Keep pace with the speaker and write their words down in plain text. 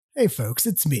Hey folks,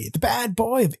 it's me, the bad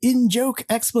boy of in-joke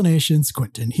explanations,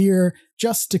 Quentin here.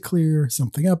 Just to clear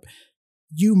something up,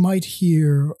 you might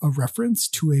hear a reference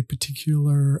to a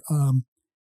particular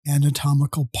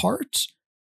anatomical part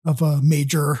of a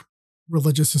major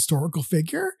religious historical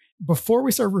figure. Before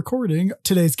we start recording,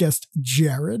 today's guest,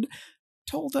 Jared,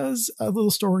 told us a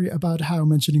little story about how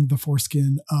mentioning the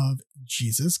foreskin of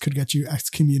Jesus could get you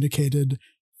excommunicated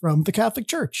from the Catholic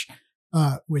Church,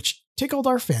 which tickled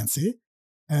our fancy.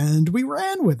 And we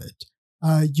ran with it.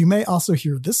 You may also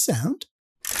hear this sound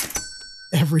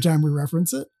every time we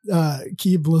reference it.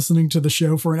 Keep listening to the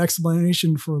show for an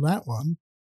explanation for that one.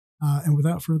 And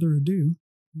without further ado,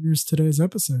 here's today's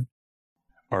episode.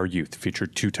 Our youth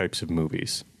featured two types of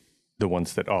movies. The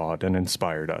ones that awed and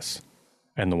inspired us,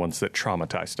 and the ones that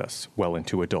traumatized us well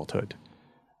into adulthood.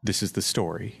 This is the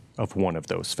story of one of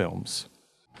those films.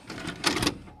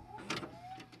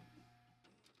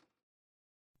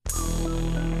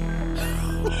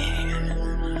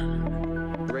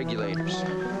 Regulators.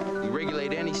 We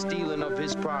regulate any stealing of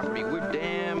his property. We're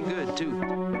damn good, too.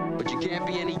 But you can't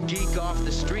be any geek off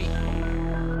the street.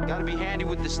 Gotta be handy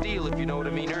with the steel, if you know what I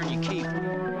mean. Earn your keep.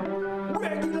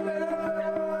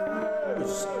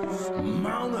 Regulators!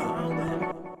 Mount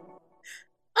up!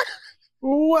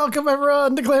 Welcome,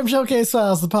 everyone, to Clamshell Case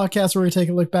Files, the podcast where we take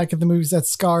a look back at the movies that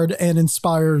scarred and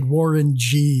inspired Warren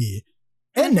G.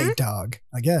 And Nate Dogg,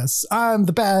 I guess. I'm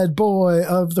the bad boy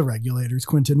of the Regulators,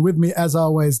 Quentin. With me, as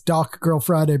always, Doc Girl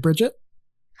Friday, Bridget.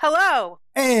 Hello.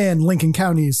 And Lincoln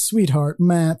County's sweetheart,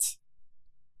 Matt.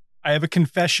 I have a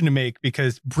confession to make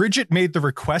because Bridget made the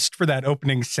request for that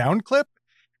opening sound clip,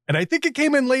 and I think it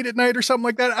came in late at night or something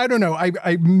like that. I don't know.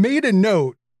 I made a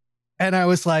note, and I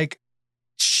was like,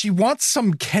 she wants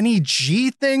some Kenny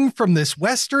G thing from this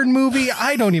Western movie.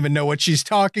 I don't even know what she's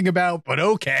talking about, but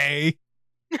okay.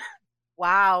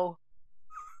 Wow.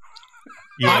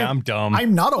 Yeah, I'm dumb.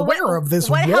 I'm not aware of this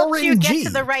What Warren helped you G. get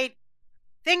to the right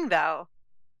thing, though?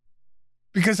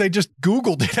 Because I just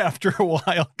Googled it after a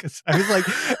while, because I was like,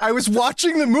 I was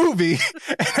watching the movie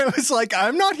and I was like,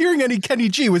 I'm not hearing any Kenny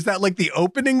G. Was that like the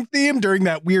opening theme during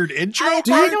that weird intro? I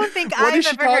don't think What I've is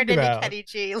she ever heard talking any about? Kenny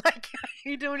G. Like,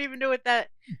 you don't even know what that...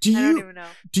 Do I don't you even know.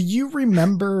 do you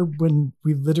remember when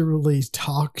we literally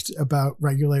talked about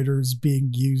Regulators being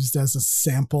used as a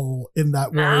sample in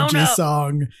that Warren G know.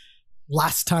 song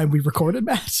last time we recorded,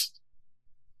 Matt?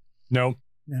 No,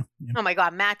 Yeah. Oh my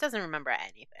God, Matt doesn't remember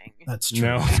anything. That's true.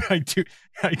 no, I do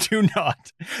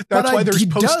not. But That's why he there's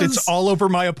Post-its does- all over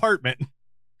my apartment.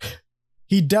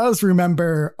 He does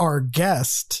remember our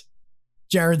guest,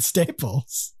 Jared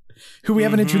Staples, who we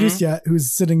haven't introduced yet,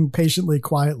 who's sitting patiently,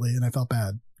 quietly, and I felt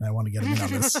bad. I want to get him in on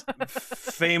this.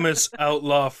 Famous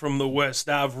outlaw from the West.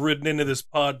 I've ridden into this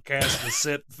podcast to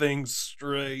set things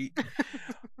straight.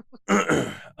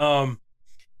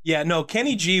 Yeah, no,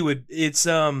 Kenny G it's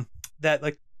that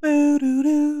like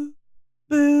boo-doo-doo,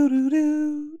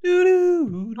 boo-doo-doo,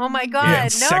 doo-doo. Oh my God, Yeah, no.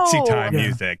 sexy time Yeah.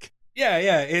 music.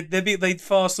 Yeah, they'd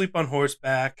fall asleep on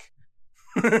horseback.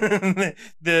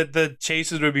 the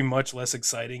chases would be much less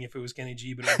exciting if it was Kenny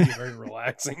G, but it would be a very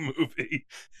relaxing movie.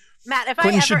 Matt, if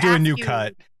Quentin I ever should do a ask new you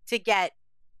cut. to get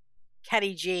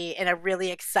Kenny G in a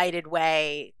really excited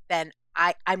way, then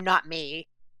I'm not me.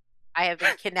 I have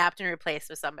been kidnapped and replaced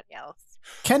with somebody else.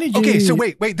 Kenny G. Okay, so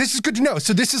wait, this is good to know.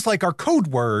 So this is like our code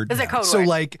word. Is it code So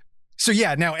word? So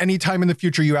yeah, now anytime in the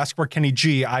future you ask for Kenny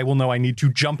G, I will know I need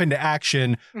to jump into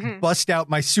action, Mhm. bust out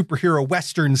my superhero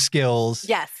Western skills,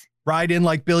 Yes. ride in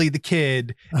like Billy the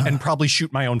Kid, and probably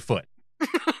shoot my own foot.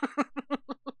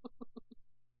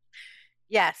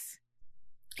 Yes.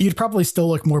 You'd probably still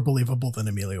look more believable than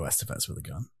Emilio Estevez with a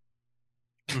gun.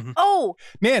 Oh,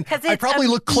 Man, 'Cause I it's probably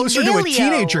look closer to a Emilio.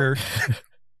 teenager.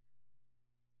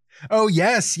 Oh,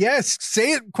 yes.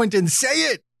 Say it, Quentin, say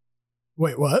it.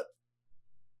 Wait, what?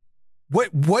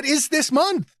 What is this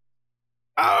month?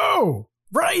 Oh,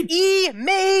 right.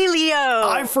 Emilio.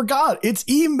 I forgot. It's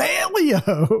Emilio.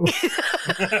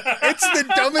 It's the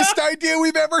dumbest idea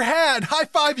we've ever had. High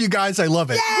five, you guys. I love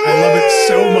it. I love it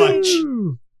so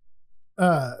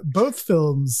much. Both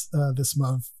films this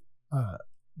month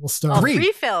will star Oh, Three.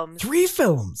 3 films. 3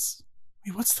 films.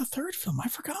 Wait, what's the third film? I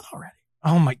forgot already.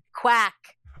 Oh, my. Quack.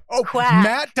 Oh, Quack.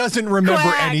 Matt doesn't remember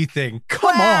Quack. anything.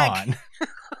 Come Quack. on.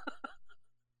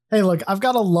 Hey, look, I've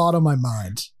got a lot on my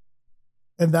mind.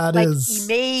 And that Like is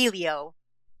Emilio.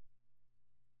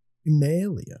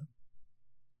 Emilio.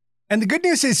 And the good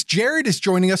news is Jared is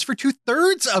joining us for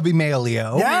 2/3 of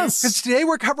Emilio. Yes. Because today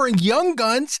we're covering Young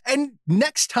Guns, and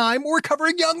next time we're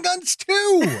covering Young Guns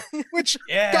 2, which,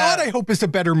 Yeah. God, I hope is a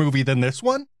better movie than this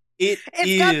one. It's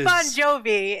got Bon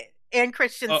Jovi and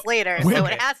Christian Slater, wait, so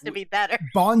okay. it has to be better.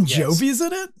 Bon Yes. Jovi's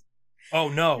in it? Oh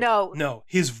no, No.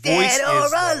 His voice Dead or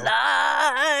is though. alive.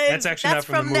 That's actually not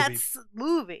from the movie. That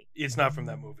movie. It's not from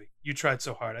that movie. You tried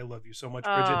so hard. I love you so much,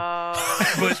 Bridget.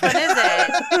 Oh, But- which one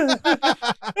is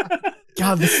it?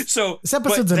 God, this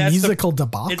episode's a that's musical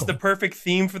debacle. It's the perfect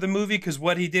theme for the movie because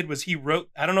what he did was he wrote.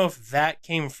 I don't know if that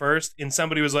came first, and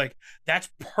somebody was like, "That's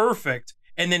perfect,"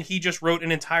 and then he just wrote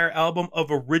an entire album of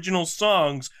original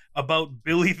songs about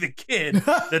Billy the Kid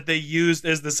that they used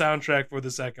as the soundtrack for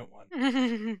the second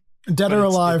one. Dead but or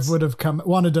it's- Alive it's- would have come.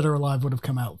 Wanted Dead or Alive would have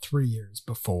come out 3 years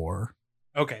before.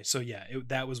 Okay, so yeah,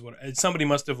 that was what somebody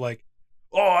must have like.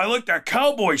 Oh, I like that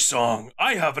cowboy song.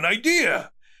 I have an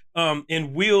idea.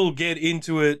 And we'll get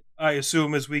into it, I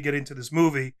assume, as we get into this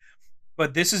movie.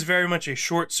 But this is very much a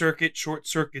Short Circuit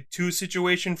 2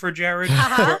 situation for Jared.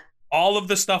 Uh-huh. Where all of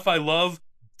the stuff I love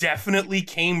definitely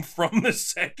came from the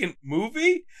second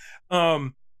movie.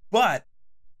 But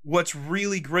what's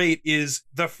really great is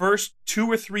the first 2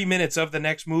 or 3 minutes of the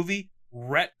next movie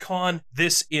retcon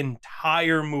this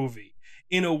entire movie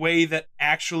in a way that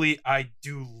actually I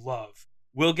do love.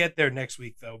 We'll get there next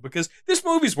week, though, because this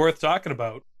movie's worth talking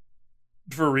about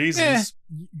for reasons.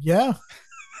 Yeah.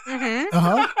 Mhm.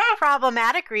 Uh-huh.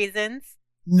 Problematic reasons.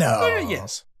 No.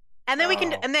 Yes. And then we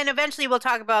can, Oh. and then eventually we'll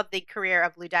talk about the career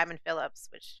of Lou Diamond Phillips,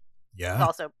 which is Yeah.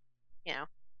 also,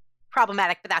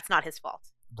 problematic, but that's not his fault.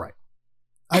 Right.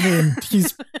 I mean,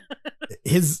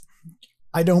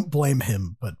 I don't blame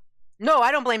him, but No,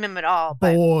 I don't blame him at all.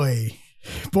 But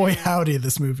boy, howdy,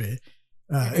 this movie.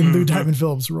 In Lou Diamond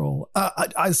Phillips' role.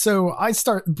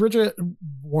 Bridget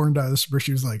warned us where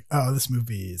she was like, oh, this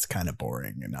movie is kind of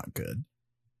boring and not good.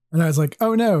 And I was like,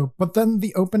 oh no. But then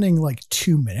the opening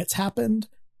 2 minutes happened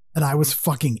and I was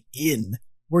fucking in,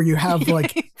 where you have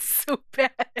it's so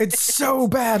bad. it's so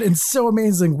bad and so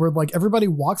amazing, where everybody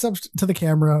walks up to the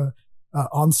camera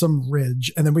on some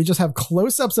ridge and then we just have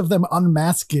close-ups of them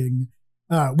unmasking,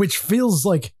 which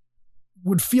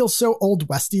would feel so old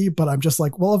westy, but I'm just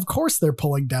like, well, of course they're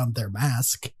pulling down their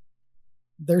mask.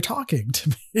 They're talking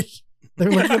to me.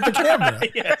 They're looking at the camera.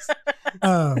 Yes.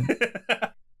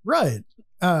 Right.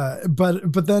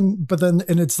 But then,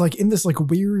 and it's in this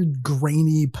weird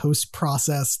grainy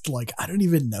post-processed, I don't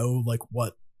even know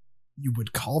what you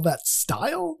would call that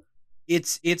style.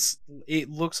 It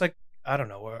looks like, I don't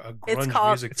know, a It's grunge called-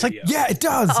 music It's video. yeah, it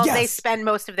does. Oh, yes. they spend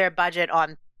most of their budget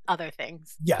on other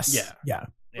things, Yes. Yeah. Yeah.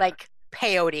 Yeah. like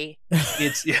peyote.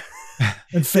 It's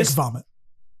And fake vomit.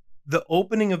 the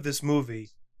opening of this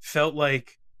movie felt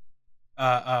like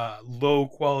a low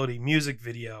quality music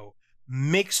video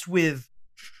mixed with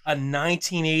a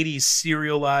 1980s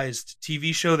serialized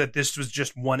TV show that this was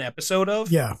just one episode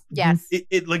of. Yeah. Yes.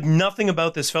 It nothing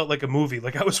about this felt like a movie.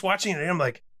 I was watching it and I'm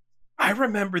like, I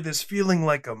remember this feeling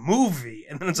like a movie.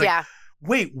 And then it's like, yeah.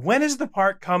 wait, when is the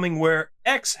part coming where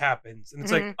X happens? And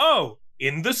it's like, Mhm. oh,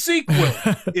 in the sequel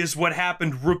is what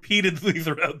happened repeatedly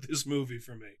throughout this movie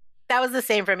for me. That was the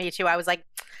same for me too. I was like,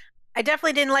 I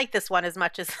definitely didn't like this one as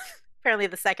much as apparently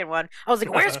the second one. I was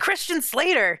like, where's Christian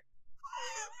Slater?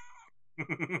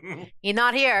 He's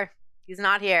not here. He's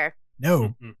not here.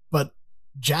 No, but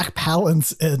Jack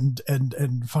Palance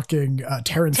and fucking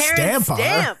Terrence Stamp are.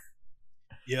 Stamp.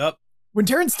 Yep. When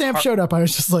Terrence Stamp showed up, I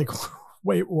was just like,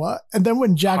 wait, what? And then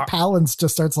when Jack Palance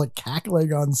just starts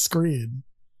cackling on screen.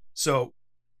 So,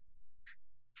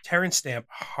 Terrence Stamp,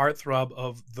 heartthrob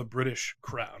of the British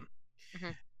crown,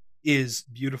 Mhm. is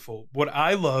beautiful. What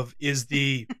I love is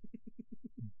the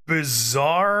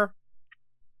bizarre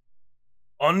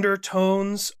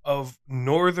undertones of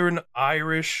Northern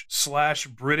Irish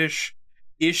 / British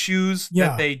issues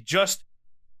that they just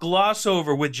gloss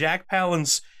over with Jack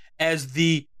Palance as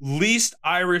the least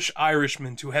Irish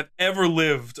Irishman to have ever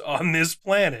lived on this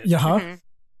planet. Yeah. Mhm.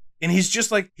 And he's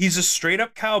just he's a straight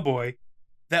up cowboy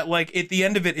that at the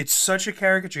end of it, it's such a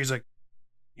caricature. He's like,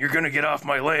 you're going to get off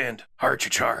my land,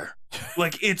 Harchachar.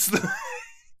 It's the,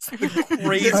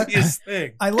 craziest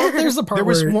thing. I love there's a part There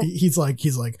was where one- he's like,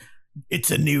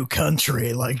 it's a new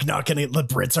country. The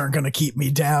Brits aren't going to keep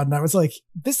me down. And I was like,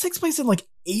 this takes place in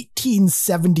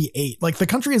 1878. The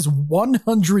country is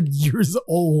 100 years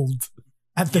old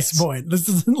at this point. This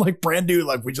isn't brand new.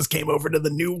 We just came over to the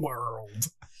new world.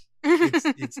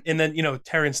 It's and then,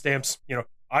 Terrence Stamp's,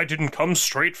 I didn't come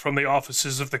straight from the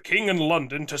offices of the king in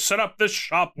London to set up this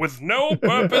shop with no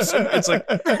purpose. And it's like,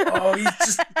 oh,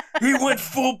 he went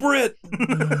full Brit.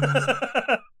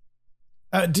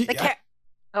 Sorry, go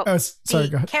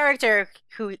The ahead. character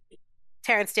who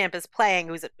Terrence Stamp is playing,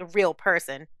 who's a real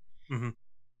person, Mhm.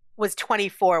 was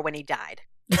 24 when he died.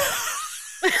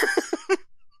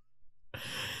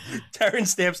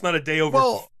 Terrence Stamp's not a day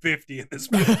over 50 in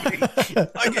this movie.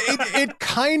 It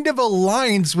kind of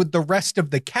aligns with the rest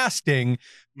of the casting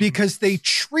because they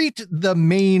treat the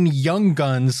main young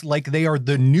guns like they are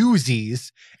the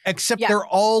newsies, except they're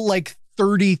all like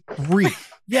 33.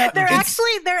 Yeah, they're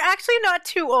actually not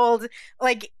too old.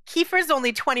 Like Kiefer's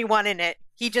only 21 in it.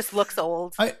 He just looks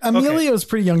old. Emilio's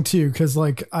pretty young too, because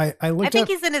like I looked. I think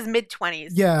he's in his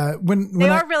mid-20s. Yeah, when they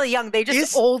are really young. They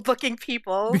just old-looking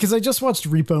people. Because I just watched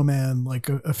Repo Man like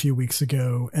a few weeks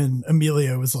ago, and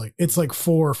Emilio was like, it's like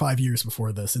 4 or 5 years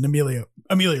before this, and Emilio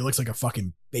looks like a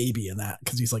fucking baby in that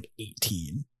because he's like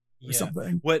 18 or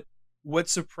something. What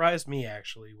surprised me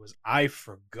actually was I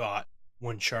forgot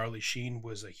when Charlie Sheen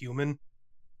was a human,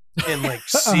 and like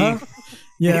seeing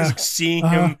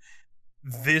him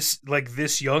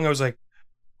this young, I was like,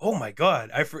 oh my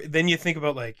god. Then you think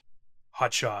about like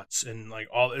Hot Shots and like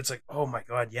all, it's like, oh my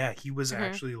god, yeah, he was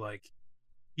actually like,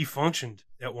 he functioned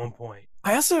at one point.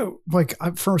 I also like,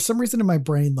 for some reason in my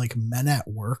brain, like Men at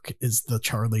Work is the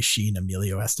Charlie Sheen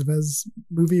Emilio Estevez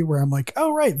movie where I'm like,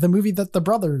 oh right, the movie that the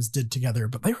brothers did together,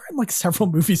 but they were in like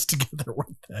several movies together,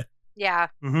 weren't they? Yeah.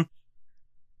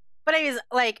 But I was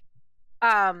like,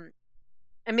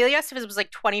 Emilio Estevez was like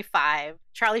 25,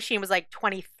 Charlie Sheen was like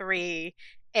 23,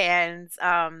 and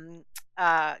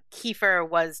Kiefer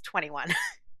was 21.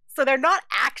 So they're not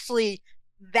actually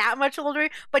that much older.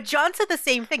 But John said the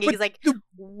same thing. He's like,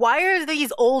 why are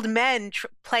these old men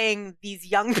playing these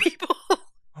young people?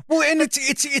 Well, and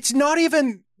it's not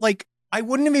even like, I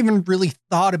wouldn't have even really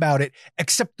thought about it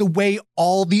except the way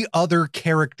all the other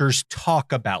characters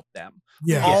talk about them.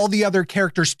 Yeah. All the other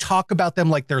characters talk about them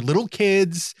like they're little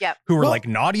kids who are like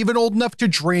not even old enough to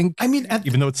drink. I mean,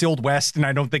 even though it's the Old West, and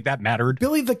I don't think that mattered.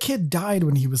 Billy the Kid died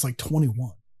when he was like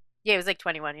 21. Yeah, he was like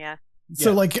 21, yeah.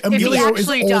 So like Emilio is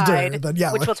older died, than,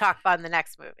 which we'll talk about in the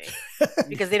next movie.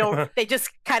 Because they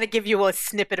just kind of give you a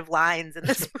snippet of lines in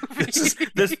this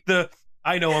movie.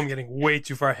 I know I'm getting way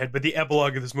too far ahead, but the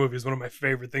epilogue of this movie is one of my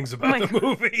favorite things about the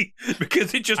movie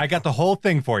because it just... I got the whole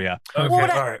thing for you. Okay, well,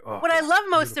 all right. Oh, what I love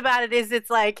most about it is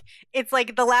it's like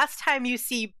the last time you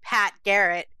see Pat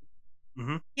Garrett,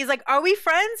 he's like, are we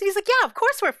friends? And he's like, yeah, of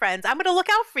course we're friends. I'm going to look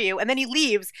out for you. And then he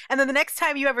leaves. And then the next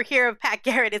time you ever hear of Pat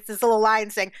Garrett, it's this little line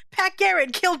saying, Pat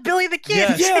Garrett killed Billy the Kid.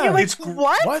 Yes. Yeah, and you're like,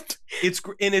 what?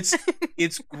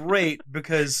 It's great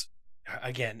because...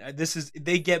 Again,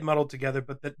 they get muddled together,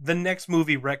 but the next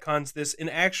movie retcons this and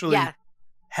actually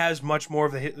has much more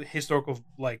of the historical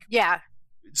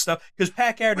stuff, because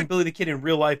Pat Garrett and Billy the Kid in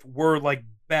real life were like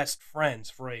best friends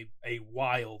for a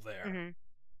while there.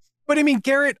 But I mean,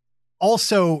 Garrett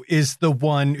also is the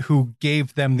one who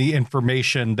gave them the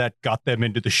information that got them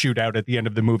into the shootout at the end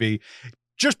of the movie.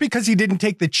 Just because he didn't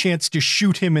take the chance to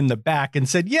shoot him in the back and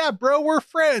said, yeah, bro, we're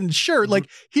friends. Sure. Like,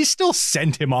 he still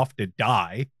sent him off to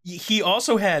die. He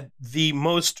also had the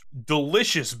most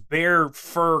delicious bear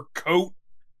fur coat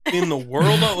in the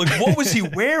world. Like, what was he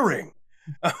wearing?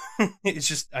 It's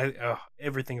just,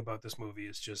 everything about this movie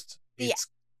is just, it's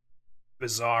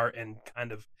bizarre and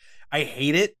kind of, I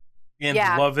hate it and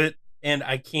love it. And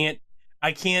I can't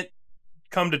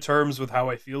come to terms with how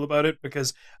I feel about it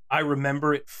because I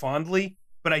remember it fondly.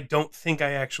 But I don't think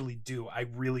I actually do. I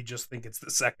really just think it's the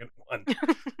second one.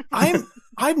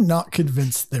 I'm not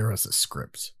convinced there is a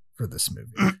script for this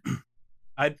movie.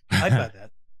 I'd buy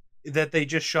that they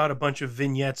just shot a bunch of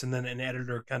vignettes and then an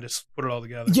editor kind of put it all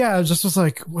together. Yeah, I just was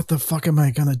like, what the fuck am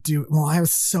I gonna do? Well, I have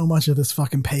so much of this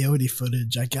fucking peyote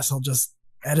footage. I guess I'll just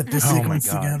edit this sequence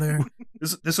together.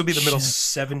 This will be the middle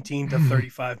 17 to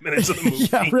 35 minutes of the movie.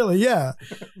 Yeah, really, yeah.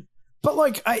 But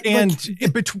like,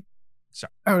 between. Sorry.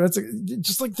 Oh, that's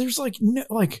just like there's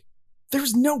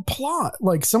no plot.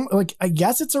 Like I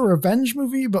guess it's a revenge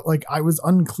movie, but like I was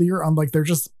unclear on like they're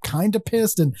just kind of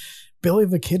pissed, and Billy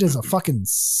the Kid is a fucking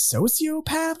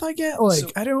sociopath. I get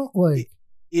I don't like.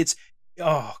 It's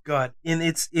oh god, and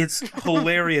it's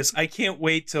hilarious. I can't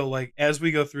wait till like as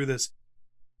we go through this,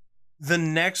 the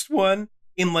next one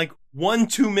in like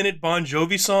 1-2 minute Bon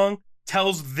Jovi song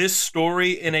tells this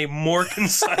story in a more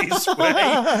concise way.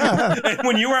 And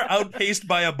when you are outpaced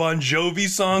by a Bon Jovi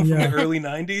song from the early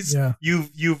 90s,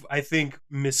 you've I think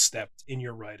misstepped in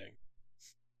your writing.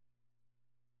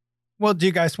 Well, do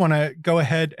you guys want to go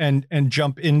ahead and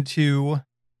jump into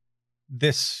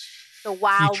this the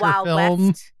Wild Wild film?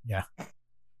 West? Yeah.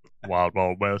 Wild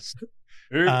Wild West.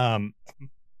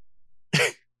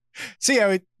 So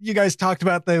yeah, you guys talked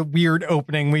about the weird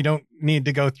opening. We don't need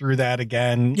to go through that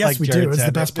again. Yes, like we Jared do. It's said,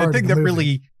 the best part the thing of the that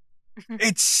movie. really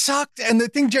it sucked. And the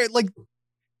thing, Jared, like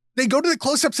they go to the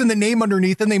close-ups and the name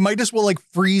underneath, and they might as well like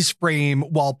freeze frame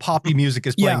while poppy music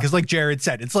is playing. Because like Jared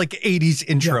said, it's like 80s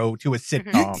intro to a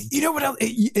sitcom. You know what else?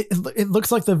 It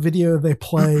looks like the video they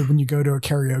play when you go to a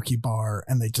karaoke bar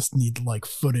and they just need like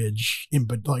footage in,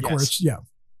 but like where it's,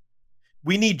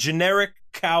 We need generic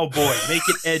cowboy. Make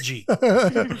it edgy.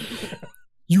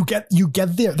 You get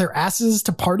their asses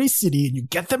to Party City and you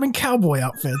get them in cowboy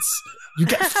outfits. You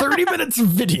get 30 minutes of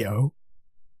video.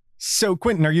 So,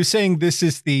 Quentin, are you saying this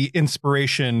is the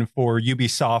inspiration for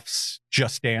Ubisoft's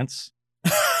Just Dance?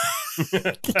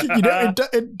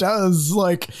 It does.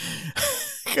 Like,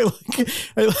 I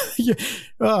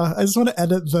just want to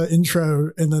edit the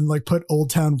intro and then like put Old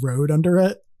Town Road under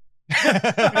it.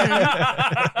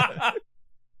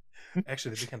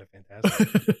 Actually, that'd be kind of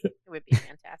fantastic. It would be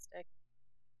fantastic.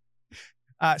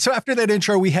 So after that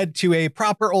intro, we head to a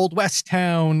proper Old West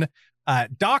town.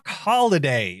 Doc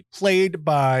Holliday, played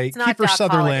by Kiefer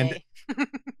Sutherland.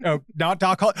 Oh, not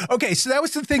Doc Holliday. Okay, so that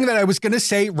was the thing that I was going to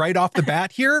say right off the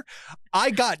bat here. I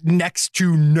got next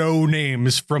to no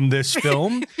names from this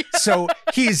film. So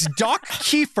he's Doc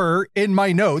Kiefer in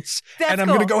my notes. And I'm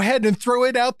going to go ahead and throw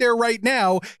it out there right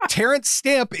now. Terrence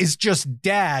Stamp is just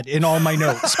dad in all my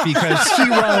notes because he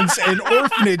runs an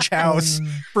orphanage house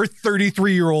for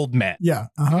 33-year-old men. Yeah.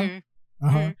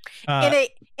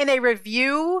 In a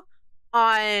review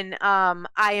on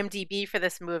IMDb for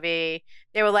this movie,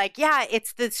 they were like, yeah,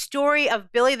 it's the story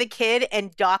of Billy the Kid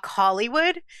and Doc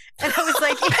Hollywood. And I was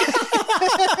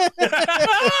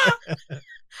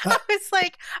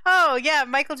like, oh yeah,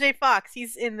 Michael J. Fox,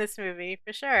 he's in this movie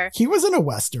for sure. He was in a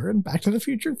Western, Back to the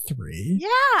Future 3.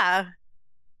 Yeah.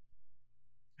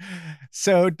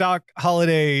 So Doc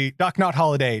Not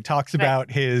Holiday talks about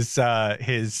his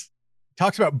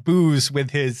talks about booze with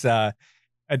his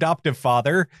adoptive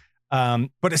father.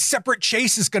 But a separate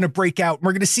chase is going to break out. And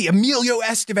we're going to see Emilio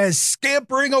Estevez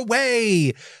scampering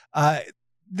away.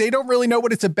 They don't really know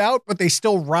what it's about, but they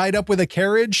still ride up with a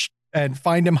carriage and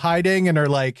find him hiding and are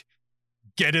like,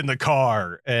 get in the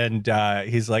car. And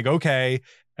he's like, okay.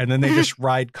 And then they just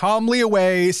ride calmly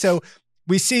away. So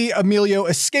we see Emilio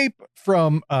escape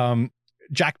from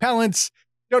Jack Palance.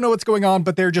 Don't know what's going on,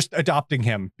 but they're just adopting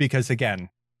him because, again,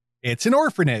 it's an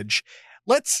orphanage.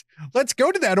 Let's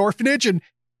go to that orphanage and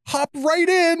hop right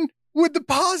in with the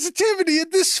positivity in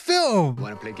this film.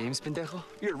 Want to play games, pendejo?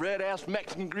 You're a red-ass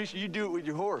Mexican greaser. You do it with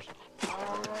your horse.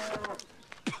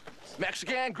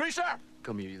 Mexican greaser!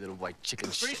 Come here, you little white chicken.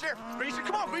 Greaser! Greaser,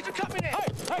 come on, greaser, cut me then! Hey,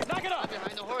 knock it off!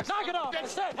 Behind the horse. Knock it off!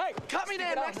 Instead, hey! Cut me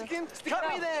then, Mexican! Cut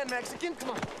me then, Mexican!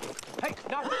 Come on. Hey,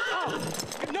 knock it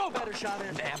off! You know better, shot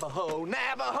in.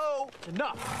 Navajo!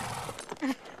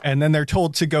 Enough! And then they're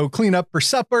told to go clean up for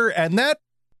supper, and that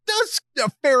does a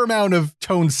fair amount of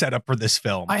tone setup for this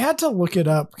film. I had to look it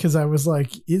up because I was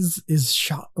like,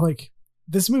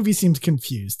 this movie seems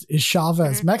confused. Is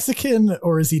Chavez Mexican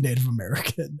or is he Native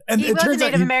American? And he wasn't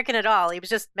Native American at all. He was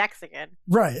just Mexican.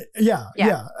 Right. Yeah.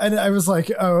 And I was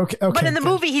like, oh, okay. But in the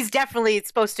movie, he's definitely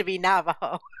supposed to be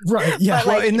Navajo. Right. Yeah.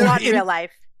 But in real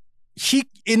life.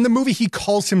 In the movie, he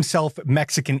calls himself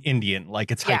Mexican Indian,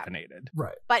 like it's hyphenated.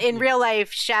 Right. But in real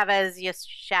life, Chavez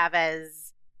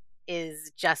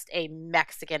is just a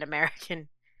Mexican American.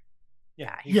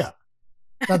 Yeah. Yeah.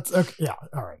 That's okay. Yeah.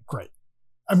 All right. Great.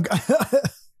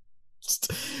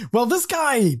 Well, this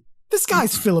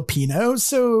guy's Filipino,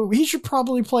 so he should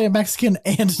probably play a Mexican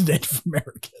and a Native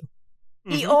American.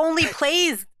 He only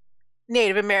plays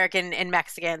Native American and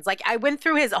Mexicans. Like, I went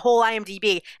through his whole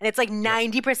IMDb, and it's like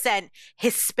 90%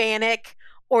 Hispanic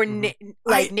or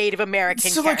Native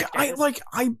American. So characters.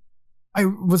 I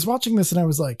was watching this and I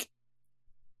was like,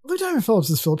 Lou Diamond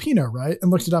Phillips is Filipino, right? And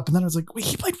looked it up, and then I was like, wait,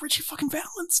 he played Richie fucking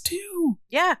Valens too.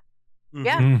 Yeah.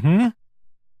 Yeah. Mm-hmm.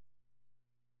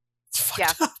 It's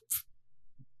fucked up.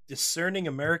 Discerning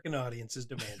American audiences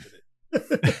demanded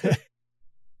it.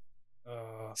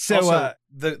 So also,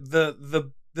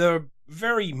 the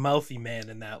very mouthy man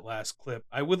in that last clip,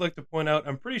 I would like to point out,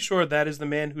 I'm pretty sure that is the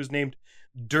man who's named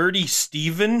Dirty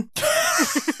Steven.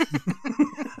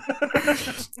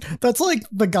 That's like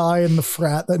the guy in the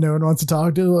frat that no one wants to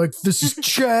talk to. Like, this is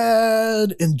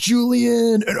Chad and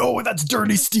Julian, and oh, that's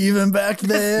Dirty Steven back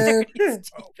there.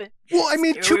 Well, I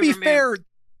mean, to be fair,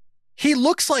 he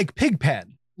looks like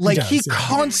Pigpen. Like, he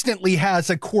constantly has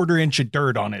a quarter-inch of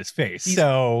dirt on his face.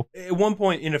 So at one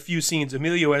point in a few scenes,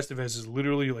 Emilio Estevez is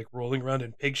literally like rolling around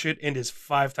in pig shit and is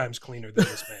 5 times cleaner than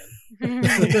this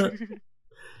man.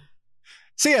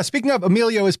 So yeah, speaking of,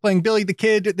 Emilio is playing Billy the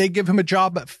Kid. They give him a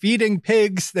job feeding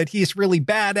pigs that he's really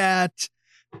bad at.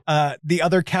 The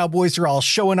other cowboys are all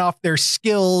showing off their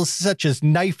skills, such as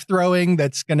knife throwing.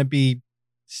 That's going to be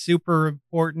super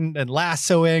important, and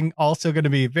lassoing also going to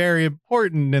be very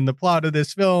important in the plot of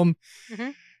this film.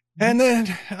 Mhm. And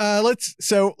then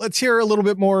let's hear a little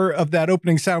bit more of that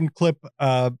opening sound clip,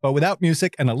 but without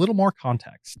music and a little more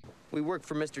context. We work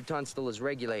for Mr. Tunstall as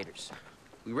regulators.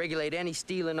 We regulate any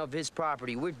stealing of his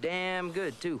property. We're damn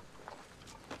good, too.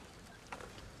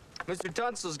 Mr.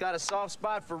 Tunstall's got a soft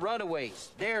spot for runaways,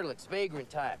 derelicts, vagrant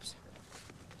types.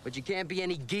 But you can't be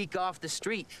any geek off the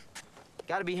street.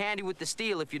 Gotta be handy with the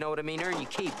steel, if you know what I mean. Earn your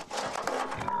keep.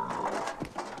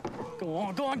 Go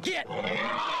on, get!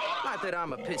 Not that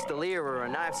I'm a pistolier or a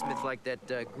knifesmith like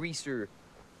that greaser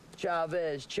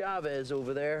Chavez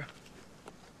over there.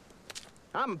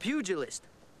 I'm a pugilist.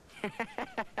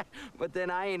 But then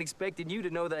I ain't expecting you to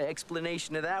know the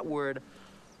explanation of that word.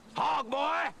 Hog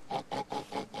boy!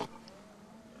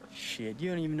 Shit, you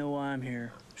don't even know why I'm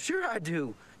here. Sure I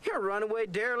do. You're a runaway,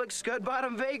 derelict,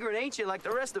 scud-bottom vagrant, ain't you, like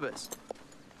the rest of us?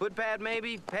 Footpad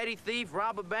maybe, petty thief,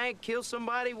 rob a bank, kill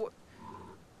somebody.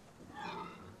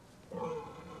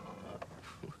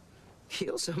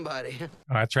 Kill somebody. Oh,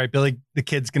 that's right, Billy the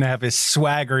Kid's going to have his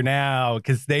swagger now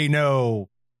because they know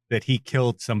that he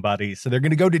killed somebody. So they're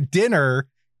going to go to dinner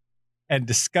and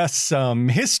discuss some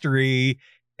history,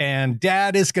 and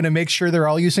Dad is going to make sure they're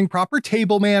all using proper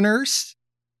table manners.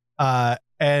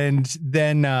 And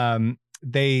then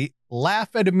they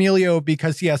laugh at Emilio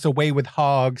because he has a way with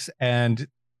hogs, and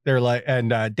they're like, and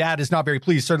Dad is not very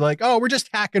pleased. So they're like, oh, we're just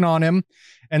hacking on him.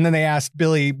 And then they asked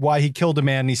Billy why he killed a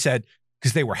man, and he said,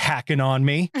 because they were hacking on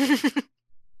me.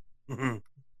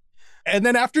 And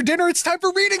then after dinner, it's time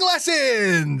for reading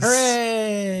lessons.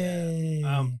 Hooray!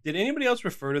 Did anybody else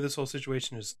refer to this whole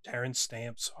situation as Terrence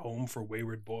Stamp's Home for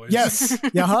Wayward Boys? Yes.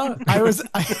 Yeah. I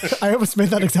almost made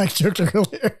that exact joke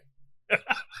earlier.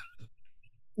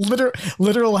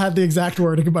 Literal had the exact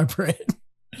wording in my brain.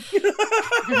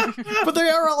 But they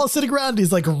are all sitting around.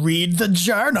 He's like, read the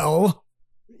journal.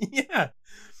 Yeah.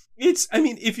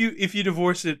 If you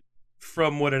divorce it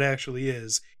from what it actually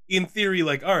is, in theory,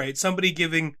 like, all right, somebody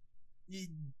giving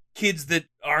kids that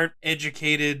aren't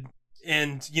educated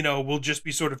and, will just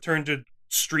be sort of turned to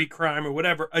street crime or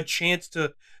whatever, a chance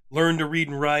to learn to read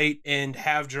and write and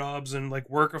have jobs and like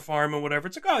work a farm and whatever.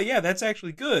 It's like, oh yeah, that's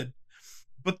actually good.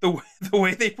 But the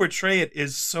way they portray it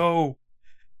is so,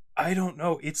 I don't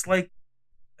know. It's like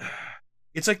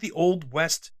the Old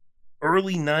West,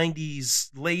 early 90s,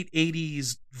 late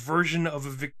 80s version of a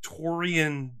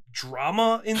Victorian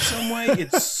drama in some way.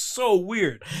 It's so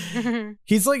weird.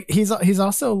 He's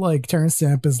also like, Terrence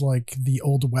Stamp is like the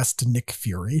Old West Nick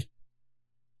Fury.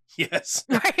 Yes.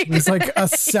 Right. He's like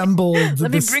assembled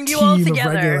Let me this bring you team all of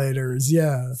together. regulators.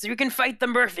 Yeah. So you can fight the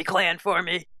Murphy clan for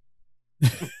me.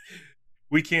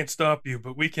 We can't stop you,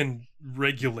 but we can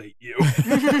regulate you.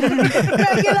 Regulators!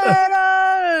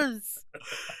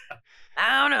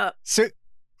 Down up. So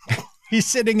he's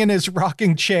sitting in his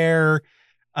rocking chair,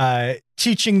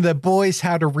 teaching the boys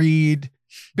how to read.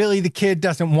 Billy the Kid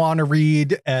doesn't want to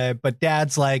read, but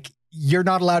Dad's like, you're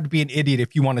not allowed to be an idiot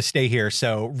if you want to stay here,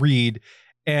 so read.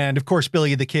 And of course,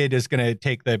 Billy the Kid is going to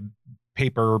take the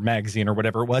paper or magazine or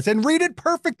whatever it was and read it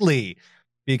perfectly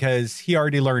because he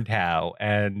already learned how,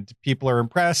 and people are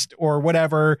impressed or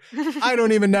whatever. I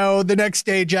don't even know. The next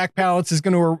day, Jack Palance is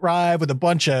going to arrive with a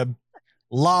bunch of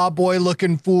law boy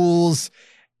looking fools,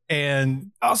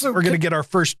 and Also, we're going to get our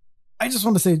first. I just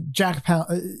want to say Jack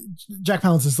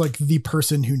Palance is like the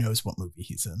person who knows what movie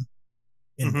he's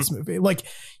in this movie. Like,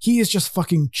 he is just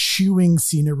fucking chewing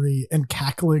scenery and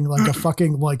cackling like a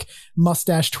fucking like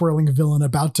mustache twirling villain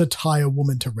about to tie a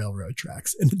woman to railroad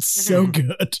tracks. And it's so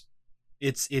good.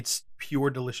 It's pure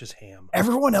delicious ham.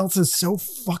 Everyone else is so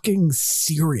fucking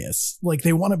serious. Like,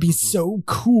 they want to be so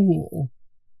cool.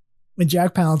 And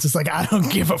Jack Palance is like, I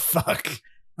don't give a fuck.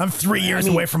 I'm 3 years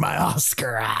away from my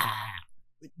Oscar.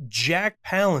 Jack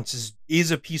Palance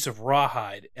is a piece of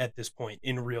rawhide at this point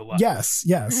in real life. Yes.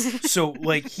 So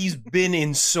like, he's been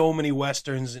in so many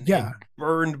westerns and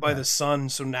burned by the sun.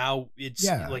 So now it's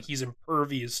like he's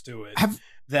impervious to it.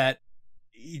 That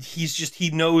he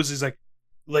knows is like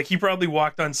he probably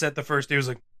walked on set the first day. He was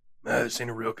like, this ain't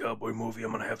a real cowboy movie.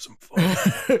 I'm gonna have some fun.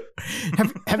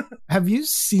 Have you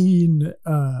seen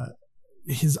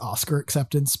his Oscar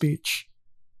acceptance speech?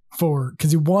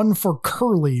 Because he won for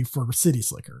Curly for City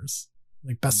Slickers,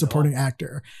 like best supporting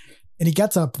actor. And he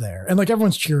gets up there and like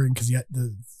everyone's cheering because he had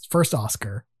the first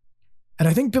Oscar. And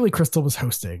I think Billy Crystal was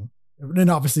hosting,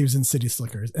 and obviously he was in City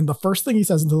Slickers. And the first thing he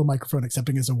says into the microphone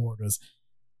accepting his award was,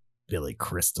 Billy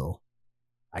Crystal,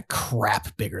 I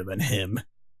crap bigger than him.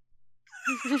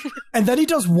 And then he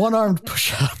does one-armed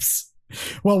push-ups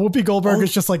while Whoopi Goldberg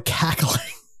is just like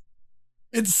cackling.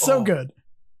 It's so good.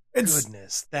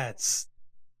 Goodness, that's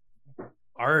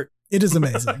art. It is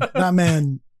amazing. That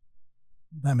man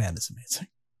is amazing.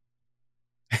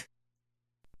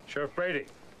 Sheriff Brady,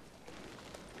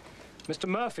 Mr.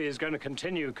 Murphy is going to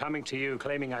continue coming to you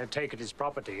claiming I've taken his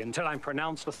property until I'm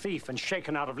pronounced a thief and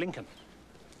shaken out of Lincoln.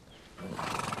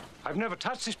 I've never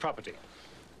touched his property.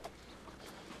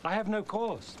 I have no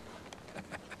cause.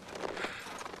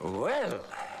 Well,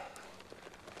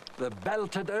 the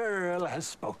belted Earl has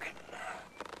spoken.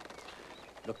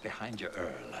 Look behind you,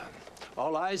 Earl.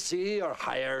 All I see are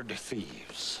hired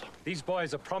thieves. These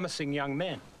boys are promising young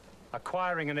men,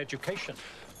 acquiring an education.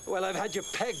 Well, I've had you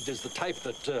pegged as the type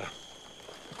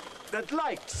that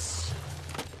likes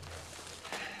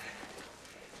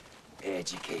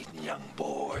educating young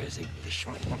boys,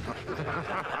 Englishmen.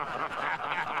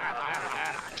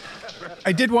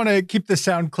 I did want to keep the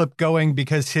sound clip going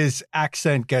because his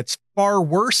accent gets far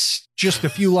worse just a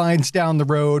few lines down the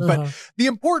road. But the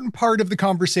important part of the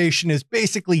conversation is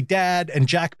basically Dad and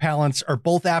Jack Palance are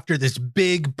both after this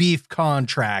big beef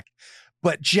contract.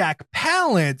 But Jack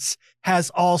Palance has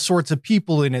all sorts of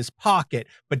people in his pocket.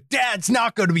 But Dad's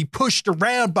not going to be pushed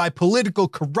around by political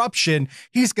corruption.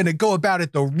 He's going to go about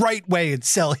it the right way and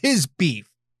sell his beef.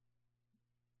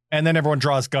 And then everyone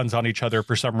draws guns on each other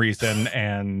for some reason,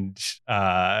 and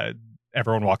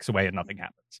everyone walks away and nothing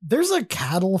happens. There's a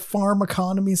cattle farm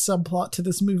economy subplot to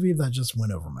this movie that just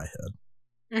went over my head.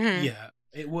 Mm-hmm. Yeah.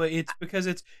 It's because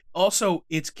it's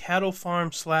cattle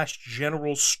farm /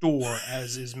 general store,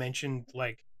 as is mentioned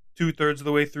like 2/3 of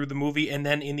the way through the movie, and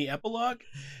then in the epilogue.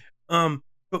 But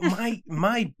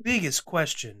my biggest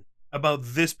question about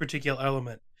this particular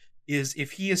element is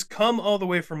if he has come all the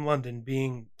way from London,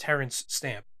 being Terrence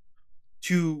Stamp,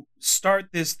 to start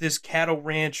this cattle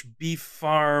ranch, beef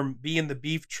farm, be in the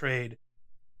beef trade.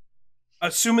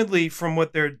 Assumedly, from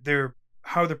what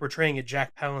how they're portraying it,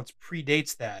 Jack Palance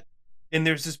predates that. And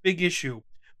there's this big issue.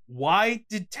 Why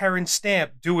did Terrence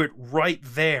Stamp do it right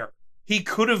there? He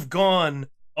could have gone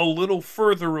a little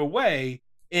further away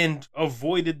and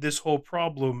avoided this whole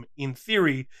problem in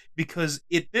theory, because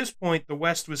at this point, the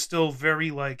West was still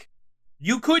very like,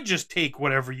 you could just take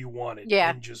whatever you wanted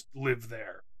and just live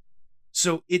there.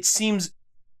 So it seems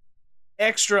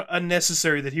extra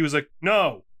unnecessary that he was like,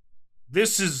 no,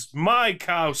 this is my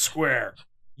cow square.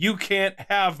 You can't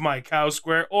have my cow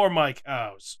square or my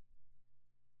cows.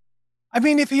 I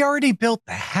mean, if he already built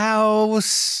the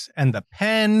house and the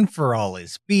pen for all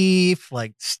his beef,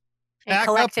 like, and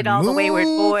collected all the wayward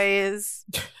boys.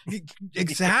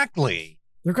 Exactly.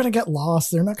 They're going to get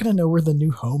lost. They're not going to know where the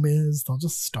new home is. They'll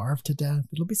just starve to death.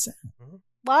 It'll be sad.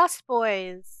 Lost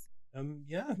Boys.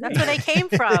 Yeah. That's where they came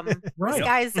from. Right. This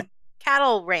guy's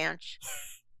cattle ranch.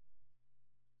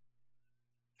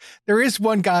 There is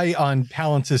one guy on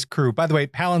Palance's crew. By the way,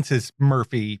 Palance is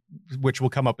Murphy, which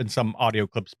will come up in some audio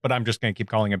clips, but I'm just going to keep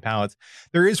calling him Palance.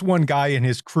 There is one guy in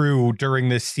his crew during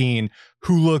this scene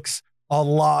who looks a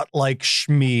lot like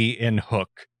Shmi in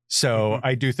Hook. So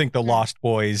I do think the Lost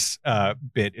Boys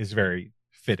bit is very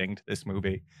fitting to this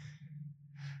movie.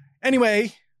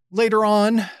 Anyway, later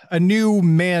on, a new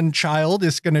man-child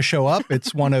is going to show up.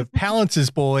 It's one of Palance's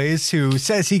boys who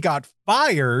says he got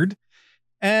fired.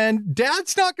 And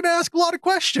Dad's not going to ask a lot of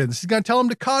questions. He's going to tell him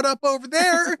to cut up over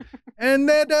there and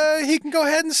that he can go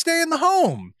ahead and stay in the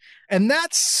home. And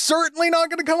that's certainly not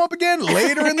going to come up again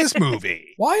later in this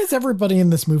movie. Why is everybody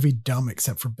in this movie dumb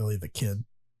except for Billy the Kid?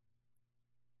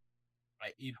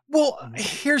 Well,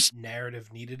 here's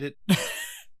narrative needed it.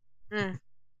 Fair.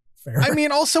 I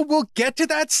mean, also, we'll get to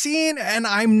that scene, and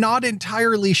I'm not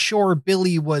entirely sure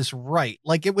Billy was right.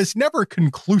 Like, it was never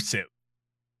conclusive.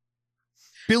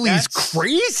 Billy's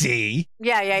crazy.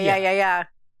 Yeah.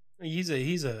 He's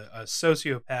a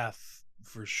sociopath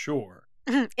for sure.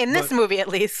 In this movie, at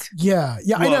least. Yeah.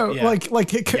 Well, I know. yeah.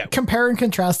 Like compare and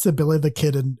contrast to Billy the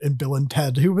Kid and Bill and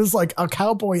Ted, who was like a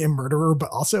cowboy and murderer, but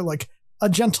also like a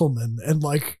gentleman and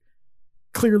like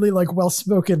clearly like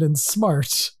well-spoken and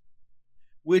smart.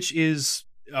 Which is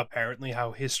apparently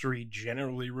how history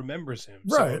generally remembers him.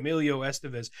 Right. So Emilio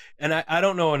Estevez, and I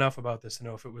don't know enough about this to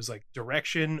know if it was like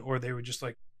direction or they were just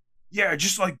like, yeah,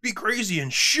 just like be crazy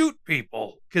and shoot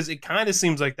people. Because it kind of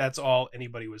seems like that's all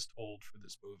anybody was told for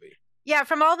this movie. Yeah,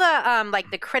 from all the like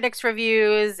the critics'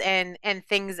 reviews and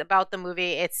things about the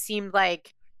movie, it seemed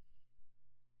like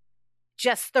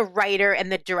just the writer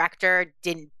and the director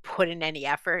didn't put in any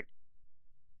effort.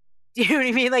 Do you know what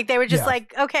I mean? Like they were just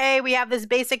like, okay, we have this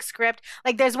basic script.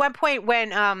 Like there's one point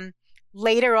when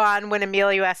later on when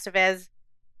Emilio Estevez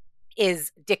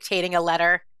is dictating a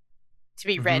letter to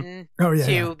be written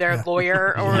to their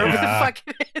lawyer or whatever the fuck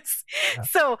it is.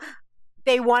 So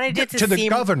they wanted it to the seem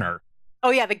governor. Oh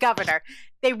yeah, the governor.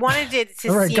 They wanted it to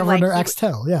All right, seem Governor like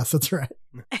Axtell. Yes, that's right.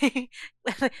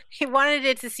 he wanted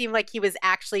it to seem like he was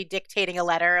actually dictating a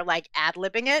letter, like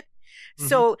ad-libbing it.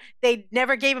 So they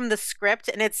never gave him the script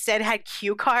and instead had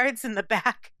cue cards in the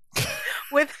back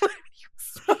with what he was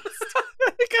supposed to.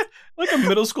 like a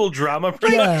middle school drama Yeah,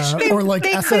 production. or like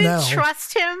They SNL. couldn't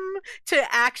trust him to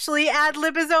actually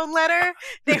ad-lib his own letter.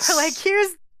 They were like,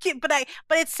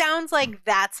 but it sounds like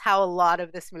that's how a lot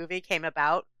of this movie came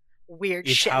about. Weird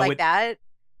It's shit how like it- that.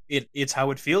 It's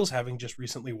how it feels having just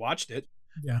recently watched it.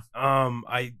 Yeah.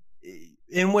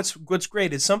 And what's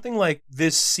great is something like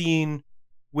this scene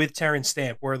with Terrence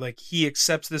Stamp, where like he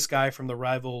accepts this guy from the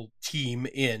rival team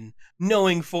in,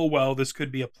 knowing full well this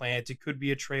could be a plant, it could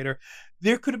be a traitor.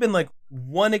 There could have been like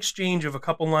one exchange of a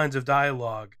couple lines of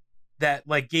dialogue that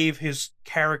like gave his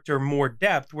character more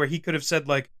depth, where he could have said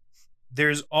like,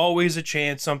 there's always a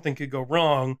chance something could go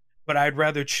wrong, but I'd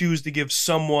rather choose to give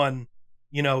someone,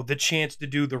 you know, the chance to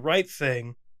do the right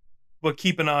thing, but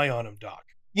keep an eye on him, Doc.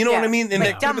 You know what I mean? And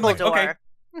like that could've been Dumbledore. like,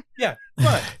 okay, yeah,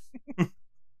 fine.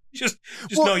 just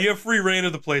no, you have free reign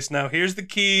of the place now. Here's the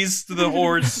keys to the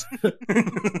horse.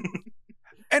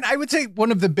 And I would say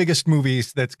one of the biggest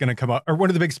movies that's going to come up, or one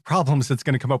of the biggest problems that's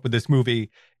going to come up with this movie,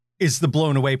 is the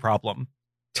blown away problem.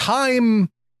 Time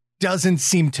doesn't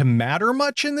seem to matter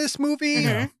much in this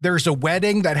movie. There's a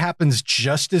wedding that happens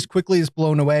just as quickly as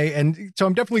blown away. And so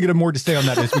I'm definitely going to have more to say on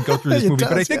that as we go through this It movie.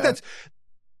 But I does, think yeah. that's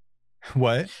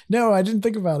what? No, I didn't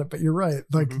think about it, but you're right.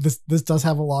 Like this does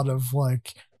have a lot of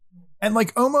like, and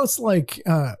like almost like,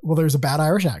 well, there's a bad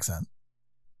Irish accent.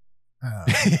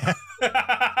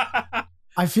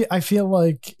 I feel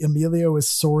like Emilio is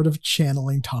sort of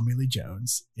channeling Tommy Lee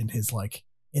Jones in his like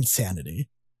insanity.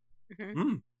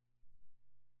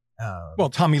 Well,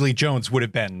 Tommy Lee Jones would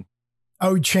have been.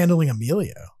 Oh, channeling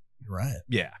Emilio. You're right.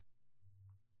 Yeah.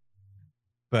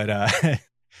 But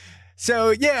so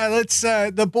yeah, let's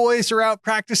the boys are out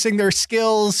practicing their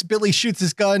skills. Billy shoots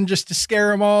his gun just to scare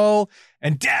them all,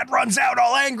 and Dad runs out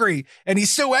all angry, and he's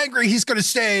so angry he's gonna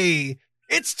say,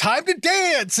 "It's time to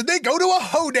dance," and they go to a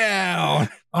hoedown.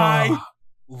 I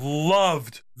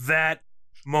loved that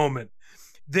moment.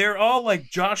 They're all like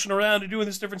joshing around and doing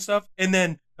this different stuff, and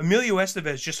then Emilio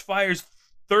Estevez just fires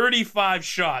 35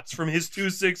 shots from his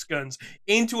 2.6 guns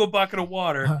into a bucket of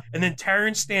water, and then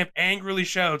Terrence Stamp angrily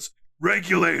shouts,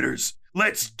 "Regulators,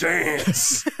 let's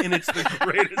dance!" And it's the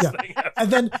greatest thing ever.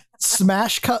 And then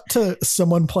smash cut to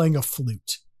someone playing a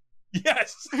flute.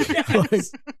 Yes. Like,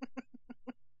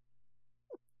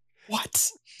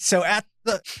 what? So at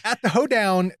the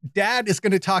hoedown, Dad is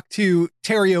going to talk to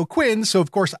Terry O'Quinn. So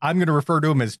of course I'm going to refer to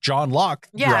him as John Locke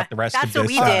throughout the rest of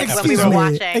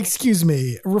this. Excuse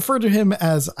me. Refer to him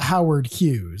as Howard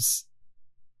Hughes.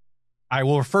 I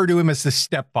will refer to him as the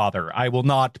stepfather. I will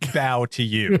not bow to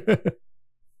you.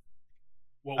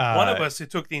 Well, one of us, it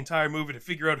took the entire movie to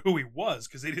figure out who he was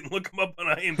because they didn't look him up on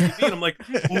IMDb. And I'm like,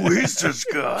 who is this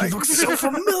guy? He looks so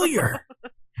familiar.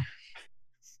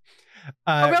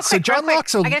 real So quick, John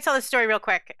Locke's I gotta tell this story real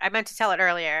quick. I meant to tell it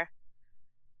earlier.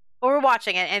 But we're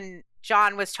watching it, and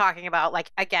John was talking about,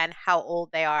 like, again, how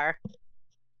old they are.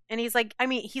 And he's like,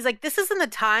 this isn't the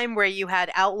time where you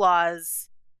had outlaws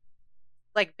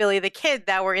like Billy the Kid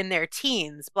that were in their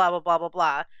teens, blah, blah, blah, blah,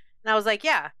 blah. And I was like,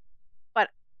 yeah. But,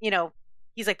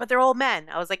 he's like, but they're old men.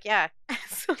 I was like, yeah.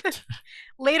 So then,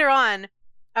 later on,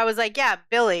 I was like, yeah,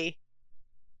 Billy.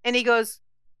 And he goes,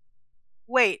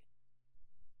 wait,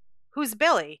 who's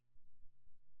Billy?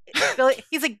 Billy?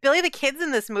 He's like, Billy the Kid's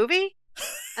in this movie?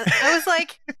 And I was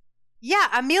like, yeah,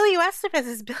 Emilio Estevez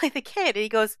is Billy the Kid. And he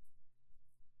goes,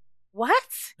 what?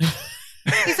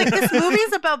 He's like, this movie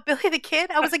is about Billy the Kid?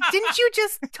 I was like, didn't you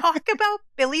just talk about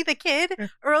Billy the Kid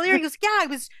earlier? He goes, yeah, I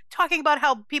was talking about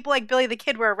how people like Billy the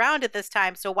Kid were around at this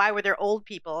time, so why were there old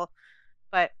people?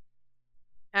 But,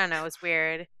 I don't know, it was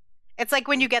weird. It's like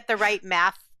when you get the right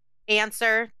math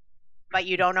answer, but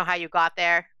you don't know how you got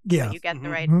there. Yeah. But you get the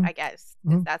right, I guess.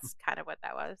 That's kind of what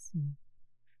that was.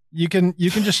 You can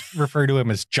just refer to him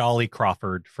as Jolly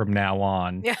Crawford from now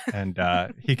on. Yeah.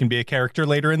 And he can be a character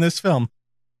later in this film.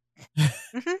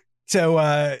 So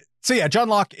yeah, John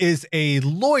Locke is a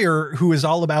lawyer who is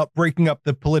all about breaking up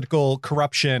the political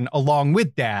corruption along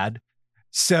with Dad.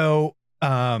 So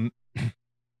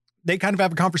they kind of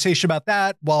have a conversation about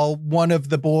that while one of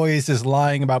the boys is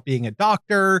lying about being a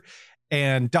doctor,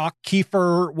 and Doc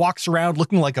Kiefer walks around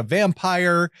looking like a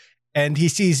vampire, and he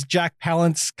sees Jack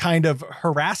Palance kind of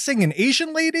harassing an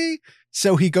Asian lady.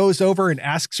 So he goes over and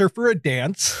asks her for a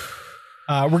dance.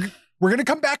 We're going to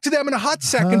come back to them in a hot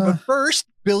second, but first,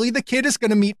 Billy the Kid is going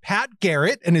to meet Pat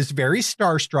Garrett and is very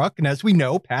starstruck. And as we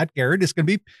know, Pat Garrett is going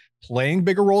to be playing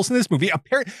bigger roles in this movie.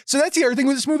 So that's the other thing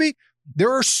with this movie.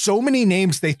 There are so many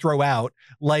names they throw out.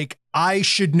 Like, I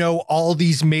should know all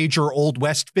these major Old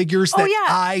West figures that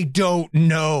I don't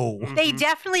know. They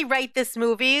definitely write this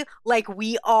movie like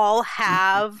we all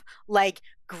have like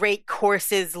great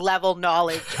courses level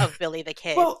knowledge of Billy the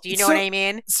Kid. Well, do you know what I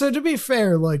mean? So to be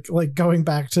fair, like going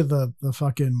back to the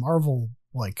fucking Marvel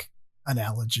like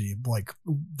analogy, like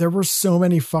there were so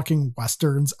many fucking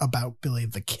Westerns about Billy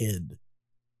the Kid.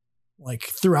 Like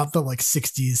throughout the like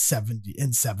 60s, 70s,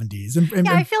 and 70s. And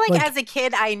I feel like as a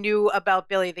kid, I knew about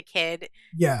Billy the Kid.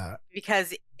 Yeah.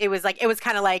 Because it was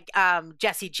kind of like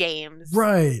Jesse James.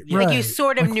 Right. Like you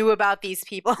sort of knew about these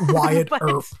people. Wyatt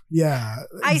Earp. Yeah.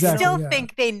 Exactly, I still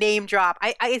think they name drop.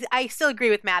 I still agree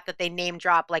with Matt that they name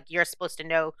drop like you're supposed to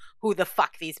know who the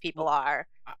fuck these people are.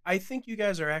 I think you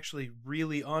guys are actually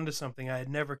really onto something I had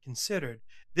never considered.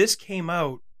 This came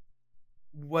out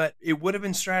it would have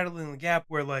been straddling the gap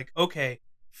where like, okay,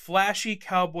 flashy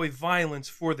cowboy violence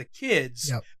for the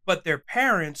kids, but their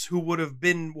parents who would have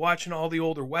been watching all the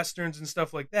older Westerns and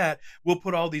stuff like that will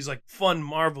put all these like fun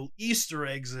Marvel Easter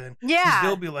eggs in. Yeah.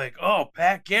 They'll be like, oh,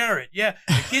 Pat Garrett. Yeah.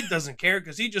 The kid doesn't care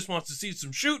because he just wants to see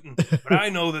some shooting. But I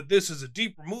know that this is a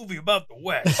deeper movie about the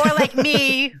West. Or like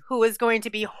me, who is going to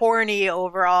be horny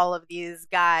over all of these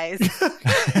guys.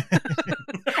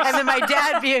 And then my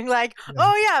dad being like,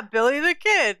 oh yeah, Billy the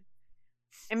Kid.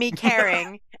 And me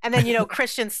caring. And then,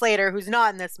 Christian Slater, who's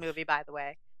not in this movie, by the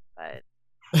way. But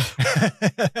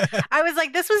I was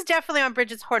like, this was definitely on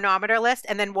Bridget's Hornometer list.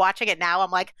 And then watching it now,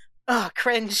 I'm like, oh,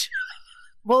 cringe.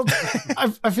 Well,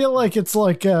 I feel like it's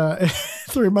like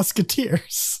Three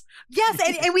Musketeers. Yes,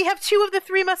 and we have two of the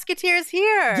Three Musketeers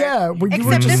here. Yeah.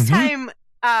 Except this time,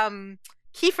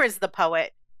 Kiefer's the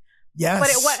poet.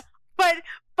 Yes.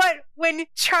 But when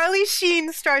Charlie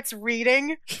Sheen starts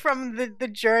reading from the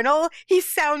journal, he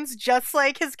sounds just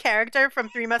like his character from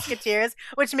Three Musketeers,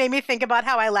 which made me think about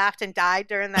how I laughed and died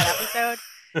during that episode.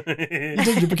 You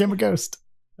did. You became a ghost.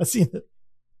 I've seen it.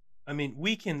 I mean,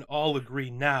 we can all agree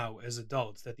now as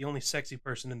adults that the only sexy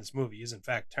person in this movie is, in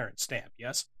fact, Terrence Stamp,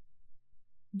 yes?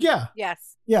 Yeah.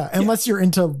 Yes. Yeah, unless you're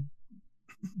into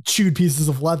chewed pieces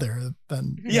of leather,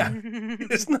 then... Yeah.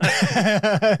 It's not...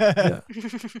 Yeah.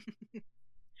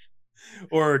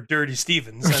 Or Dirty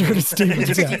Stevens. Dirty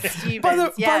Stevens,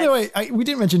 yeah. By the way, we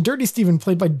didn't mention Dirty Steven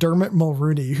played by Dermot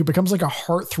Mulroney, who becomes like a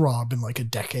heartthrob in like a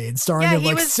decade, starring in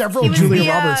like several Julia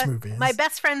Roberts movies. My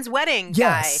Best Friend's Wedding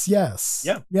guy. Yes.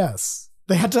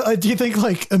 They had to, do you think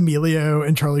like Emilio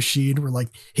and Charlie Sheen were like,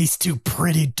 he's too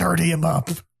pretty, dirty him up.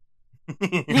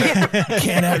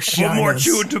 Can't outshine One more us.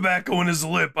 chewing tobacco in his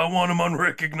lip. I want him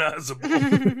unrecognizable.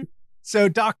 So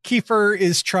Doc Kiefer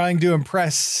is trying to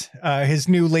impress his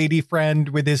new lady friend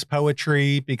with his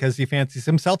poetry because he fancies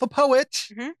himself a poet.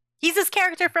 Mm-hmm. He's his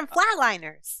character from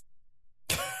Flatliners.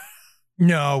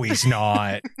 No, he's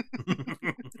not.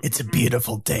 It's a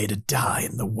beautiful day to die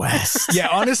in the West. Yeah,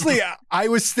 honestly, I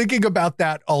was thinking about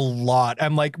that a lot.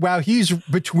 I'm like, wow, he's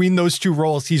between those two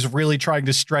roles. He's really trying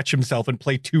to stretch himself and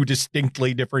play two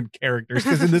distinctly different characters.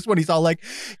 Because in this one, he's all like,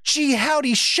 gee,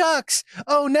 howdy, shucks.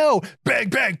 Oh, no. Bang,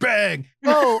 bang, bang.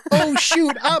 Oh,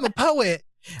 shoot. I'm a poet.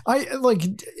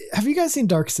 Have you guys seen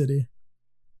Dark City?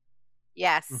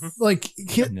 Yes. Like,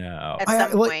 no.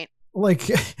 At some point. Like,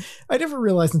 I never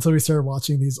realized until we started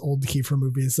watching these old Kiefer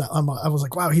movies that I was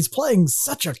like, wow, he's playing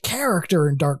such a character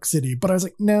in Dark City. But I was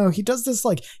like, no, he does this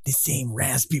like the same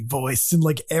raspy voice in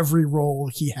like every role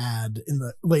he had in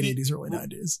the late 80s, early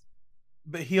 90s.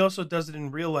 But he also does it in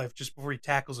real life just before he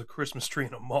tackles a Christmas tree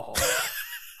in a mall.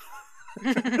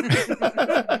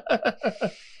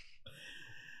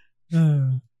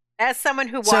 As someone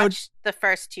who watched the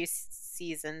first two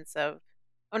seasons of...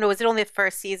 Oh, no, was it only the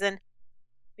first season?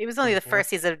 It was only the first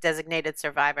season of Designated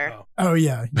Survivor. Oh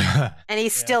yeah. And he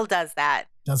still does that.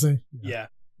 Does he? Yeah.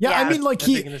 Yeah, I mean, like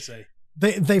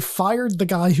they fired the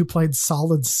guy who played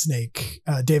Solid Snake,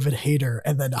 David Hayter,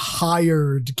 and then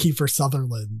hired Kiefer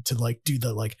Sutherland to like do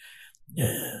the like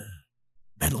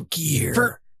Metal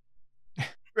Gear.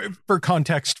 For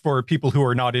context, for people who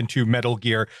are not into Metal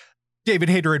Gear, David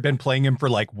Hayter had been playing him for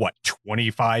like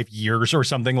 25 years or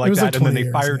something like that, and then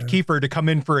they fired Kiefer to come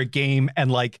in for a game,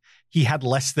 and like he had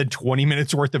less than 20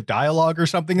 minutes worth of dialogue or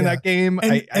something in that game.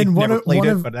 I never played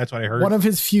it, but that's what I heard. One of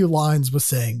his few lines was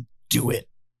saying, "Do it,"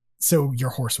 so your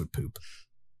horse would poop.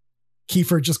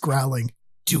 Kiefer just growling,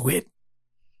 "Do it,"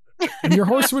 and your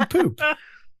horse would poop.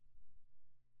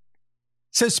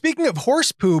 So speaking of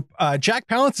horse poop, Jack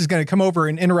Palance is going to come over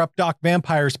and interrupt Doc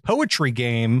Vampire's poetry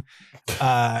game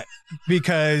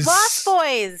because... Lost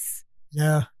Boys!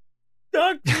 Yeah.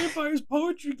 Doc Vampire's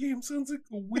poetry game sounds like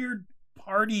a weird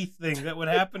party thing that would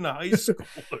happen to high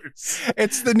schoolers.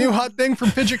 It's the new hot thing from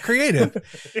Fidget Creative.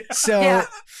 So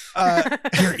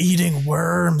you're eating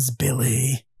worms,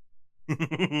 Billy.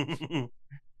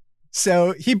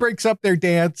 So he breaks up their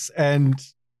dance and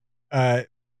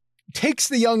takes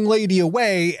the young lady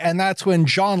away, and that's when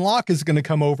John Locke is going to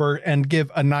come over and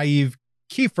give a naive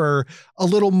Kiefer a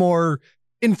little more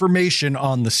information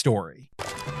on the story.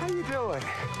 How you doing?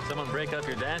 Someone break up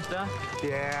your dance, Doc?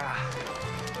 Yeah,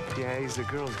 he's the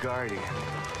girl's guardian.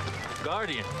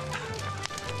 Guardian?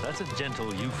 That's a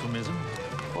gentle euphemism.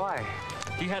 Why?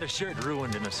 He had a shirt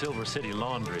ruined in a Silver City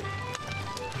laundry.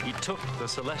 He took the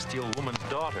Celestial Woman's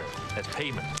daughter as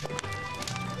payment.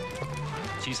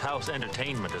 She's house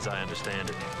entertainment, as I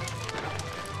understand it.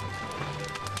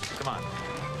 Come on.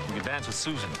 You can dance with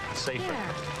Susan. It's safer.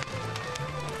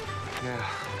 Yeah.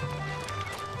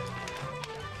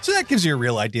 So that gives you a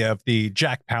real idea of the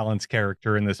Jack Palance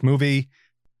character in this movie.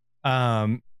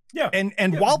 And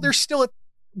while they're still at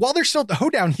the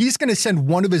hoedown, he's going to send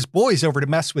one of his boys over to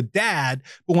mess with Dad,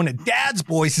 but one of Dad's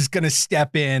boys is going to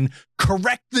step in,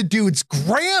 correct the dude's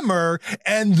grammar,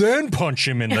 and then punch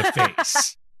him in the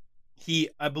face.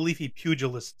 I believe he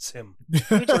pugilists him.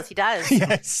 Pugilist, he does.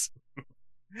 Yes.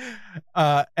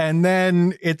 And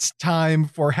then it's time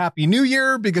for Happy New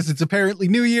Year because it's apparently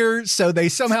New Year. So they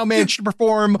somehow managed to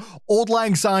perform Auld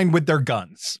Lang Syne with their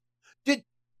guns.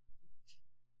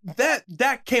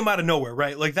 That came out of nowhere,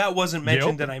 right? Like that wasn't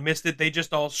mentioned and I missed it. They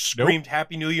just all screamed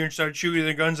Happy New Year and started shooting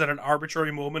their guns at an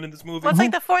arbitrary moment in this movie. Well, it's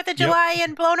like the 4th of July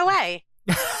and Blown Away.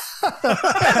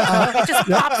 It just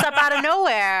pops up out of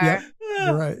nowhere. Yeah,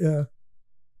 you're right. Yeah.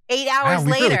 8 hours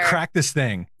we later. really cracked this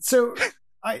thing. So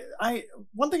I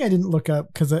one thing I didn't look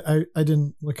up because I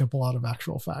didn't look up a lot of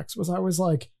actual facts was I was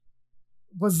like,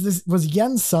 was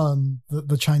Yen Sun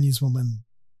the Chinese woman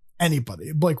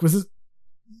anybody? Like, was it?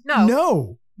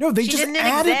 No. They she just didn't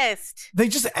added. Exist. They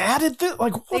just added this.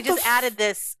 Like, what they just added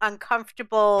this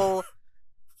uncomfortable.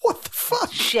 What the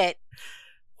fuck? Shit.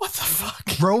 What the fuck?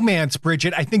 Romance,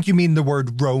 Bridget. I think you mean the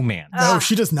word romance. No,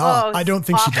 she does not. I don't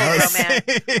think she does.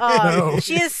 No.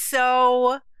 She is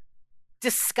so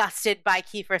disgusted by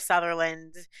Kiefer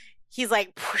Sutherland. He's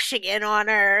like pushing in on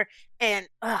her, and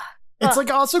it's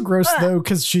like also gross though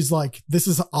because she's like, "This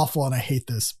is awful and I hate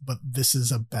this, but this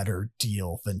is a better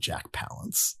deal than Jack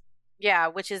Palance." Yeah,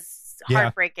 which is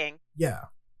heartbreaking. Yeah.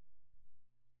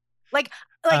 Like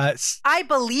I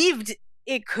believed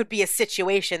it could be a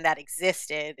situation that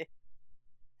existed.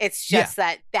 It's just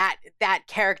that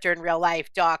character in real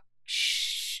life, Doc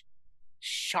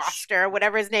Shoster,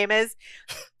 whatever his name is,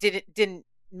 didn't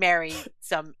marry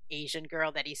some Asian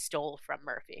girl that he stole from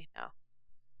Murphy. No.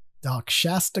 Doc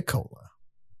Shastacola.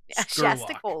 Yeah,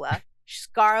 Shastacola.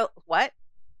 What?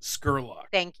 Skurlock.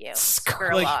 Thank you.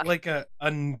 Skurlock. Like a I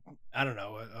don't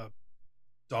know, a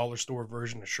dollar store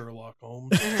version of Sherlock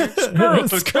Holmes.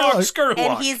 Skurlock.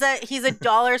 And he's a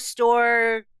dollar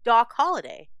store Doc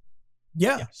Holliday.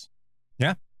 Yeah. Yes.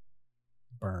 Yeah.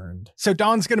 Burned. So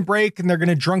dawn's going to break and they're going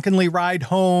to drunkenly ride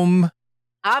home.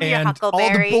 I'm your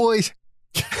Huckleberry.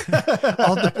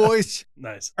 All the boys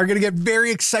nice. Are going to get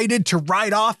very excited to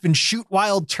ride off and shoot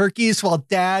wild turkeys while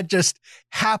Dad just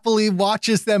happily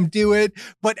watches them do it.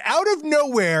 But out of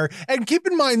nowhere, and keep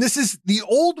in mind, this is the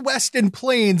old Western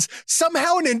Plains,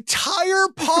 somehow an entire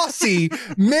posse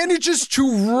manages to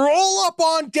roll up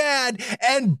on Dad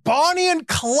and Bonnie and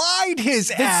Clyde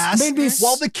his ass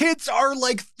while the kids are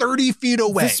like 30 feet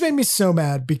away. This made me so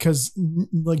mad because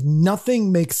like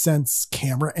nothing makes sense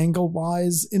camera angle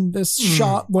wise in this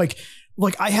shot. Like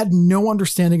I had no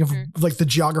understanding of like the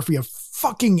geography of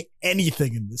fucking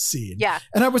anything in this scene. Yeah.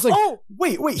 And I was like, oh,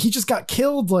 wait, he just got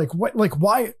killed. Like what, like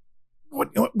why,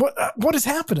 what is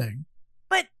happening?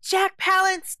 But Jack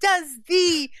Palance does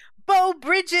the Beau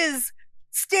Bridges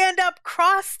stand-up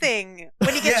cross thing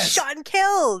when he gets shot and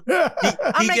killed.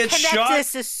 I'm going to connect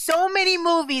this to so many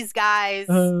movies, guys.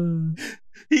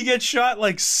 He gets shot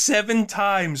like 7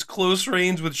 times close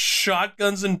range with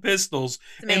shotguns and pistols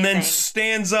and then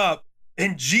stands up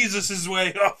and Jesus his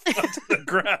way off onto the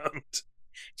ground.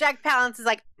 Jack Palance is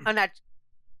like, I'm not.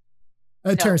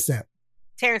 Terrence Stamp.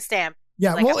 Terrence Stamp.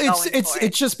 Yeah, like, well,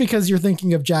 it's just because you're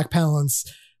thinking of Jack Palance,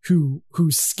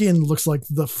 whose skin looks like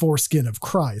the foreskin of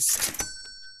Christ.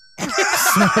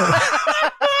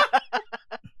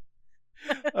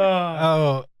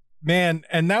 Oh man,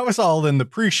 and that was all in the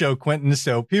pre-show, Quentin.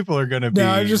 So people are going to be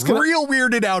real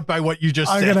weirded out by what you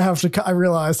just said. I'm gonna have to. I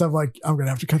realized I'm gonna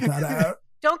have to cut that out.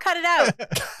 Don't cut it out.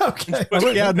 Okay.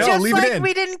 Yeah, no, just leave like it in.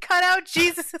 We didn't cut out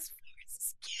Jesus's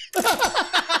skin.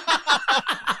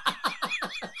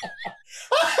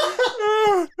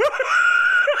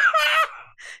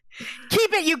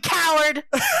 Keep it, you coward!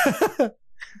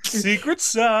 Secret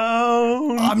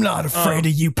sound. I'm not afraid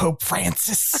of you, Pope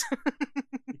Francis.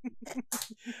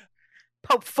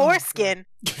 Pope Foreskin.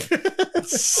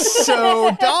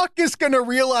 So Doc is going to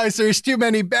realize there's too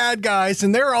many bad guys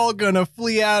and they're all going to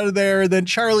flee out of there. Then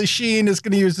Charlie Sheen is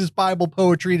going to use his Bible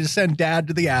poetry to send Dad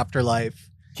to the afterlife.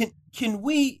 Can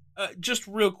we, just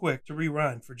real quick to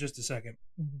rewind for just a second,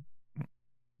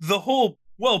 the whole,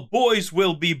 well, boys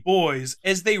will be boys,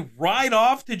 as they ride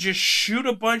off to just shoot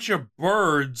a bunch of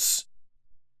birds,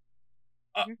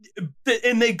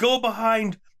 and they go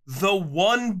behind the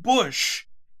one bush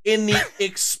in the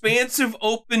expansive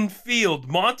open field,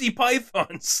 Monty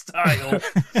Python style,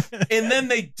 and then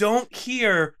they don't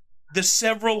hear the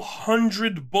several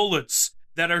hundred bullets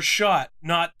that are shot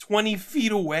not 20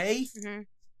 feet away. Mm-hmm.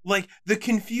 Like, the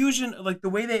confusion, like the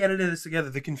way they edited this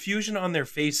together, the confusion on their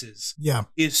faces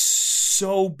is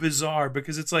so bizarre,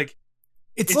 because it's like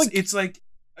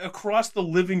across the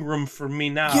living room for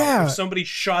me now. Yeah. If somebody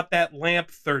shot that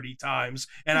lamp 30 times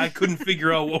and I couldn't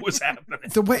figure out what was happening.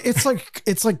 The way it's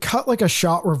like cut like a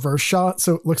shot reverse shot,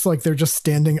 so it looks like they're just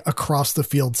standing across the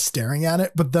field staring at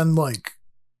it, but then like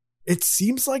it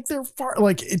seems like they're far,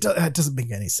 like it doesn't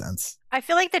make any sense. I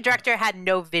feel like the director had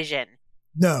no vision.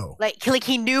 No. Like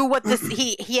he knew what this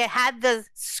he had the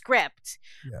script,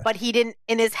 but he didn't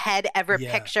in his head ever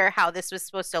picture how this was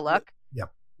supposed to look.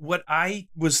 Yep. What I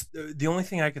was the only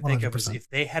thing I could think 100%. of is if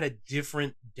they had a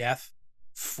different death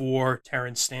for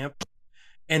Terrence Stamp,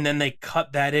 and then they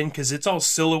cut that in because it's all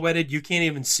silhouetted, you can't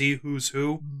even see who's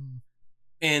who.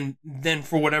 And then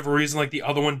for whatever reason, like the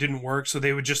other one didn't work, so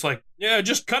they would just like,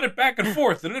 just cut it back and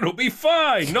forth and it'll be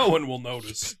fine. No one will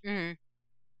notice. Mm-hmm.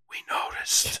 We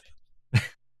noticed.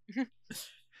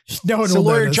 No one So will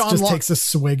Lawyer notice, John just Lo- takes a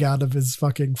swig out of his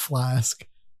fucking flask.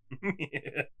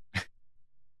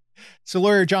 So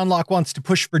Lawyer John Locke wants to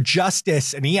push for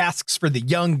justice, and he asks for the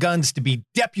young guns to be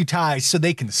deputized so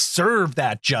they can serve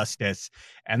that justice.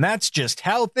 And that's just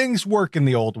how things work in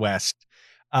the Old West.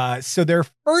 So their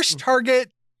first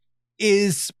target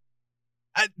is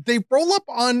they roll up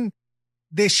on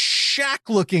this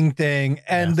shack-looking thing,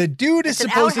 and the dude is It's an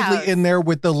supposedly outhouse. in there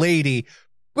with the lady.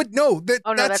 But no, that's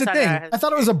that's the not thing. an I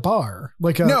thought it was a bar,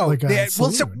 like a No, like a well, so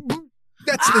saloon.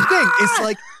 that's the thing. It's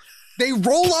like they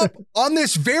roll up on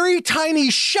this very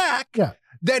tiny shack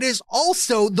that is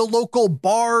also the local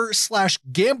bar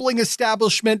 / gambling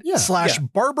establishment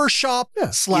 / barber shop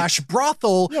 /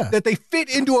 brothel that they fit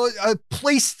into a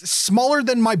place smaller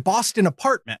than my Boston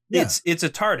apartment. It's a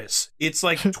TARDIS. It's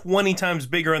like 20 times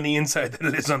bigger on the inside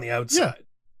than it is on the outside.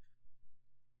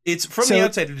 It's from the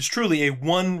outside. It is truly a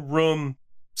one-room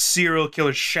serial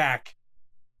killer shack,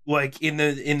 like in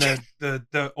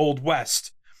the Old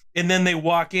West. And then they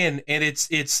walk in, and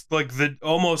it's like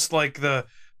almost like the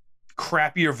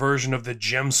crappier version of the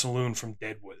Gem Saloon from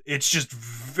Deadwood. It's just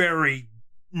very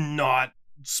not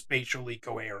spatially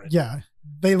coherent. Yeah.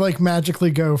 They like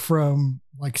magically go from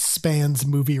like Span's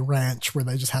Movie Ranch, where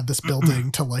they just have this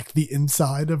building, to like the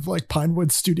inside of like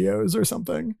Pinewood Studios or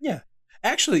something. Yeah.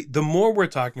 Actually, the more we're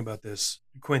talking about this,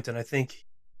 Quentin, I think,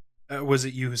 was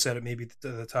it you who said it maybe at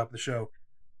the top of the show?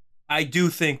 I do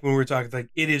think when we're talking, like,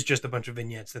 it is just a bunch of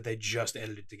vignettes that they just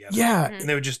edited together. Yeah. And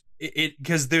they would just,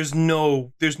 because there's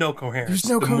no coherence. There's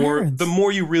no coherence. The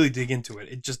more you really dig into it,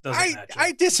 it just doesn't match up.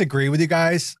 I disagree with you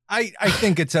guys. I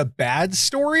think it's a bad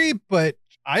story, but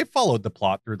I followed the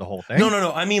plot through the whole thing.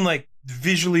 No. I mean, like,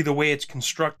 visually, the way it's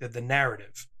constructed, the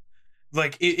narrative.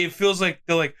 Like, it feels like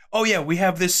they're like, oh, yeah, we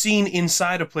have this scene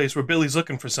inside a place where Billy's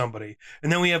looking for somebody.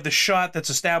 And then we have the shot that's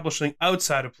establishing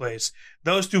outside a place.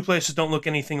 Those two places don't look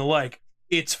anything alike.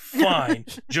 It's fine.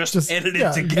 Just edit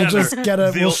it together. We'll just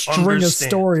They'll we'll string a understand.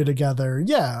 story together.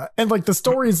 Yeah. And like the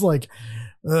story's like,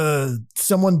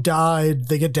 someone died,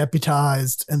 they get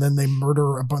deputized, and then they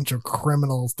murder a bunch of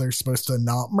criminals they're supposed to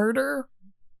not murder.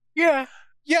 Yeah.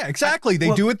 Yeah, exactly.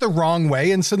 They do it the wrong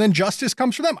way, and so then justice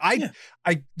comes for them. I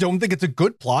don't think it's a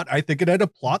good plot. I think it had a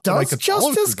plot that I Does could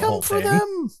follow justice through the whole come for thing.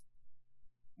 them?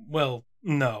 Well,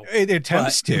 no. It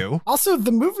attempts to. Also,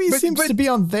 the movie seems to be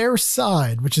on their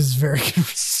side, which is very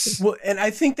confusing. Well, and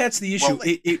I think that's the issue.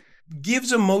 It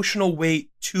gives emotional weight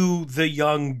to the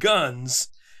young guns,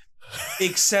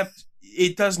 except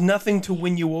it does nothing to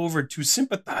win you over to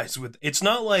sympathize with. It's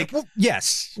not like...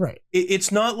 yes. Right.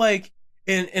 It's not like...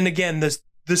 And again,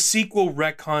 the sequel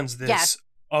retcons this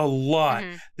a lot.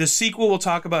 Mm-hmm. The sequel will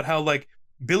talk about how, like,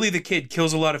 Billy the Kid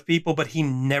kills a lot of people, but he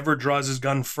never draws his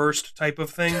gun first type of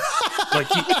thing. Like,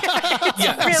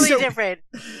 It's really different.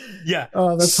 Yeah.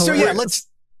 Oh, that's so hilarious.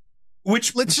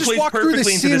 let's just plays walk through the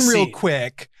perfectly into scene the real scene.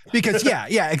 quick, because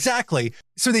yeah, exactly.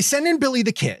 So they send in Billy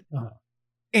the Kid,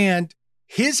 and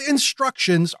his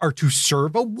instructions are to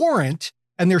serve a warrant,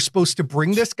 and they're supposed to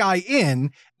bring this guy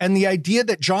in. And the idea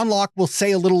that John Locke will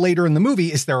say a little later in the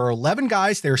movie is there are 11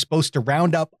 guys they're supposed to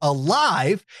round up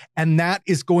alive, and that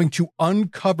is going to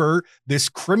uncover this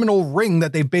criminal ring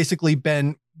that they've basically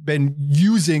been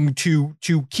using to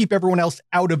keep everyone else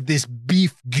out of this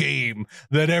beef game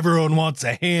that everyone wants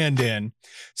a hand in.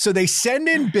 So they send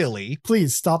in Billy.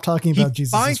 Please stop talking about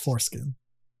Jesus' foreskin.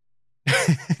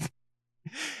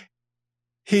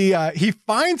 He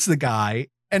finds the guy,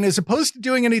 and as opposed to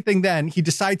doing anything then, he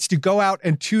decides to go out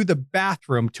into the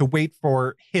bathroom to wait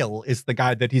for Hill, is the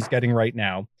guy that he's getting right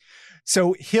now.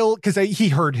 So Hill, because he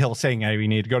heard Hill saying, hey, we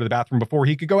need to go to the bathroom before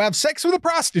he could go have sex with a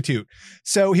prostitute.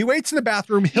 So he waits in the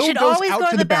bathroom. Hill goes out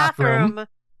to the bathroom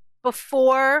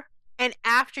before and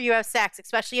after you have sex,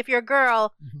 especially if you're a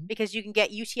girl, because you can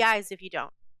get UTIs if you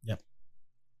don't. Yep.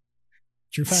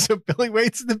 True fact. So Billy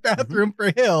waits in the bathroom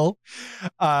for Hill.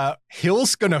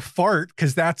 Hill's going to fart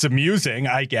because that's amusing,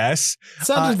 I guess.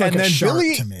 Sounded like a shark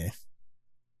to me.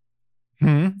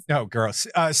 Oh, gross.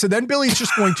 So then Billy's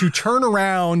just going to turn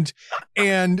around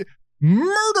and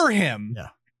murder him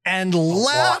and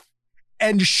laugh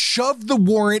and shove the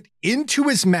warrant into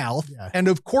his mouth. Yeah. And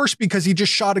of course, because he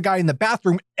just shot a guy in the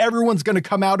bathroom, everyone's going to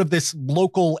come out of this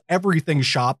local everything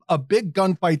shop. A big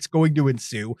gunfight's going to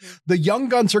ensue. The young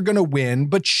guns are going to win,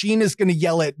 but Sheen is going to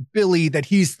yell at Billy that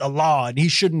he's the law and he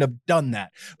shouldn't have done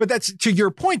that. But that's to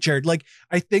your point, Jared. Like,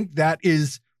 I think that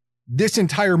is this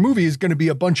entire movie is going to be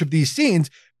a bunch of these scenes.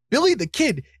 Billy the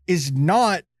Kid is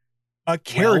not a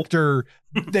character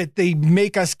that they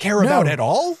make us care about at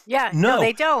all. Yeah, no,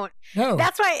 they don't. No.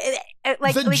 That's why,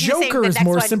 like, the Joker is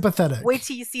more sympathetic. Wait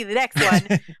till you see the next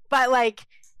one. But like,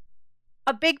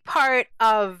 a big part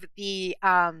of the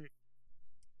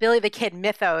Billy the Kid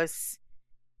mythos,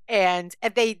 and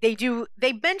they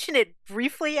mention it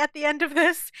briefly at the end of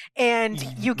this, and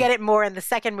you get it more in the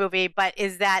second movie. But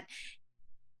is that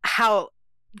how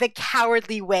the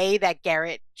cowardly way that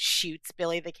Garrett shoots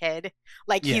Billy the Kid?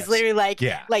 Like, he's literally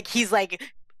like he's like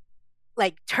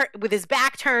with his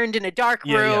back turned in a dark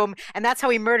room, and that's how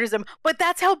he murders him. But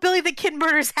that's how Billy the Kid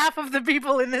murders half of the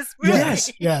people in this movie.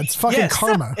 Yeah, it's fucking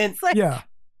karma.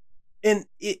 And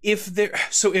if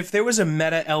there was a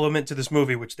meta element to this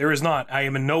movie, which there is not, I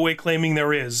am in no way claiming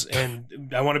there is,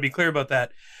 and I want to be clear about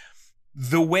that.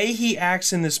 The way he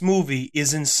acts in this movie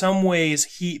is in some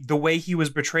ways the way he was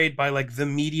portrayed by like the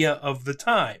media of the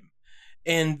time.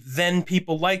 And then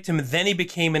people liked him, and then he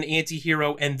became an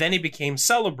anti-hero, and then he became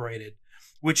celebrated,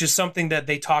 which is something that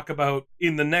they talk about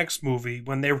in the next movie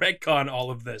when they retcon all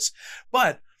of this.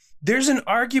 But there's an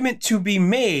argument to be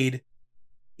made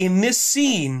in this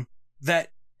scene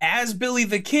that as Billy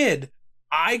the Kid,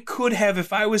 I could have,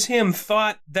 if I was him,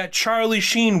 thought that Charlie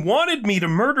Sheen wanted me to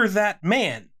murder that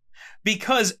man.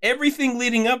 Because everything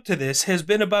leading up to this has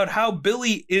been about how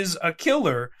Billy is a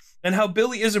killer and how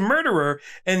Billy is a murderer.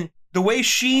 And the way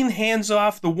Sheen hands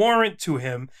off the warrant to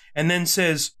him and then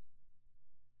says,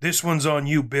 "This one's on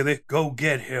you, Billy. Go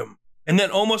get him." And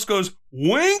then almost goes,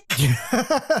 wink.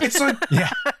 It's like,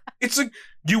 it's like,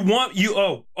 you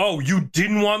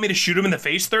didn't want me to shoot him in the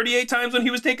face 38 times when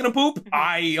he was taking a poop?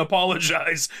 I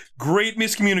apologize. Great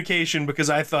miscommunication,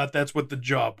 because I thought that's what the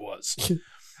job was.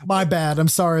 My bad. I'm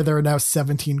sorry there are now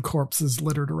 17 corpses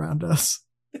littered around us.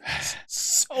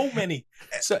 So many.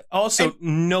 So also,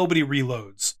 nobody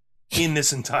reloads in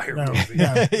this entire movie.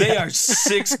 No. They are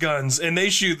 6 guns, and they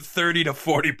shoot 30 to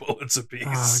 40 bullets apiece.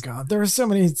 Oh, God. There are so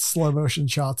many slow motion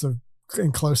shots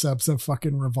and close-ups of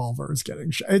fucking revolvers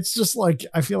getting shot. It's just like,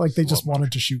 I feel like they just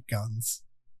wanted to shoot guns.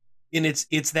 And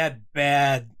it's that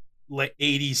bad like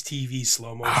 80s TV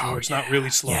slow motion where it's not really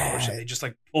slow motion. They just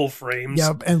like pull frames.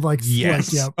 Yep. And like,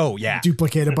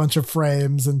 duplicate a bunch of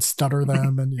frames and stutter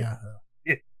them. And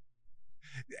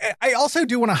I also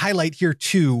do want to highlight here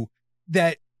too,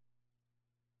 that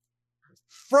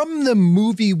from the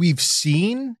movie we've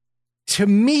seen, to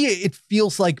me, it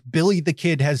feels like Billy the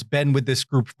Kid has been with this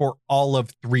group for all of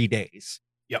 3 days.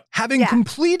 Yep. Having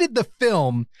completed the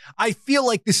film, I feel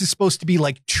like this is supposed to be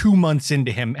like 2 months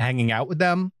into him hanging out with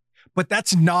them. But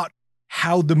that's not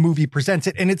how the movie presents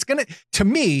it. And it's going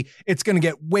to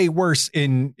get way worse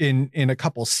in a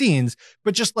couple scenes.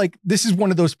 But just like, this is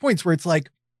one of those points where it's like,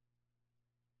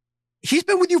 he's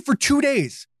been with you for 2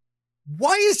 days.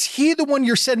 Why is he the one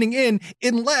you're sending in?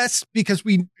 Unless, because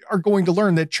we are going to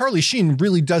learn that Charlie Sheen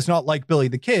really does not like Billy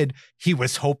the Kid. He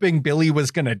was hoping Billy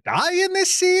was going to die in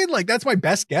this scene. Like, that's my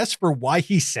best guess for why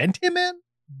he sent him in.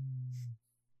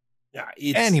 Yeah.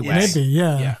 Anyway. Maybe,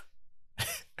 yeah.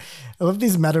 I love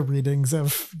these meta readings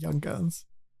of Young Guns.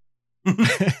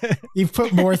 You've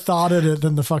put more thought in it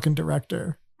than the fucking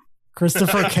director.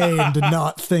 Christopher Kane did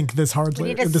not think this hard We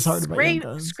need a about Young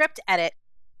Guns. script edit.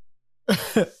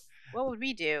 What would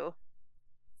we do?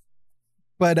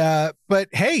 But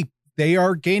hey, they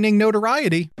are gaining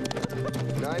notoriety.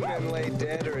 9 men lay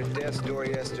dead or at death's door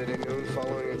yesterday noon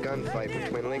following a gunfight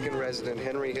between Lincoln resident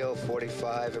Henry Hill,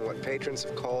 45, and what patrons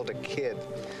have called a kid.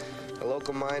 A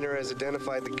local miner has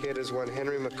identified the kid as one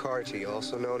Henry McCarty,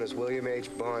 also known as William H.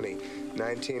 Bonney,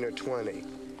 19 or 20.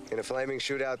 In a flaming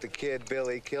shootout, the kid,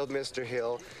 Billy, killed Mr.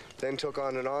 Hill, then took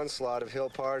on an onslaught of Hill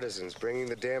partisans, bringing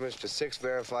the damage to 6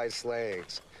 verified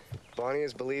slayings. Bonney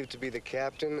is believed to be the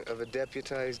captain of a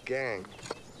deputized gang.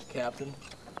 Captain?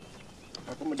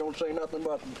 How come we don't say nothing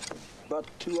about the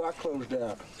 2 I closed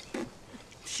out?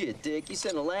 Shit, Dick, you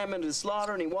sent a lamb into the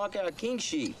slaughter and he walked out king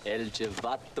sheep. El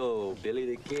Chivato, Billy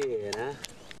the Kid, huh?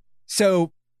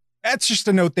 So that's just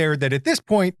a note there that at this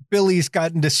point, Billy's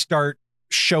gotten to start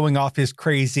showing off his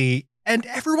crazy, and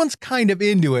everyone's kind of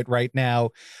into it right now.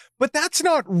 But that's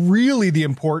not really the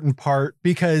important part,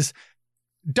 because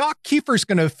Doc Kiefer's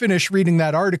going to finish reading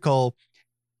that article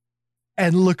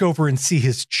and look over and see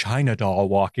his China doll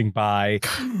walking by.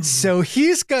 So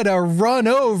he's going to run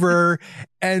over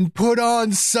and put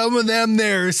on some of them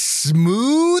there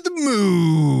smooth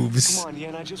moves. Come on,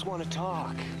 Yen, I just want to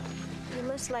talk. You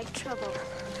look like trouble.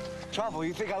 Trouble?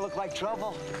 You think I look like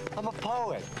trouble? I'm a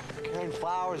poet, carrying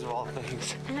flowers of all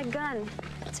things. And a gun.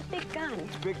 It's a big gun.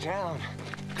 It's a big town.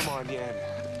 Come on, Yen.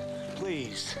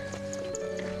 Please.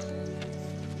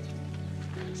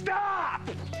 Stop!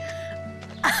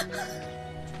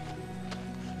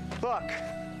 Look,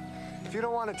 if you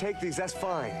don't want to take these, that's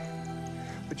fine.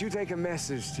 But you take a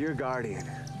message to your guardian.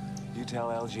 You tell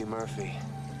L.G. Murphy,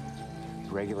 the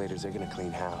regulators are going to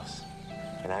clean house.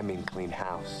 And I mean clean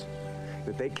house.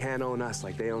 That they can't own us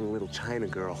like they own a little China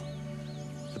girl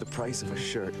for the price of a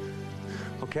shirt.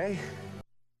 Okay?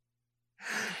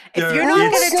 If you're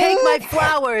not going to take my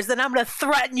flowers, then I'm going to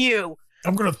threaten you.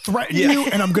 I'm going to threaten you,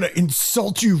 and I'm going to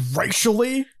insult you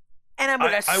racially. And I'm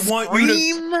going to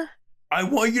scream. I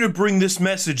want you to bring this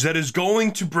message that is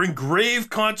going to bring grave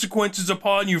consequences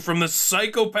upon you from the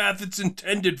psychopath it's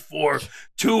intended for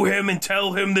to him, and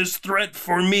tell him this threat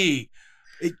for me.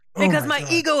 Because my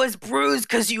ego is bruised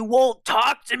because you won't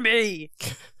talk to me.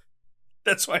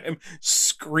 That's why I'm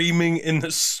screaming in the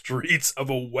streets of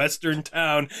a Western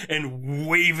town and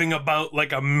waving about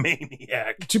like a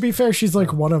maniac. To be fair, she's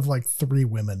like one of like 3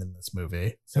 women in this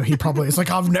movie. So he probably is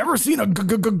like, I've never seen a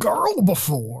girl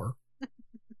before.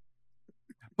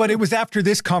 But it was after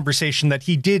this conversation that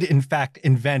he did, in fact,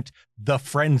 invent the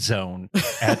friend zone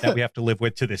that we have to live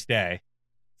with to this day.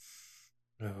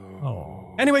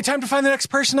 Oh. Anyway, time to find the next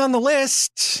person on the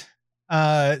list.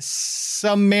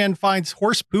 Some man finds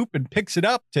horse poop and picks it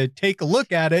up to take a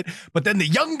look at it, but then the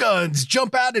Young Guns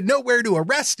jump out of nowhere to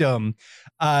arrest him.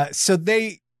 So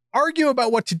they argue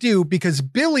about what to do, because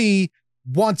Billy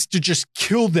wants to just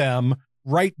kill them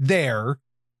right there.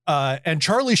 And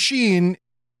Charlie Sheen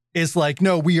is like,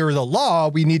 no, we are the law.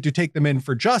 We need to take them in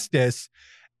for justice.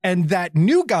 And that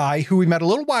new guy who we met a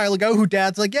little while ago, who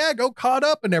Dad's like, yeah, go caught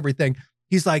up and everything.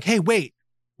 He's like, hey, wait,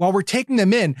 while we're taking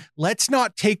them in, let's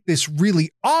not take this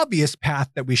really obvious path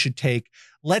that we should take.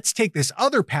 Let's take this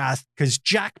other path, because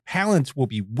Jack Palance will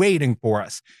be waiting for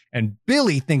us. And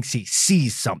Billy thinks he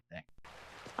sees something.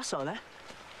 I saw that.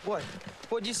 What?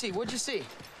 What'd you see? What'd you see?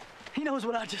 He knows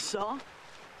what I just saw.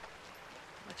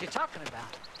 What you talking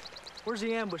about? Where's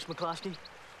the ambush, McCloskey?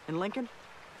 In Lincoln?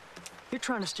 You're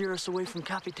trying to steer us away from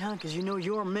Capitan because you know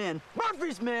your men,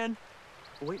 Murphy's men,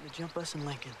 are waiting to jump us in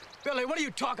Lincoln. Billy, what are you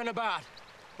talking about?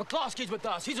 McCloskey's with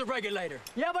us. He's a regulator.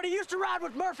 Yeah, but he used to ride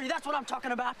with Murphy. That's what I'm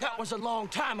talking about. That was a long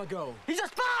time ago. He's a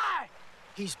spy!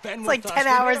 He's been It's with like us. 10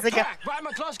 hours We made a ago. pact, right,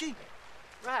 McCloskey?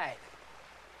 Right.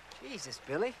 Jesus,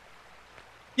 Billy.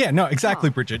 Yeah, no,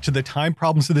 exactly, Bridget, to the time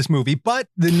problems of this movie. But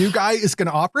the new guy is going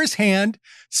to offer his hand.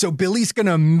 So Billy's going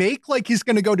to make like he's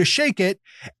going to go to shake it,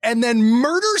 and then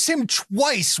murders him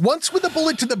twice, once with a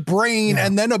bullet to the brain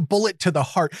and then a bullet to the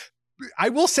heart. I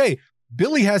will say,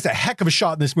 Billy has a heck of a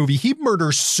shot in this movie. He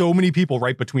murders so many people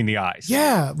right between the eyes.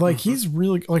 Yeah, like he's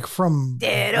really like from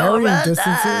Dead varying or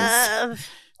distances. alive.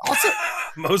 Also,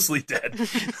 Mostly dead.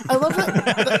 I love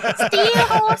that. Steel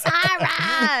horse I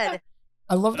ride.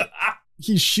 I love that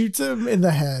he shoots him in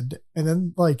the head and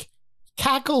then like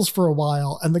cackles for a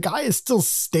while, and the guy is still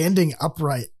standing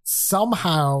upright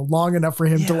somehow long enough for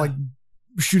him to like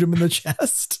shoot him in the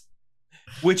chest.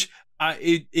 Which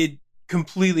it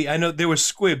completely, I know there was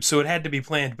squibs, so it had to be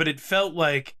planned, but it felt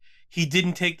like he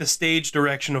didn't take the stage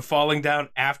direction of falling down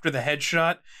after the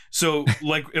headshot. So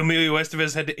like Emilio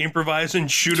Estevez had to improvise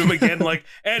and shoot him again, like,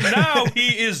 and now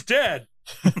he is dead.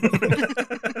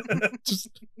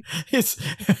 He's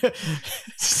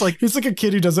like a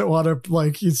kid who doesn't want to,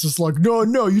 like, he's just like,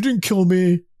 no, you didn't kill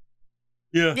me.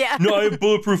 Yeah. No, I have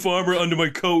bulletproof armor under my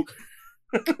coat.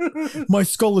 My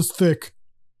skull is thick.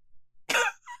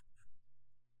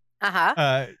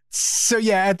 So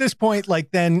yeah, at this point,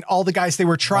 like, then all the guys they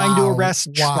were trying to arrest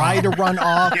try to run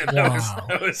off. Yeah,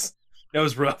 that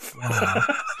was rough. Wow.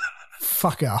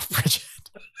 Fuck off, Bridget.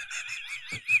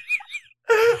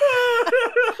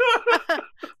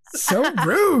 So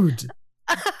rude.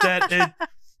 That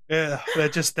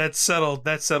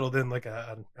settled in like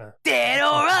a dead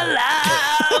or alive.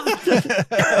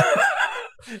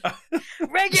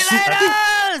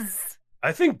 Regulators.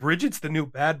 I think Bridget's the new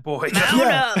bad boy.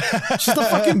 Yeah. She's the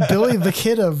fucking Billy the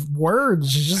Kid of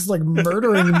words. She's just like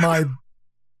murdering my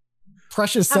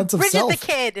precious sense of self.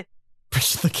 Bridget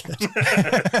the Kid.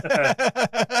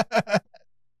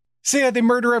 So yeah, they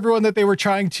murder everyone that they were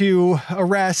trying to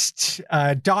arrest.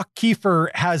 Doc Kiefer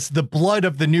has the blood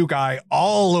of the new guy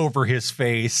all over his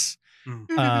face.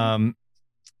 And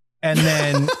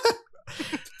then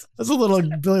that's a little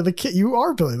Billy the Kid. You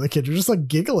are Billy the Kid. You're just like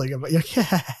giggling about you.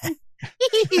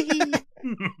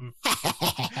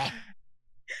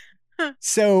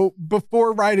 So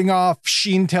before riding off,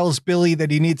 Sheen tells Billy that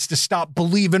he needs to stop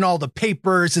believing all the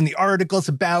papers and the articles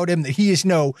about him, that he is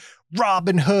no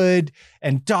Robin Hood,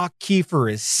 and Doc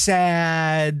Kiefer is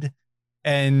sad.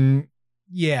 And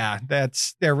yeah,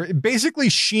 they're basically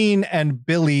Sheen and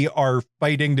Billy are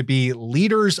fighting to be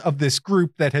leaders of this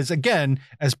group that has, again,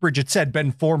 as Bridget said,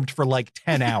 been formed for like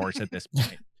 10 hours at this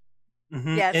point.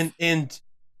 Mm-hmm. Yes. And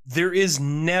there is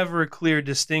never a clear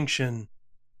distinction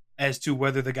as to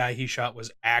whether the guy he shot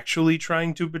was actually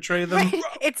trying to betray them. Right.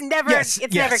 It's never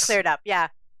cleared up. Yeah.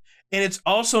 And it's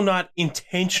also not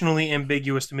intentionally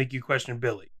ambiguous to make you question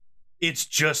Billy. It's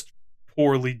just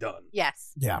poorly done.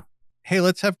 Yes. Yeah. Hey,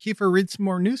 let's have Kiefer read some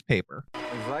more newspaper.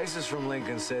 Advices from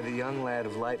Lincoln said the young lad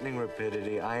of lightning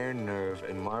rapidity, iron nerve,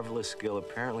 and marvelous skill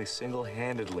apparently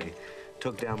single-handedly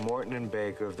took down Morton and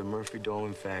Baker of the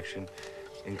Murphy-Dolan faction,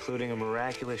 including a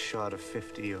miraculous shot of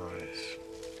 50 yards.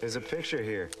 There's a picture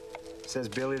here. It says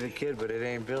Billy the Kid, but it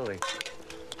ain't Billy.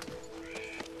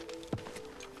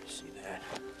 See that?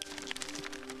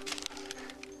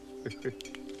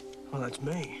 Well, that's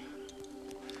me.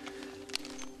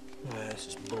 This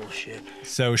is bullshit.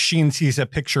 So Sheen sees a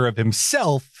picture of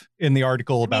himself in the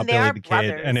article about Billy the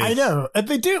Kid. And I know. And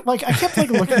they do, like, I kept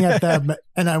like looking at them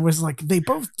and I was like, they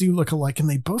both do look alike, and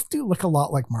they both do look a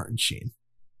lot like Martin Sheen.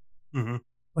 Mm-hmm.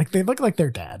 Like, they look like their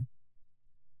dad.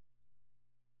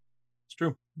 It's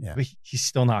true. Yeah. But he's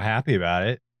still not happy about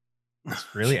it. He's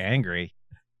really angry.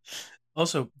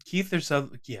 Also, Kiefer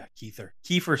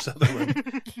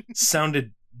Sutherland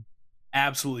sounded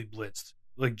absolutely blitzed.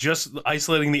 Like, just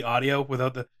isolating the audio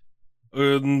without the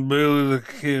Billy the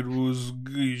Kid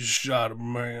he shot a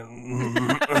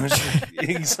man.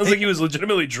 He sounds like he was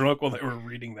legitimately drunk while they were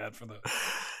reading that for the.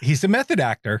 He's a method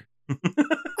actor.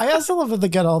 I also love that they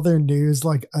get all their news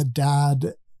like a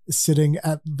dad sitting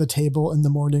at the table in the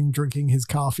morning drinking his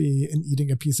coffee and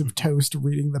eating a piece of toast,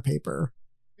 reading the paper.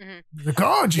 Mm-hmm. Like,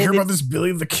 oh, did you hear about this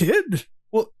Billy the Kid?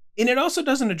 Well, and it also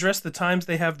doesn't address the times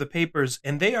they have the papers,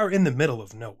 and they are in the middle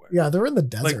of nowhere. Yeah, they're in the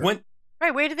desert. Like when.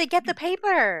 Right, where did they get the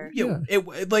paper? Yeah. At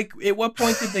what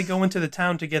point did they go into the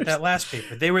town to get that last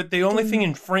paper? They were the only thing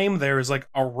in frame there is like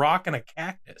a rock and a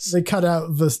cactus. They cut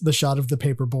out the shot of the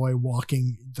paper boy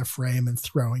walking the frame and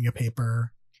throwing a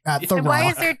paper at the and rock. Why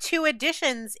is there 2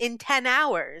 editions in 10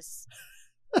 hours?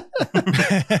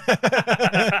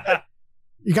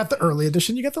 You got the early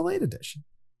edition, you got the late edition.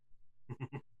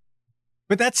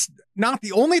 But that's not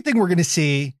the only thing we're going to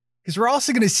see, because we're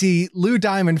also going to see Lou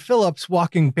Diamond Phillips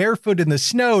walking barefoot in the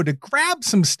snow to grab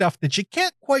some stuff that you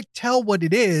can't quite tell what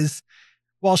it is,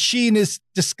 while Sheen is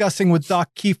discussing with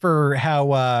Doc Kiefer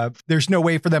how there's no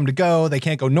way for them to go. They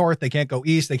can't go north, they can't go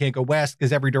east, they can't go west,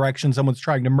 because every direction someone's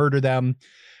trying to murder them.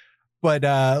 But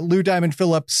Lou Diamond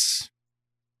Phillips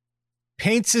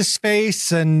paints his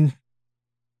face, and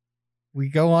we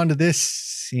go on to this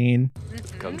scene.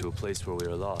 Come to a place where we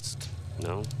are lost,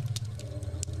 no?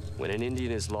 When an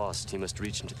Indian is lost, he must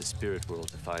reach into the spirit world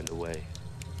to find the way.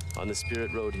 On the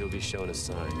spirit road, he'll be shown a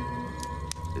sign.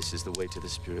 This is the way to the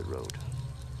spirit road.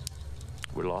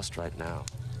 We're lost right now,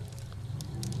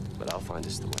 but I'll find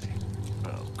us the way.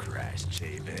 Oh, Christ,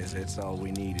 Chavez, that's all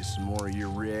we need is some more of your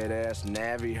red-ass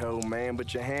Navajo, man.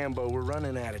 But your Hambo, we're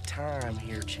running out of time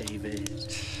here,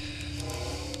 Chavez.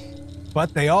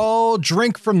 But they all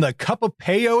drink from the cup of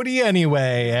peyote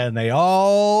anyway, and they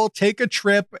all take a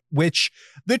trip, which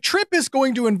the trip is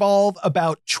going to involve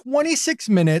about 26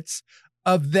 minutes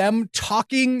of them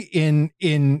talking in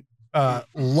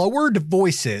lowered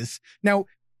voices. Now,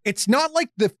 it's not like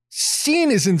the scene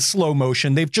is in slow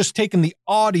motion. They've just taken the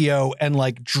audio and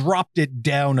like dropped it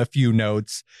down a few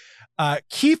notes.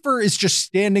 Kiefer is just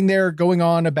standing there going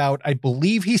on about, I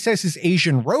believe he says his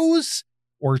Asian Rose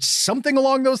or something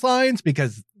along those lines,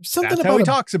 because something that's about how he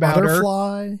talks about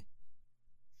butterfly. her.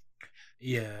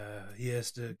 Yeah, he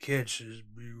has to catch his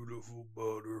beautiful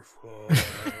butterfly.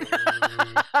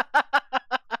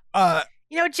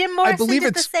 Jim Morrison believe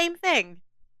did the it's- same thing.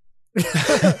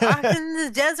 Out in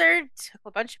the desert,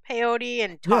 a bunch of peyote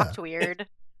and talked weird.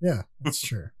 Yeah, that's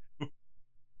true.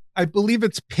 I believe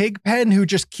it's Pigpen who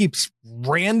just keeps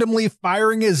randomly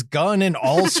firing his gun in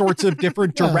all sorts of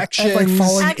different Yeah, and, directions. like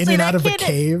falling in and out that of a kid-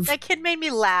 cave. That kid made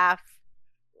me laugh.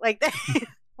 Like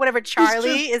whatever,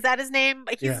 Charlie, is that his name?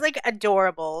 He's Yeah. like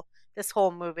adorable this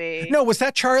whole movie. No, was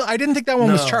that Charlie? I didn't think that one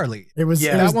was No. Charlie. It was,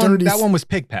 Yeah. it was that one. Dirty, That one was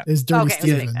Pigpen. is Dirty Okay, it was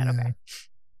Steven. Pigpen,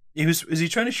 Yeah. okay. Is he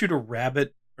trying to shoot a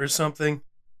rabbit or something?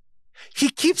 He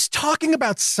keeps talking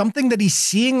about something that he's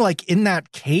seeing like in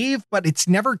that cave, but it's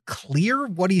never clear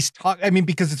what he's talking. I mean,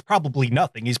 because it's probably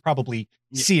nothing. He's probably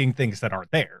seeing things that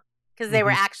aren't there. Because they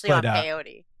were actually But, on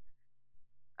peyote.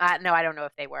 No, I don't know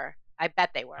if they were. I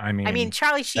bet they were. I mean,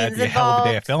 Charlie That'd Sheen's be a hell of a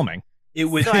involved. day of filming. It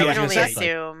would. So I I was can gonna only say,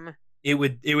 assume.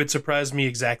 it would surprise me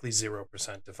exactly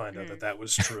 0% to find out that that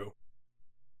was true.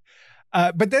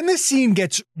 But then the scene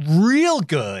gets real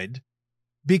good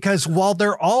because while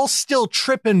they're all still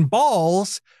tripping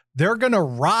balls, they're going to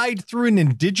ride through an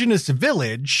indigenous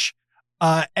village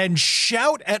and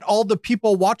shout at all the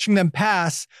people watching them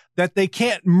pass that they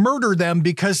can't murder them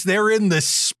because they're in the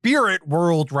spirit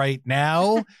world right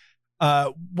now.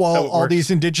 While all these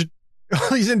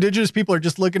indigenous people are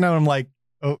just looking at them like,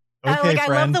 oh, okay, I love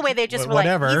friend, the way they just were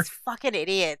whatever. like, these fucking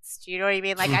idiots. Do you know what I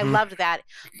mean? Like, I loved that.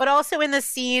 But also in the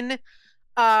scene,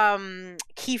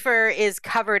 Kiefer is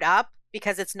covered up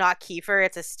because it's not Kiefer,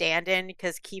 it's a stand-in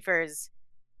because Kiefer's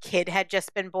kid had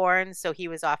just been born, so he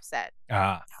was offset.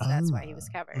 So that's why he was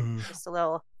covered. Just a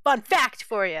little fun fact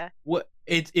for you. What?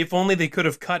 If only they could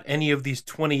have cut any of these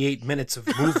 28 minutes of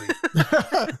movie.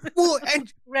 Well,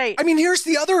 and right. I mean, here's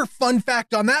the other fun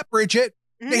fact on that, Bridget.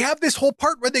 They have this whole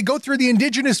part where they go through the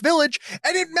indigenous village,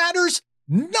 and it matters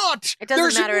not. It doesn't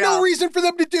There's matter at no all. reason for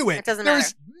them to do it. It doesn't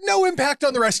There's no impact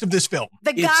on the rest of this film.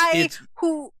 The guy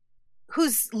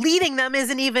who's leading them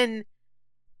isn't even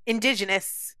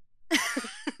indigenous.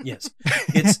 Yes,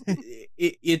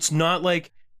 it's not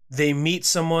like they meet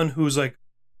someone who's like,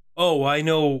 oh, I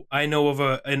know of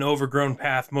an overgrown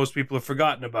path most people have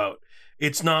forgotten about.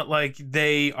 It's not like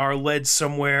they are led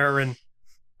somewhere and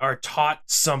are taught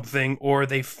something, or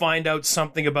they find out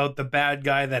something about the bad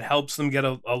guy that helps them get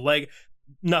a leg.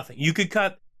 Nothing. You could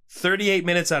cut 38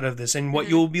 minutes out of this, and what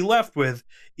you'll be left with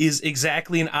is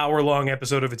exactly an hour-long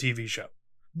episode of a TV show.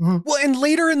 Well, and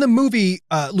later in the movie,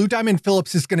 Lou Diamond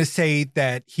Phillips is going to say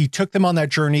that he took them on that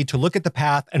journey to look at the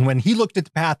path, and when he looked at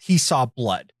the path, he saw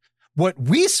blood. What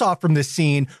we saw from this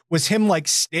scene was him like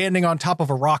standing on top of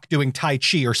a rock doing Tai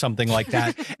Chi or something like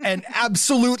that, and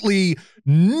absolutely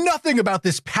nothing about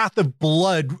this path of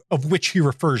blood of which he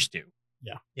refers to.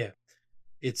 Yeah.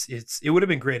 It would have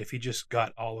been great if he just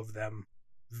got all of them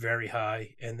very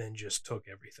high and then just took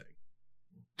everything.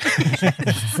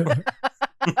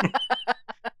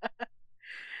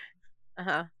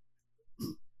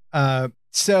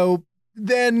 So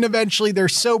then eventually they're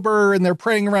sober and they're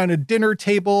praying around a dinner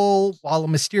table while a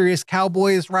mysterious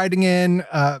cowboy is riding in.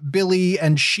 Billy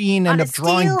and Sheen end up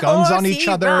drawing guns on each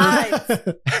other.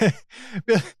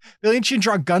 Billy and Sheen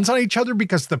draw guns on each other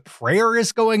because the prayer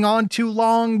is going on too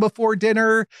long before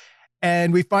dinner.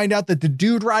 And we find out that the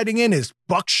dude riding in is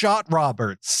Buckshot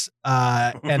Roberts.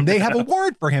 And they have a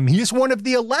word for him. He's one of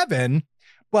the 11,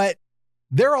 but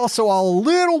they're also all a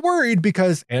little worried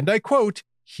because, and I quote,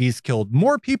 he's killed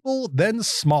more people than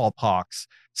smallpox.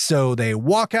 So they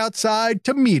walk outside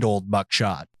to meet old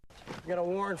Buckshot. I got a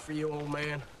warrant for you, old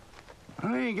man.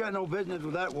 I ain't got no business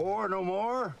with that war no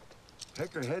more.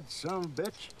 Peckerhead son of a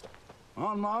bitch.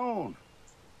 On my own.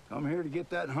 Come here to get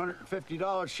that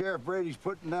 $150 Sheriff Brady's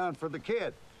putting down for the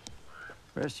kid.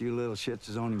 Rest of you little shits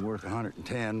is only worth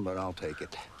 110, but I'll take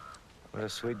it. What a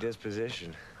sweet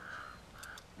disposition.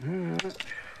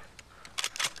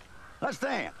 Let's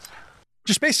dance.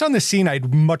 Just based on this scene,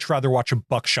 I'd much rather watch a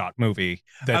Buckshot movie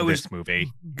than this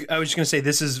movie. I was just going to say,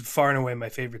 this is far and away my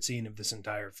favorite scene of this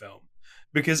entire film.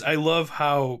 Because I love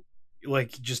how,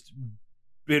 like, just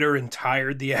bitter and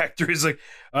tired the actor is. Like,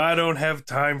 I don't have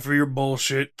time for your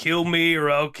bullshit. Kill me or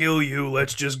I'll kill you.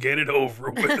 Let's just get it over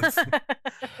with.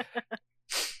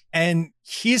 And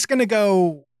he's going to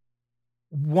go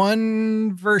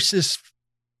 1 versus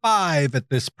 5 at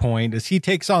this point as he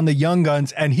takes on the Young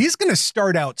Guns, and he's going to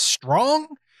start out strong.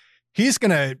 He's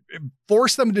going to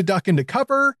force them to duck into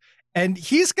cover, and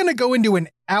he's going to go into an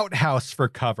outhouse for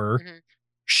cover. Mm-hmm.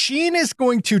 Sheen is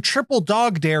going to triple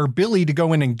dog dare Billy to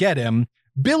go in and get him.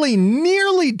 Billy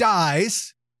nearly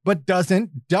dies, but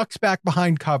doesn't, ducks back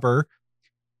behind cover.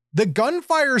 The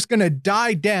gunfire is going to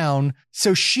die down,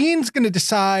 so Sheen's going to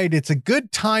decide it's a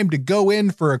good time to go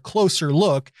in for a closer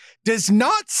look. Does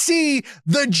not see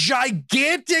the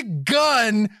gigantic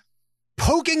gun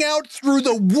poking out through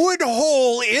the wood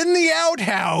hole in the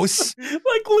outhouse.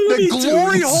 Like Looney the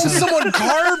glory Tunes. hole someone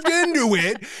carved into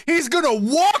it. He's going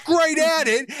to walk right at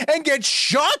it and get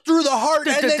shot through the heart.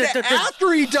 And then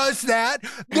after he does that,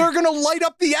 they're going to light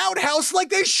up the outhouse like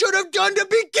they should have done to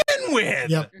begin with.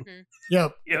 Yep.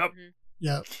 Yep. Yep.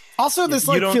 Yeah. Also, this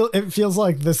it feels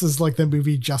like this is like the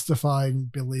movie justifying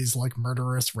Billy's like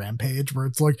murderous rampage, where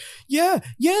it's like, yeah,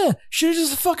 should have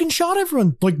just fucking shot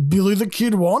everyone like Billy the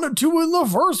Kid wanted to in the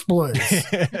first place.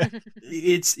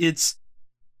 It's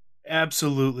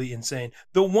absolutely insane.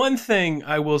 The one thing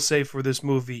I will say for this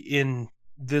movie in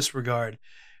this regard,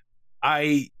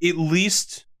 at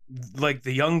least like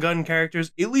the Young Gun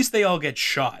characters, at least they all get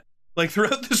shot. Like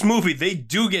throughout this movie, they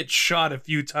do get shot a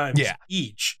few times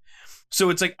each. So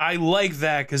it's like, I like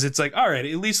that because it's like, all right,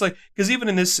 at least like, because even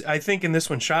in this, I think in this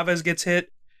one, Chavez gets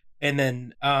hit and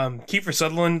then Kiefer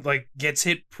Sutherland like gets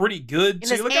hit pretty good.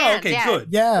 So you're like, oh, okay, good.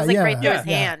 Yeah, like right through his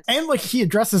hand. And like he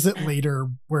addresses it later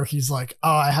where he's like,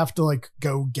 oh, I have to like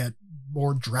go get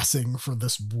more dressing for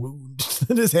this wound.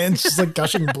 And his hand's just like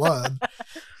gushing blood.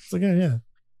 It's like, yeah.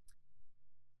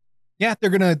 Yeah, they're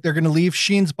gonna leave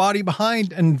Sheen's body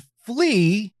behind and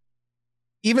flee,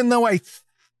 even though I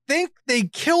think they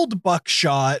killed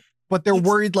Buckshot, but they're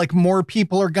worried like more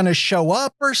people are going to show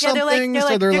up or something. They're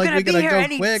so they're like, we gotta go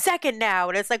any quick. second now.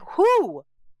 And it's like, who?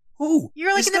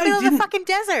 You're like This in the guy middle of the didn't- fucking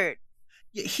desert.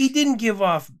 He didn't give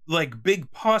off like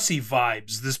big posse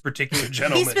vibes, this particular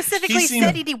gentleman. He specifically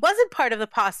said he wasn't part of the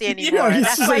posse anymore. Yeah,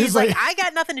 That's why he's like, I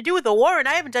got nothing to do with the war and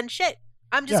I haven't done shit.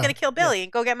 I'm just going to kill Billy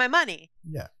and go get my money.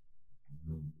 Yeah.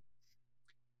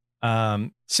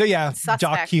 So yeah,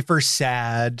 Doc Kiefer's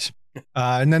sad.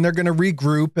 And then they're going to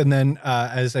regroup. And then,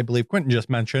 as I believe Quentin just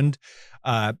mentioned,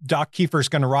 Doc Kiefer's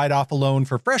going to ride off alone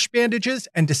for fresh bandages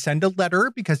and to send a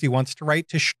letter because he wants to write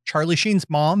to Charlie Sheen's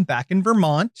mom back in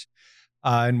Vermont.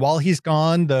 And while he's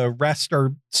gone, the rest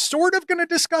are sort of going to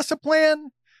discuss a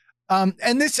plan. So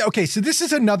this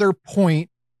is another point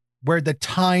where the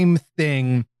time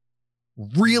thing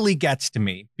really gets to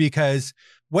me, because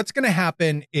what's going to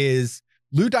happen is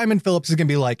Lou Diamond Phillips is going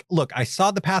to be like, look, I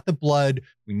saw the path of blood.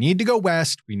 We need to go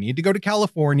west. We need to go to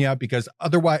California because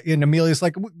otherwise, and Amelia's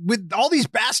like, with all these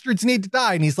bastards need to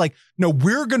die. And he's like, no,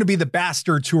 we're going to be the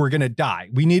bastards who are going to die.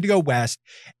 We need to go west.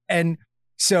 And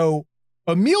so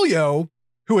Emilio,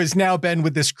 who has now been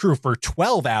with this crew for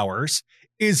 12 hours,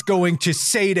 is going to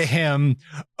say to him,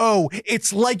 oh,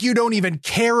 it's like you don't even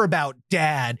care about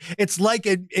Dad. It's like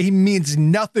he means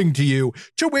nothing to you.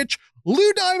 To which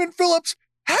Lou Diamond Phillips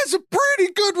has a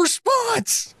pretty good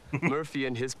response. Murphy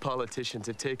and his politicians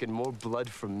have taken more blood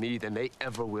from me than they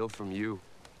ever will from you.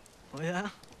 Oh, yeah?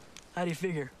 How do you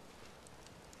figure?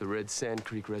 The Red Sand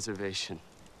Creek Reservation.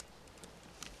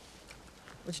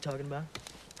 What you talking about?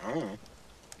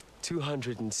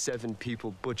 207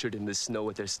 people butchered in the snow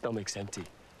with their stomachs empty.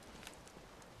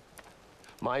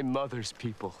 My mother's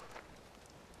people.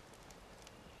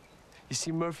 You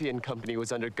see, Murphy and Company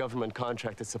was under government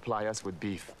contract to supply us with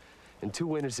beef. And 2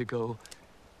 winters ago,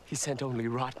 he sent only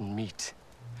rotten meat.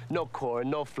 No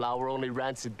corn, no flour, only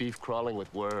rancid beef crawling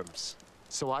with worms.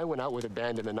 So I went out with a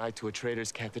band in the night to a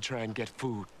trader's camp to try and get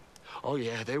food. Oh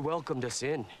yeah, they welcomed us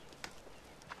in.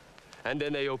 And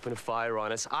then they opened a fire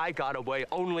on us. I got away,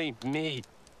 only me.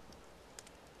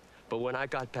 But when I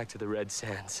got back to the Red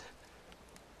Sands,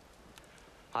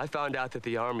 I found out that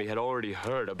the army had already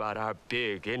heard about our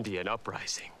big Indian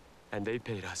uprising, and they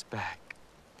paid us back.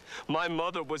 My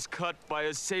mother was cut by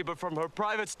a saber from her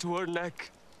privates to her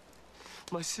neck.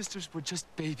 My sisters were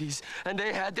just babies, and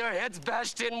they had their heads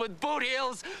bashed in with boot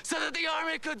heels so that the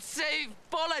army could save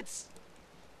bullets.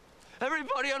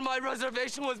 Everybody on my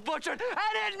reservation was butchered,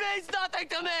 and it means nothing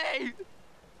to me.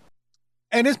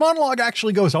 And his monologue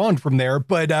actually goes on from there,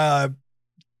 but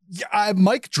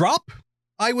mic drop,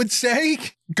 I would say.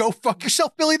 Go fuck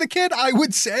yourself, Billy the Kid, I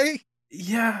would say.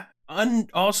 Yeah,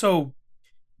 also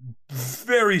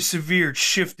very severe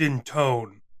shift in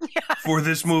tone for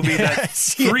this movie that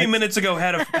 3 minutes ago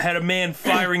had a man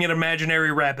firing at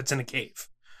imaginary rabbits in a cave.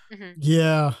 Mm-hmm.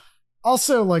 Yeah.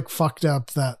 Also, like, fucked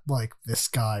up that, like, this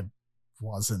guy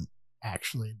wasn't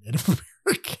actually Native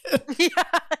American.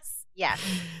 Yeah.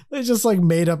 They just like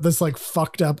made up this like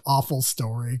fucked up awful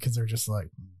story because they're just like,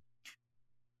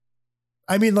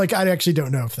 I mean, like, I actually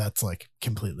don't know if that's like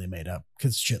completely made up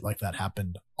because shit like that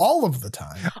happened all of the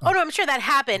time. Oh no, I'm sure that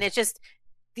happened. It's just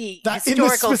the That in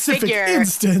historical this specific figure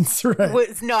instance, right?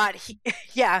 was not.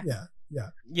 Yeah.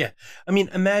 Yeah. I mean,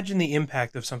 imagine the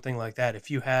impact of something like that if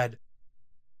you had,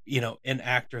 an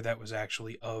actor that was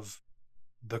actually of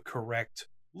the correct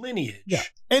lineage. Yeah.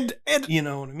 And you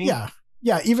know what I mean? Yeah.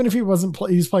 Yeah. Even if he wasn't,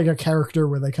 he was playing a character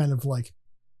where they kind of like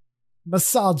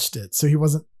massaged it. So he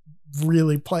wasn't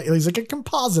really playing, he's like a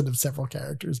composite of several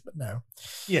characters, but no.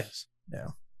 Yes.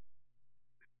 No.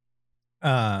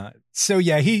 So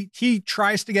yeah, he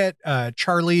tries to get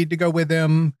Charlie to go with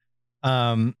him.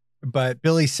 But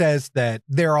Billy says that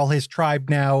they're all his tribe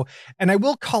now. And I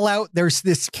will call out, there's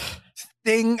this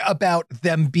thing about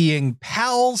them being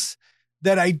pals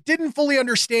that I didn't fully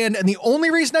understand. And the only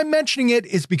reason I'm mentioning it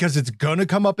is because it's going to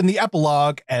come up in the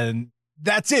epilogue, and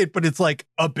that's it. But it's like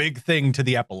a big thing to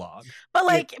the epilogue.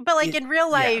 But in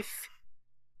real life,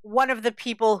 one of the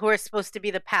people who are supposed to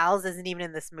be the pals isn't even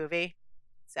in this movie.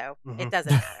 So it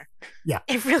doesn't matter. Yeah.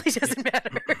 It really doesn't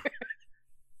matter.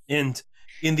 And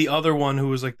in the other one,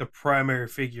 who is like the primary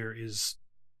figure, is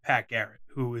Pat Garrett,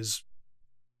 who is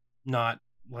not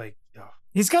like.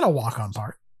 He's got a walk-on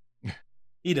part.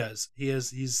 He does.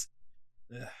 He's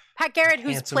Pat Garrett,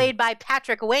 who's handsome. played by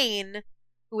Patrick Wayne,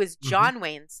 who is John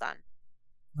Wayne's son.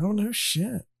 Oh, no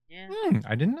shit. Yeah.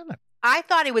 I didn't know that. I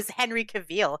thought it was Henry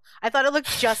Cavill. I thought it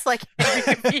looked just like Henry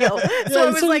Cavill. Yeah, So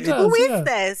I was like, does, who is yeah.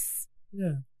 this?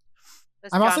 Yeah.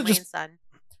 That's I'm John also Wayne's just son.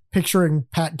 picturing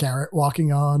Pat Garrett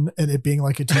walking on and it being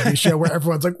like a TV show where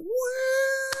everyone's like,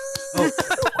 Oh.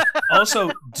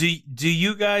 Also, do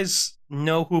you guys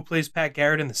know who plays Pat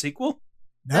Garrett in the sequel?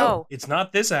 No. It's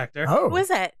not this actor. Oh. Who is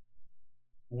it?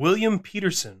 William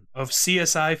Peterson of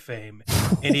CSI fame,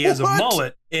 and he has a What?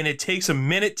 mullet, and it takes a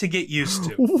minute to get used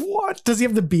to. What? Does he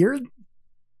have the beard?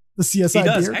 The CSI He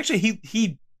does. beard? Actually,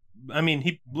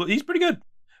 he's pretty good.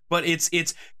 But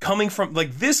it's coming from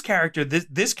like this character.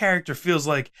 This character feels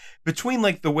like between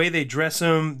like the way they dress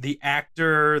him, the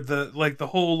actor, the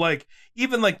whole like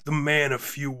even like the man of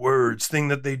few words thing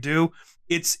that they do.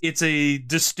 It's a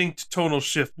distinct tonal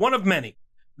shift, one of many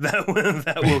that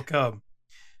will come.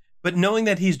 But knowing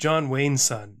that he's John Wayne's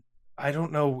son, I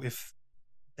don't know if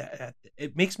that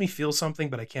it makes me feel something,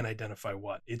 but I can't identify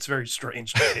what. It's very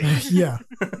strange to me. Yeah.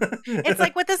 It's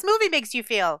like what this movie makes you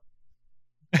feel.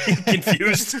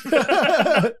 Confused.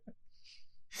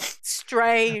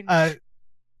 Strange.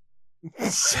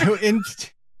 So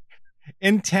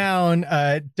in town,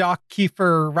 Doc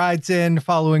Kiefer rides in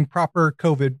following proper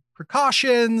COVID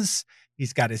precautions.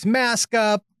 He's got his mask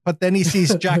up, but then he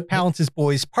sees Jack Palance's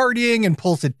boys partying and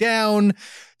pulls it down.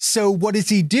 So what does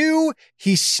he do?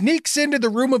 He sneaks into the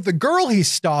room of the girl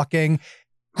he's stalking,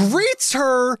 greets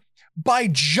her by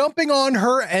jumping on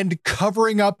her and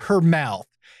covering up her mouth.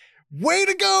 Way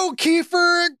to go,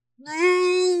 Kiefer!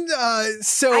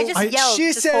 So I just yelled she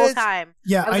this says, whole time.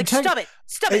 Yeah, I was like,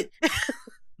 stop it.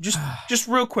 Just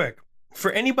real quick,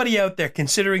 for anybody out there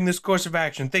considering this course of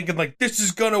action, thinking like this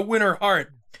is gonna win her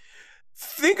heart,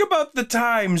 think about the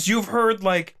times you've heard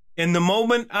like, and the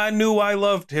moment I knew I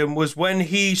loved him was when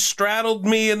he straddled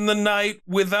me in the night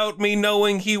without me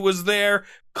knowing he was there,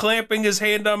 clamping his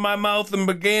hand on my mouth and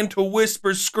began to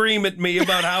whisper, scream at me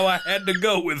about how I had to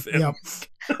go with him. Yep.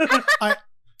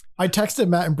 I texted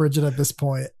Matt and Bridget at this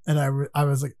point, and I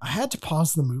was like, I had to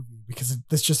pause the movie because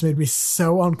this just made me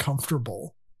so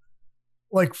uncomfortable.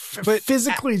 Like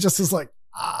physically, just as like,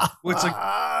 It's like,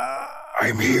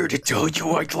 I'm here to tell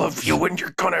you I love you, and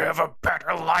you're gonna have a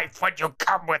better life when you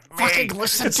come with me. fucking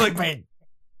listen It's to like, me.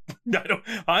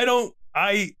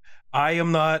 I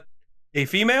am not a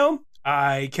female.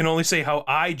 I can only say how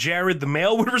Jared the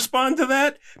male would respond to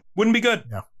that. Wouldn't be good.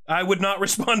 Yeah. I would not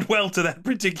respond well to that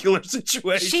particular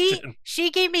situation. She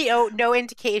gave me no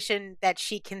indication that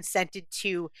she consented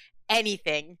to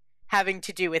anything having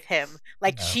to do with him.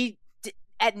 Like she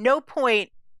at no point.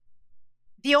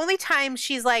 The only time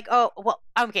she's like, oh, well,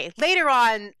 okay, later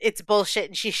on it's bullshit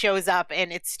and she shows up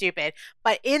and it's stupid.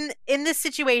 But in this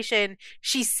situation,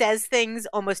 she says things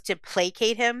almost to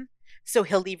placate him so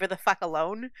he'll leave her the fuck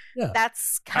alone. Yeah.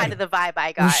 That's kind of the vibe I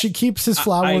And got. she keeps his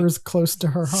flowers close to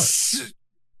her heart.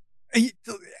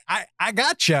 I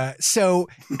gotcha. So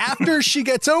after she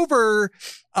gets over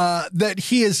that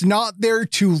he is not there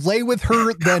to lay with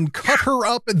her, then cut her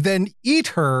up, and then eat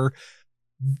her,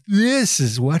 this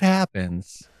is what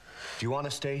happens. Do you want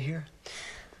to stay here?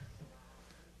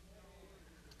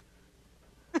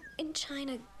 In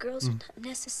China, girls are not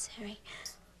necessary.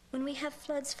 When we have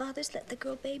floods, fathers let the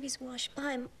girl babies wash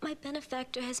by. My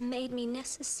benefactor has made me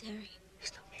necessary.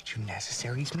 He's not made you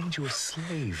necessary. He's made you a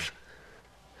slave.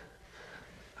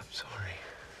 I'm sorry.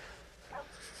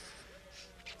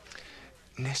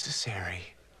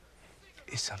 Necessary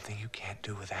is something you can't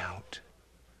do without.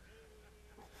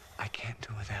 I can't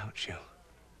do without you.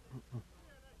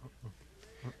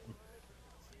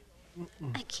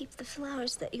 I keep the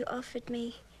flowers that you offered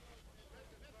me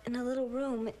in a little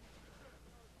room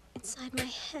inside my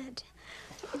head,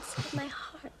 inside my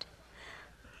heart.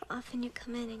 Often you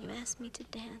come in and you ask me to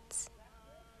dance.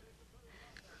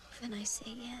 Often I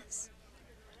say yes.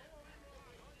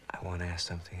 I want to ask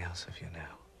something else of you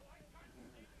now.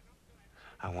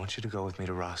 I want you to go with me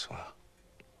to Roswell.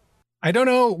 I don't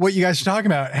know what you guys are talking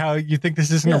about, how you think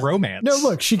this isn't a romance. No,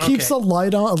 look, she keeps a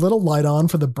little light on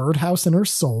for the birdhouse in her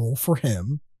soul for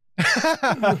him.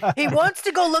 He wants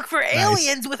to go look for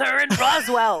aliens with her in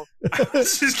Roswell. I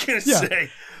was just gonna say,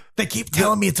 they keep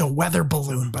telling me it's a weather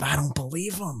balloon, but I don't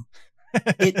believe them.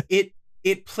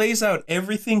 it plays out.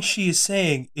 Everything she is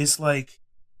saying is like,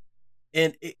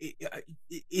 and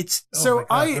it's so.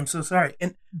 I'm so sorry,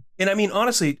 and I mean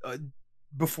honestly,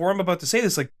 before I'm about to say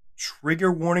this, like,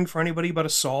 trigger warning for anybody about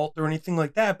assault or anything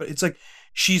like that, but it's like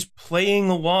she's playing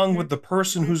along with the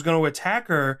person who's going to attack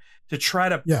her to try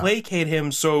to placate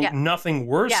him so nothing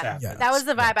worse happens. That was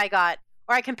the vibe I got.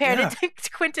 Or I compared it to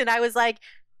Quentin. I was like,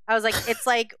 it's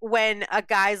like when a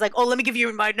guy's like, oh, let me give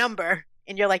you my number.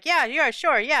 And you're like, yeah,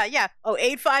 sure, yeah. Oh,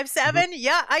 857?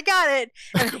 Yeah, I got it.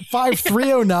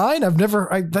 5309? I've never,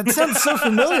 that sounds so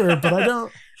familiar, but I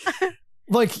don't.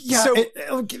 Like, yeah. So,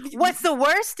 what's the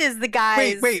worst is the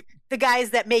guys. Wait. The guys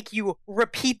that make you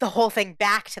repeat the whole thing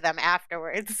back to them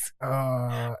afterwards.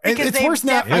 Because it's worse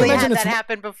now. Definitely had that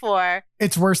happen before.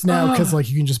 It's worse now because like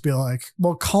you can just be like,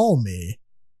 well, call me,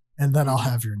 and then I'll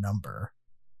have your number,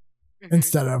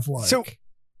 instead of like. So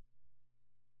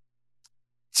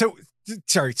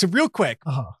sorry. So real quick,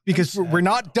 because we're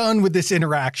not done with this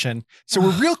interaction. So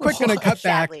we're real quick going to cut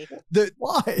back.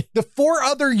 The four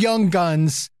other young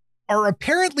guns are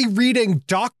apparently reading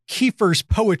Doc Kiefer's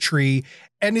poetry,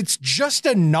 and it's just a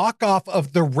knockoff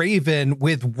of The Raven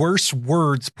with worse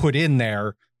words put in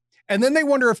there. And then they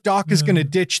wonder if Doc is going to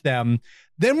ditch them.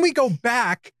 Then we go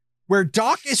back where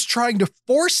Doc is trying to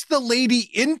force the lady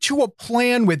into a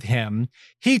plan with him.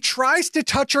 He tries to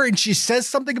touch her and she says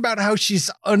something about how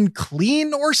she's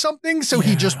unclean or something, so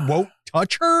he just won't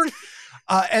touch her.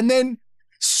 And then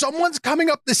someone's coming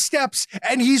up the steps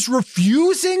and he's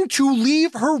refusing to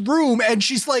leave her room. And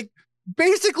she's like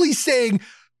basically saying,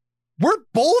 we're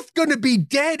both going to be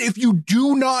dead if you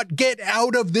do not get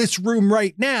out of this room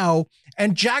right now.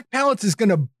 And Jack Palance is going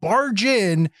to barge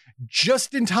in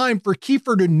just in time for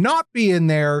Kiefer to not be in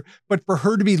there, but for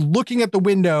her to be looking at the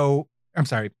window. I'm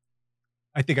sorry.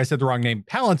 I think I said the wrong name.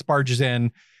 Palance barges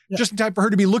in just in time for her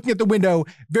to be looking at the window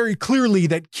very clearly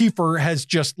that Kiefer has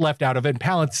just left out of it. And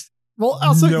Palance,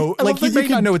 also, he may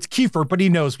not know it's Kiefer, but he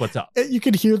knows what's up. You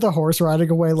could hear the horse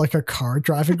riding away like a car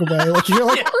driving away. Like you're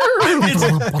like,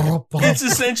 it's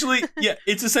essentially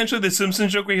the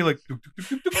Simpsons joke where you're like,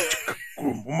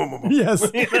 yes.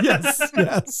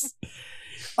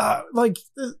 I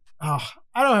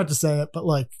don't have to say it, but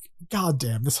like,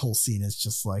 goddamn, this whole scene is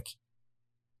just like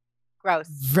gross,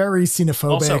 very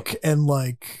xenophobic, and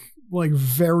like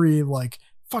very like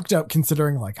fucked up,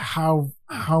 considering like how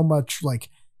much like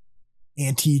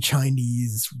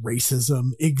anti-Chinese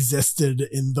racism existed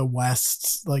in the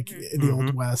West, like in the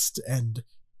Old West. And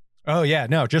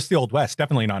just the Old West,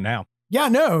 definitely not now.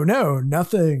 Nothing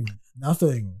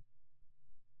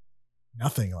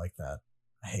like that.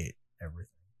 I hate everything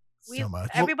so much.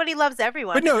 Everybody loves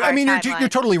everyone. But no, I mean, you're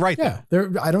totally right. Yeah,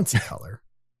 I don't see color.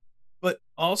 But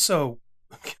also,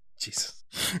 Jesus.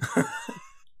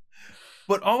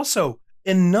 But also,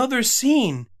 another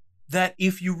scene that,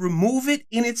 if you remove it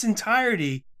in its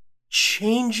entirety,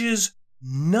 changes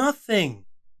nothing.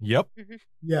 Yep.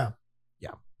 Yeah.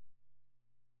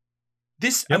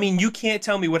 I mean, you can't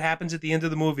tell me what happens at the end of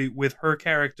the movie with her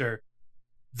character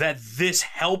that this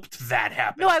helped that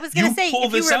happen. No, I was going to say, pull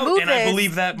if this you out, remove and I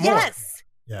believe that more. Yes.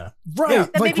 Yeah.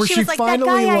 Right. That like, maybe she was like, that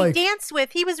finally, guy I danced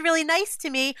with, he was really nice to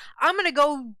me. I'm going to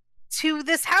go to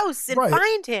this house and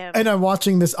find him. And I'm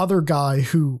watching this other guy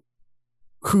who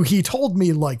he told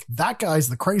me, like, that guy's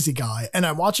the crazy guy. And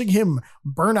I'm watching him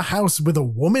burn a house with a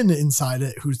woman inside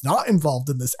it who's not involved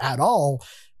in this at all.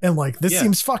 And like, this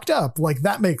seems fucked up. Like,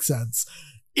 that makes sense.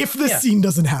 If this scene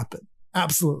doesn't happen.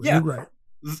 Absolutely. You're right.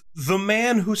 The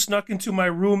man who snuck into my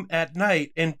room at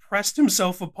night and pressed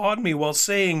himself upon me while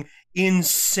saying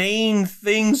insane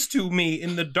things to me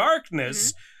in the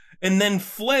darkness and then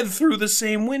fled through the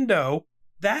same window.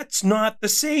 that's not the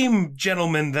same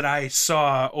gentleman that I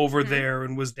saw over there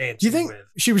and was dancing Do you think with.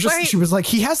 she was like,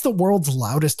 he has the world's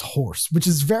loudest horse, which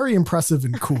is very impressive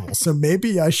and cool. So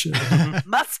maybe I should.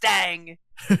 Mustang.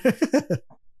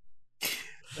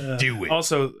 Do it.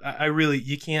 Also, I really,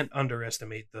 you can't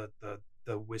underestimate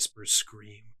the whisper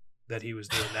scream that he was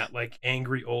doing. That like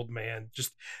angry old man,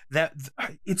 just that.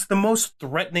 It's the most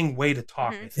threatening way to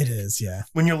talk. I think. It is, yeah.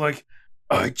 When you're like,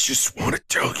 I just want to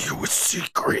tell you a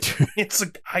secret. It's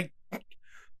like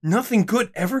nothing good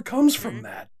ever comes from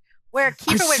that. Where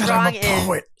Kiefer went wrong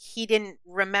is he didn't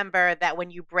remember that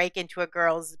when you break into a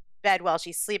girl's bed while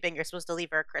she's sleeping, you're supposed to leave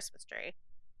her a Christmas tree.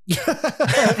 That's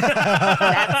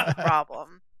the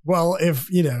problem. Well, if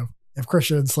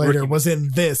Christian Slater was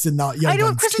in this and not Young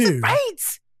Guns 2,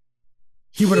 right?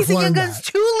 he would have Young learned Guns that.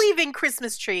 2 leaving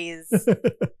Christmas trees.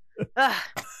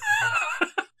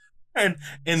 And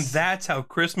that's how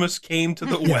Christmas came to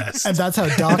the West. And that's how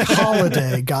Doc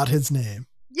Holliday got his name.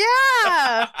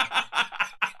 Yeah. Oh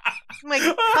my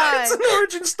God. It's an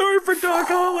origin story for Doc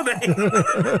Holliday.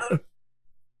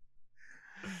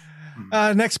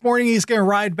 Next morning, he's going to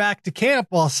ride back to camp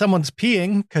while someone's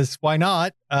peeing, because why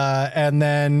not? And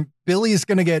then Billy's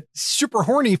going to get super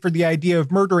horny for the idea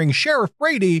of murdering Sheriff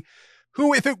Brady,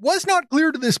 who, if it was not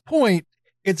clear to this point,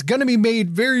 it's going to be made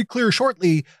very clear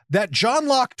shortly that John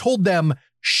Locke told them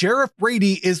Sheriff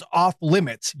Brady is off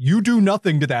limits. You do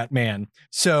nothing to that man.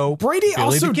 So Brady Billy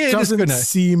also the Kid doesn't is gonna,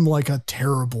 seem like a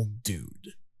terrible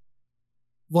dude.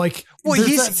 Like, well,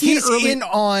 he's in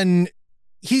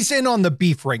on the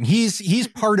beef ring. He's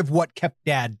part of what kept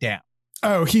Dad down.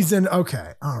 Oh, he's in.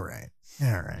 Okay, all right.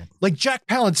 Like Jack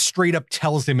Palance straight up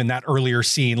tells him in that earlier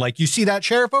scene, like, you see that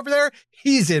sheriff over there?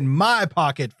 He's in my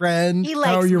pocket, friend. He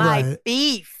likes my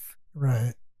beef.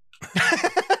 Right.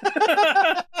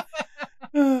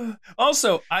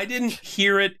 Also, I didn't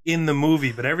hear it in the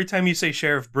movie, but every time you say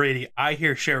Sheriff Brady, I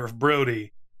hear Sheriff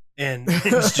Brody, and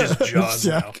it's just Jaws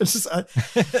Yeah, now. it's just,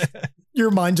 your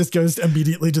mind just goes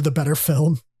immediately to the better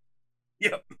film.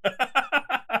 Yep.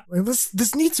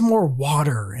 This needs more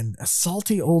water and a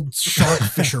salty old shark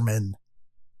fisherman.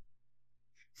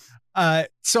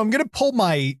 So I'm going to pull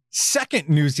my second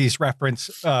Newsies reference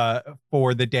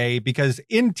for the day, because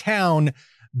in town,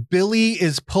 Billy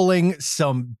is pulling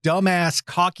some dumbass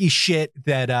cocky shit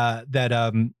that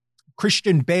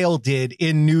Christian Bale did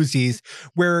in Newsies,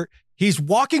 where he's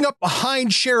walking up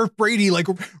behind Sheriff Brady, like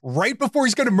right before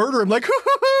he's going to murder him, like,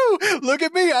 hoo-hoo-hoo, look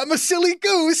at me, I'm a silly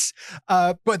goose.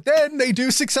 But then they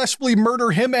do successfully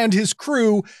murder him and his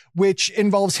crew, which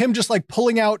involves him just like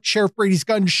pulling out Sheriff Brady's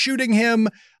gun, shooting him.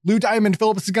 Lou Diamond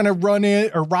Phillips is going to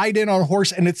ride in on a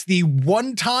horse, and it's the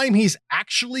one time he's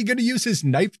actually going to use his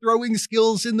knife throwing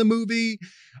skills in the movie.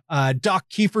 Doc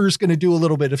Kiefer's going to do a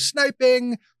little bit of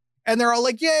sniping, and they're all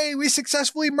like, yay, we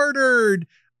successfully murdered.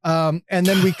 And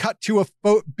then we cut to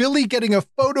Billy getting a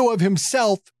photo of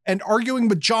himself and arguing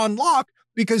with John Locke,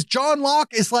 because John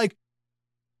Locke is like,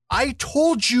 I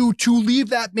told you to leave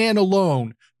that man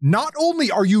alone. Not only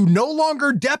are you no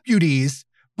longer deputies,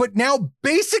 but now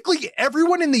basically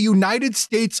everyone in the United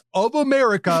States of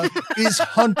America is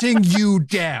hunting you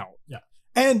down. Yeah.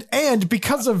 And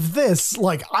because of this,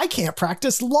 like, I can't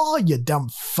practice law, you dumb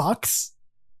fucks.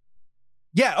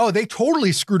 Yeah. Oh, they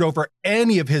totally screwed over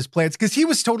any of his plans, because he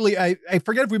was totally, I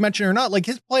forget if we mentioned it or not, like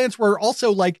his plans were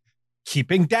also like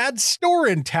keeping Dad's store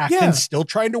intact and still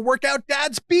trying to work out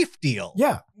Dad's beef deal.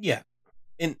 Yeah. Yeah.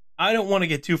 And I don't want to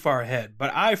get too far ahead,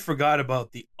 but I forgot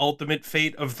about the ultimate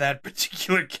fate of that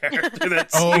particular character.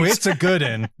 It's a good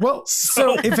one. Well,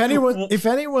 so if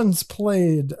anyone's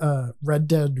played Red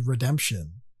Dead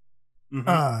Redemption,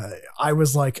 I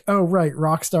was like, oh right,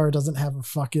 Rockstar doesn't have a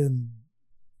fucking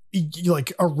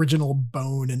like original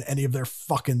bone in any of their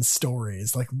fucking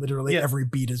stories. Like literally every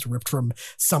beat is ripped from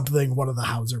something one of the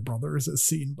Hauser brothers has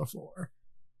seen before.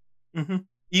 Mm-hmm.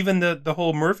 Even the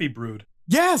whole Murphy brood.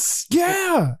 Yes.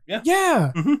 Yeah.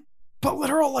 Mm-hmm. But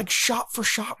literal like shot for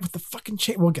shot with the fucking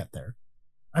chain. We'll get there.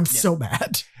 I'm so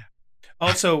mad.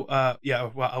 Also, well,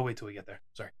 I'll wait till we get there.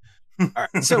 Sorry. All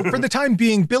right, so for the time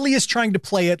being, Billy is trying to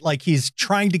play it like he's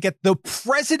trying to get the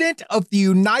president of the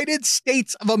United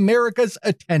States of America's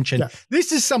attention. Yeah.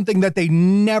 This is something that they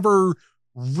never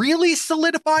really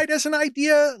solidified as an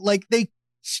idea. Like they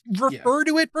refer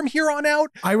to it from here on out.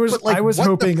 I was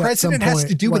hoping the president at some point, has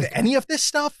to do with like, any of this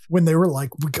stuff. When they were like,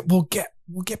 we'll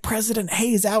get President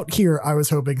Hayes out here, I was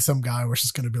hoping some guy was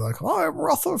just going to be like, I'm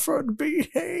Rutherford B.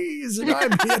 Hayes, and I'm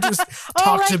here to just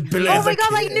talk to Billy. Oh my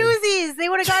God, like Newsies. They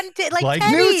would have gotten to like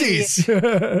Teddy. Newsies.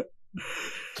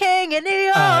 King in New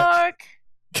York.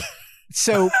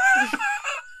 So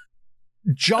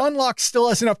John Locke still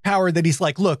has enough power that he's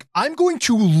like, look, I'm going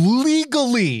to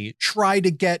legally try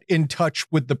to get in touch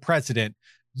with the president.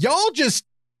 Y'all just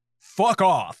fuck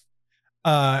off.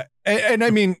 And I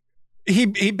mean,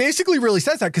 he basically really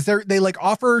says that because they like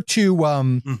offer to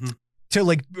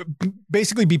like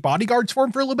basically be bodyguards for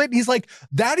him for a little bit. And he's like,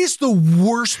 that is the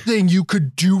worst thing you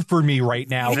could do for me right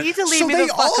now. You need to leave me the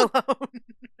fuck alone.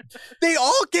 They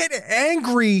all get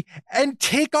angry and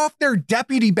take off their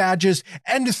deputy badges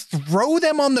and throw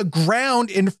them on the ground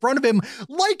in front of him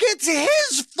like it's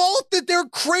his fault that they're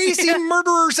crazy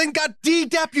murderers and got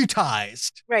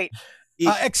de-deputized. Right.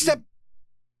 Except...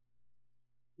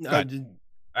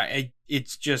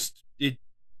 it's just...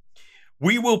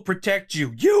 We will protect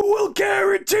you. You will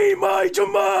guarantee my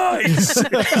demise.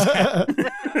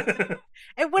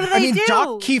 And what do they do?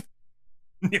 Doc Kiefer...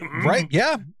 Right,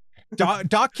 yeah.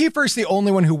 Doc Kiefer is the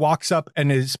only one who walks up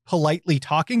and is politely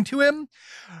talking to him.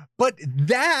 But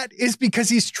that is because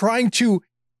he's trying to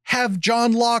have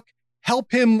John Locke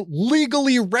help him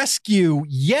legally rescue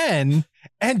Yen.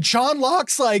 And John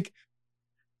Locke's like,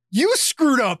 you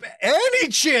screwed up any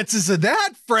chances of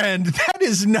that, friend. That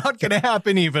is not going to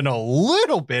happen even a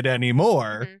little bit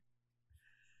anymore.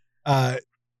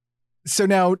 So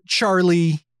now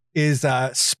Charlie is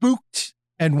spooked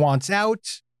and wants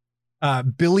out.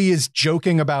 Billy is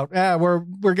joking about, we're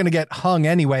going to get hung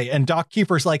anyway. And Doc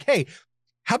Kiefer's like, hey,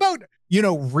 how about,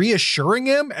 reassuring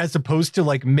him as opposed to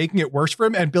like making it worse for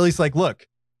him? And Billy's like, look,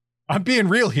 I'm being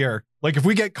real here. Like if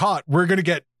we get caught, we're going to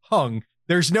get hung.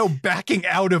 There's no backing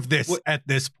out of this at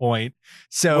this point.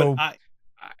 So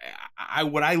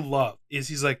what I love is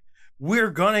he's like,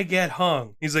 we're going to get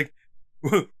hung. He's like,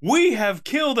 I have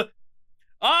killed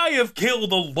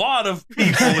a lot of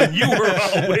people and you were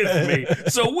all with me.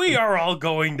 So we are all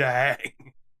going to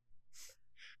hang.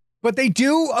 But they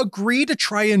do agree to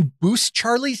try and boost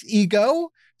Charlie's ego.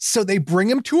 So they bring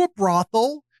him to a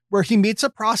brothel where he meets a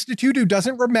prostitute who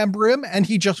doesn't remember him and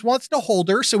he just wants to hold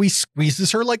her. So he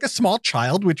squeezes her like a small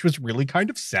child, which was really kind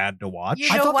of sad to watch.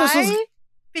 You know why?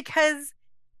 Because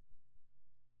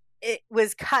it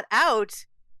was cut out.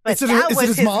 But is it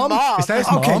his mom? Is that his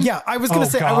mom? Okay, yeah. I was gonna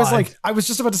say, God. I was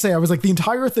just about to say, the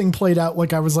entire thing played out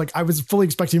I was fully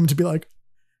expecting him to be like,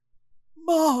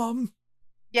 Mom.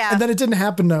 Yeah. And then it didn't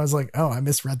happen. And I was like, oh, I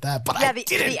misread that. But yeah,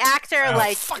 the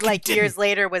actor years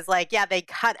later was like, yeah, they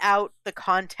cut out the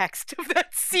context of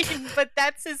that scene, but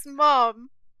that's his mom.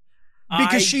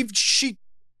 Because she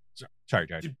sorry,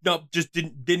 Jack. No, just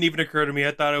didn't even occur to me.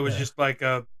 I thought it was just like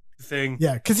a thing.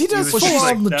 Yeah, because he does head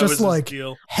I in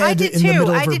did the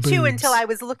middle of her too boobs. until I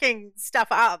was looking stuff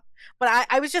up. But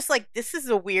I was just like, this is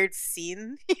a weird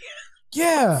scene.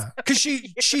 Yeah, because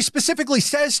she specifically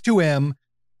says to him,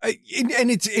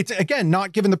 and it's again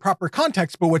not given the proper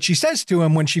context, but what she says to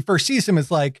him when she first sees him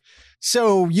is like,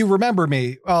 so you remember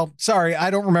me? Well, sorry, I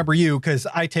don't remember you because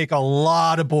I take a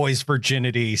lot of boys'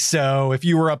 virginity. So if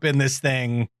you were up in this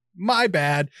thing, my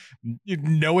bad.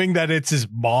 Knowing that it's his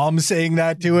mom saying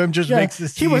that to him just makes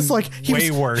this scene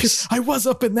way worse. I was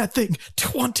up in that thing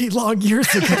 20 long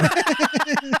years ago.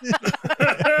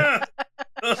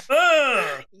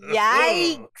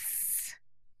 Yikes.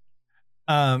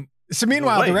 So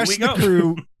meanwhile, the rest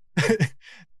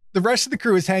of the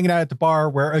crew is hanging out at the bar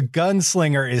where a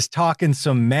gunslinger is talking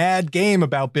some mad game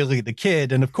about Billy the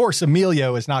Kid. And of course,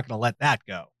 Emilio is not going to let that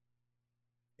go.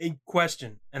 A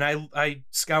question, and I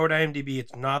scoured IMDb.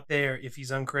 It's not there. If he's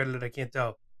uncredited, I can't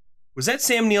tell. Was that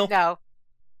Sam Neill? No.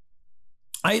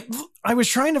 I was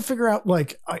trying to figure out,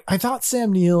 I thought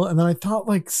Sam Neill, and then I thought,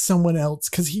 someone else,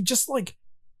 because he just, No,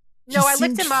 I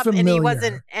looked him up, familiar. And he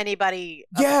wasn't anybody.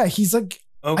 Yeah, he's okay.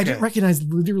 I didn't recognize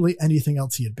literally anything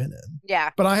else he had been in. Yeah.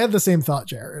 But I had the same thought,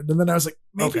 Jared, and then I was like,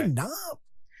 maybe not.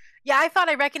 Yeah, I thought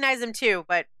I recognized him, too,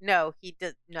 but no, he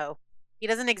did no. He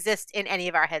doesn't exist in any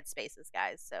of our headspaces,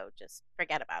 guys, so just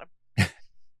forget about him.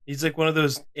 He's like one of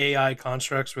those AI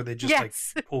constructs where they just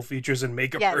pull features and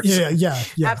make a person. Yeah.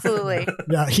 Absolutely.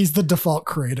 Yeah, he's the default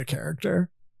create a character.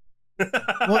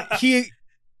 Well, he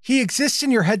exists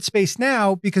in your headspace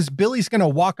now because Billy's going to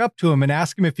walk up to him and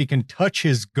ask him if he can touch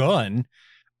his gun.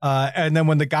 And then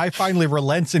when the guy finally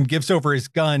relents and gives over his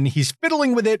gun, he's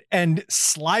fiddling with it and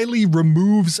slyly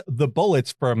removes the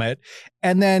bullets from it.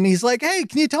 And then he's like, hey,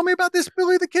 can you tell me about this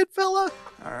Billy the Kid fella?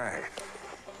 All right.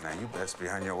 Now you best be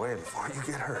on your way before you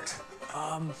get hurt.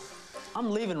 I'm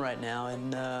leaving right now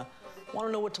and want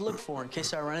to know what to look for in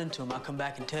case I run into him. I'll come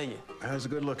back and tell you. He's a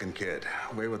good-looking kid.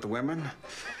 Way with the women.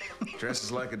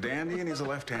 Dresses like a dandy and he's a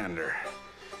left-hander.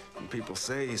 And people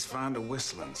say he's fond of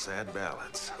whistling sad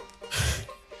ballads.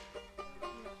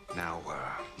 Now,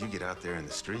 you get out there in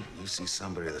the street and you see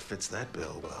somebody that fits that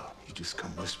bill, well, you just come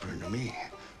whispering to me.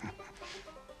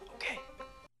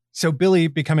 So Billy,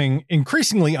 becoming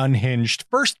increasingly unhinged,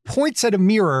 first points at a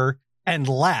mirror and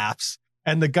laughs.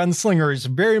 And the gunslinger is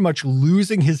very much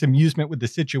losing his amusement with the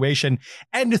situation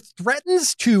and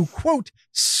threatens to, quote,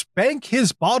 spank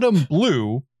his bottom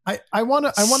blue. I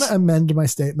want to amend my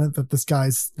statement that this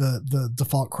guy's the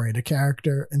default Kreda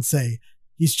character and say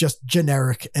he's just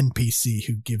generic NPC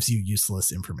who gives you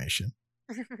useless information.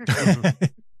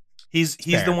 He's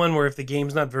the one where if the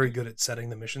game's not very good at setting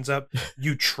the missions up,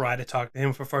 you try to talk to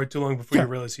him for far too long before you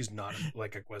realize he's not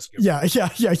like a quest giver. Yeah.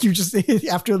 You just,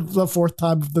 after the fourth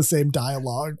time of the same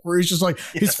dialogue where he's just like,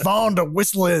 he's fond of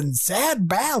whistling sad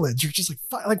ballads. You're just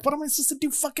like, what am I supposed to do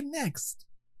fucking next?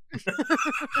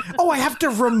 Oh, I have to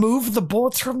remove the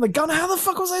bullets from the gun. How the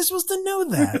fuck was I supposed to know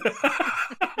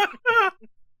that?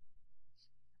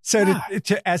 So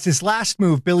as his last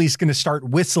move, Billy's going to start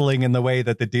whistling in the way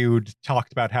that the dude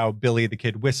talked about how Billy the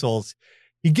Kid whistles.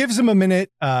 He gives him a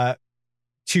minute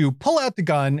to pull out the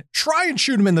gun, try and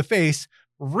shoot him in the face,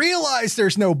 realize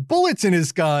there's no bullets in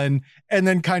his gun, and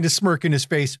then kind of smirk in his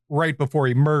face right before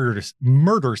he murders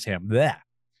him.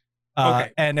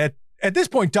 Okay. And at this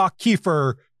point, Doc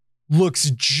Kiefer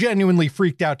looks genuinely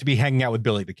freaked out to be hanging out with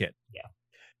Billy the Kid.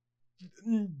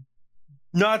 Yeah.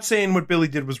 Not saying what Billy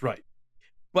did was right.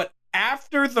 But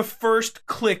after the first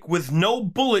click with no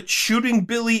bullet shooting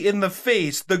Billy in the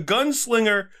face, the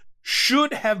gunslinger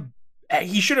should have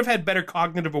had better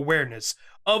cognitive awareness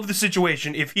of the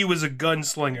situation if he was a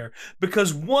gunslinger,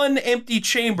 because one empty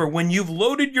chamber when you've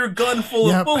loaded your gun full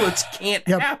of bullets can't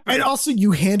happen. And also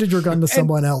you handed your gun to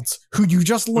someone else who you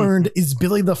just learned is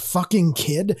Billy the fucking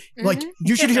Kid. Like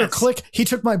you should hear click, he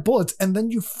took my bullets, and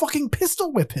then you fucking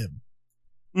pistol whip him.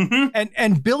 Mm-hmm.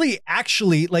 And Billy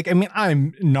actually, like, I mean,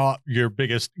 I'm not your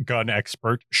biggest gun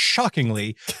expert,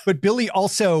 shockingly, but Billy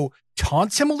also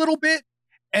taunts him a little bit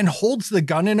and holds the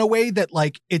gun in a way that,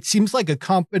 like, it seems like a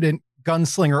competent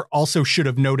gunslinger also should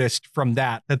have noticed from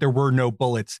that there were no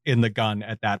bullets in the gun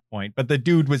at that point. But the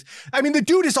dude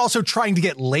is also trying to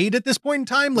get laid at this point in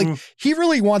time. Like, he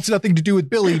really wants nothing to do with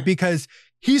Billy because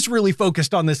he's really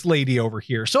focused on this lady over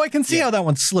here. So I can see how that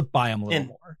one slipped by him a little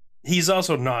more. He's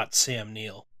also not Sam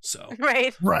Neill, so.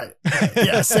 Right.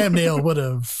 Yeah, Sam Neill would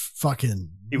have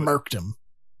fucking murked him.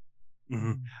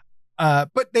 Mm-hmm.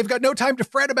 But they've got no time to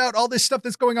fret about all this stuff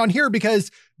that's going on here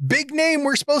because big name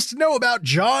we're supposed to know about,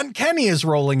 John Kenny, is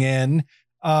rolling in,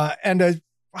 and a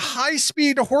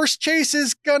high-speed horse chase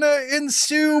is gonna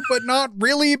ensue, but not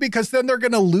really, because then they're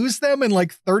gonna lose them in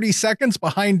like 30 seconds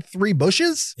behind 3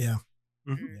 bushes. Yeah.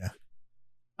 Mm-hmm.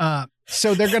 Yeah.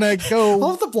 So they're gonna go.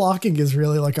 All of the blocking is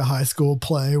really like a high school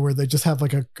play where they just have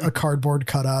like a cardboard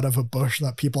cutout of a bush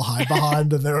that people hide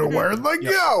behind, and they're where they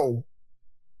go.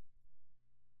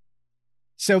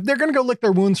 So they're going to go lick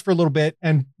their wounds for a little bit.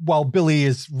 And while Billy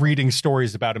is reading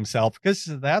stories about himself, because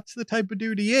that's the type of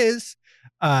dude he is,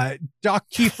 Doc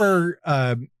Kiefer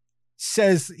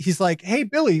says, he's like, hey,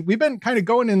 Billy, we've been kind of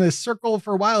going in this circle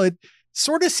for a while. It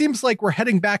sort of seems like we're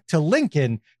heading back to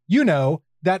Lincoln, you know,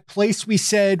 that place we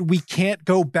said we can't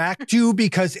go back to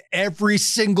because every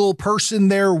single person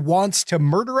there wants to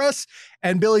murder us.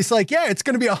 And Billy's like, yeah, it's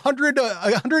going to be 100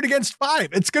 against 5.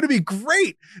 It's going to be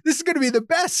great. This is going to be the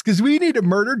best because we need to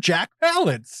murder Jack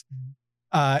Palance.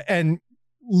 And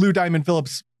Lou Diamond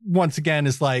Phillips once again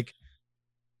is like,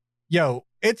 yo,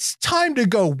 it's time to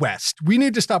go west. We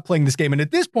need to stop playing this game. And at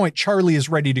this point, Charlie is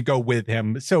ready to go with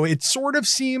him. So it sort of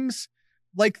seems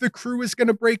like the crew is going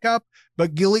to break up.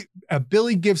 But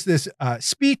Billy gives this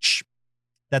speech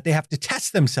that they have to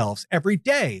test themselves every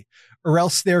day or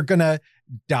else they're going to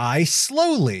die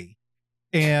slowly.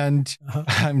 And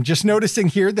I'm just noticing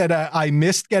here that I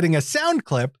missed getting a sound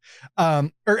clip. They're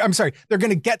going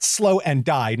to get slow and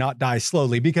die, not die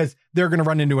slowly, because they're going to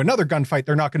run into another gunfight.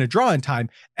 They're not going to draw in time.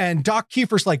 And Doc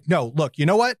Kiefer's like, no, look, you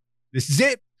know what? This is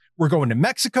it. We're going to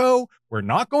Mexico. We're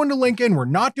not going to Lincoln. We're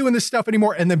not doing this stuff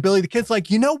anymore. And then Billy the Kid's like,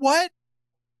 you know what?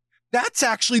 That's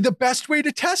actually the best way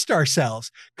to test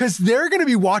ourselves because they're going to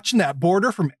be watching that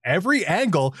border from every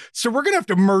angle. So we're going to have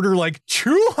to murder like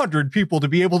 200 people to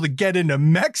be able to get into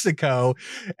Mexico.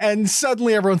 And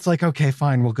suddenly everyone's like, okay,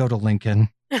 fine, we'll go to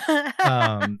Lincoln.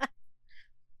 What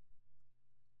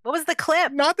was the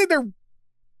clip? Not that they're...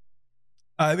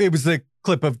 it was the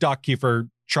clip of Doc Kiefer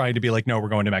trying to be like, no, we're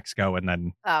going to Mexico. And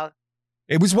then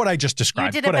it was what I just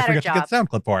described, but I forgot to get the sound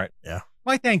clip for it. Yeah.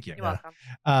 Why, thank you. You're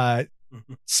welcome.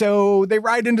 So they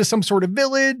ride into some sort of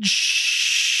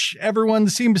village. Everyone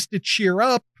seems to cheer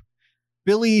up.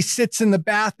 Billy sits in the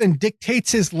bath and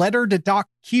dictates his letter to Doc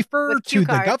Kiefer to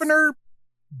the governor.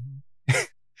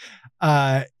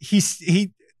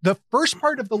 The first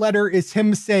part of the letter is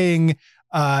him saying,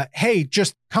 hey,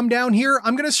 just come down here.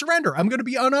 I'm going to surrender. I'm going to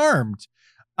be unarmed.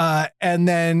 And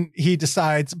then he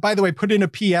decides, by the way, put in a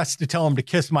PS to tell him to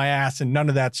kiss my ass, and none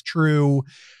of that's true.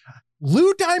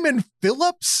 Lou Diamond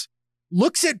Phillips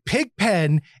looks at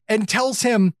Pigpen and tells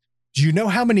him, do you know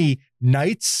how many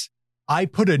nights I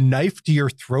put a knife to your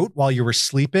throat while you were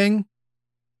sleeping?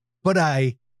 But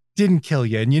I didn't kill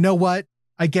you. And you know what?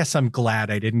 I guess I'm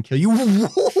glad I didn't kill you.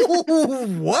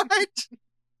 What?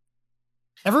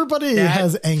 Everybody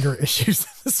has anger issues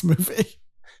in this movie.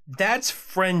 That's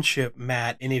friendship,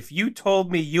 Matt. And if you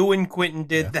told me you and Quentin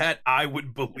did that, I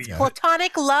would believe it.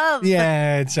 Platonic love.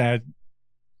 Yeah, it's sad.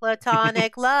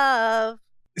 Platonic love.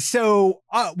 So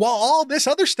while all this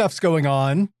other stuff's going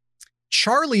on,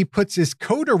 Charlie puts his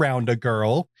coat around a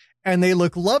girl and they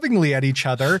look lovingly at each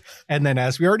other. And then,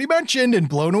 as we already mentioned, in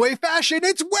blown away fashion,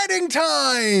 it's wedding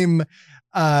time.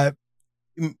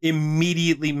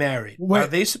 Immediately married. Are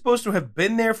they supposed to have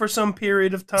been there for some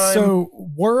period of time? So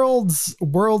world's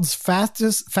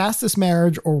fastest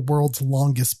marriage or world's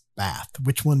longest bath?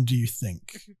 Which one do you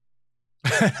think?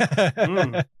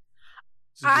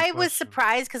 I was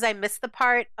surprised because I missed the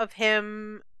part of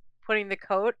him putting the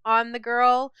coat on the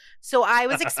girl. So I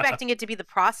was expecting it to be the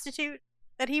prostitute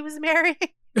that he was marrying.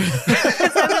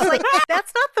 Because I was like,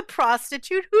 that's not the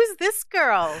prostitute. Who's this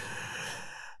girl?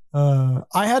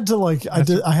 I had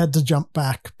to jump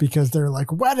back because they're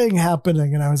like wedding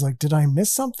happening, and I was like, did I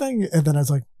miss something? And then I was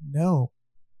like, no,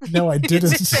 I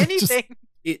didn't. Anything.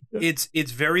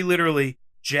 It's very literally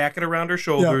jacket around her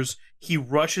shoulders. Yep. He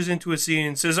rushes into a scene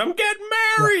and says, "I'm getting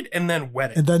married," and then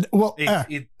wedding. And then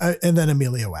and then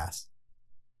Emilio asks.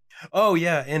 Oh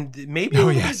yeah, and maybe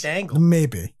dangle.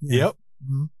 Maybe. Yeah. Yep.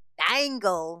 Mm-hmm.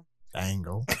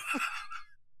 Dangle.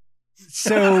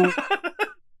 So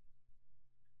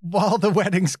while the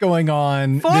wedding's going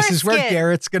on, this is where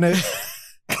Garrett's gonna.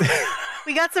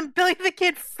 We got some Billy the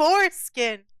Kid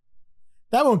foreskin.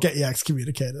 That won't get you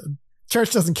excommunicated.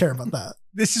 Church doesn't care about that.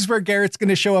 This is where Garrett's going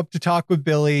to show up to talk with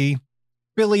Billy.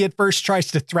 Billy at first tries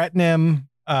to threaten him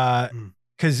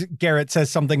because Garrett says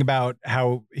something about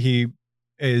how he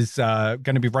is going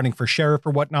to be running for sheriff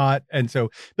or whatnot. And so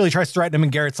Billy tries to threaten him,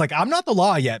 and Garrett's like, I'm not the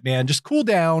law yet, man. Just cool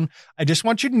down. I just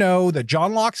want you to know that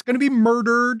John Locke's going to be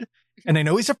murdered. And I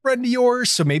know he's a friend of yours,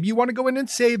 so maybe you want to go in and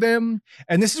save him.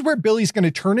 And this is where Billy's going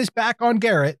to turn his back on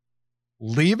Garrett,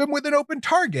 leave him with an open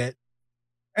target.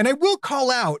 And I will call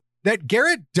out that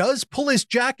Garrett does pull his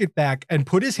jacket back and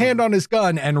put his hand on his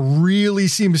gun and really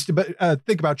seems to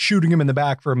think about shooting him in the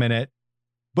back for a minute,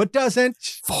 but doesn't.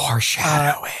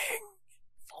 Foreshadowing.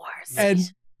 And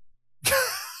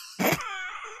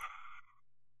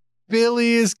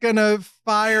Billy is going to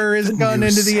fire his gun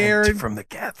into the air. From the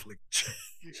Catholic Church.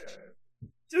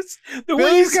 Just the way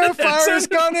Billy's going to fire his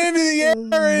gun into the air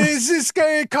and he's just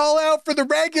going to call out for the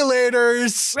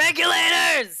regulators.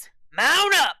 Regulators!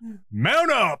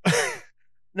 Mount up!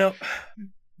 Now,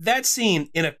 that scene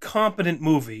in a competent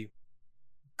movie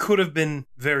could have been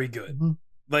very good. Mm-hmm.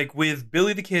 Like with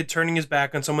Billy the Kid turning his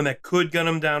back on someone that could gun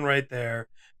him down right there.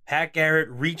 Pat Garrett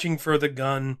reaching for the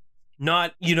gun.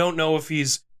 You don't know if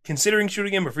he's considering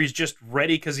shooting him or if he's just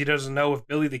ready because he doesn't know if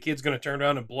Billy the Kid's going to turn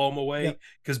around and blow him away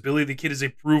because Billy the Kid is a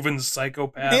proven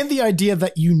psychopath. And the idea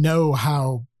that you know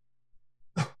how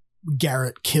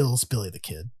Garrett kills Billy the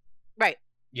Kid. Right.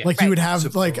 Yeah, like you would have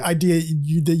idea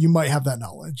that you might have that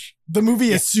knowledge. The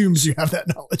movie assumes you have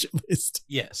that knowledge at least.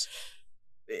 Yes.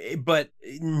 But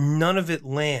none of it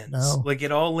lands. No. Like it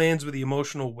all lands with the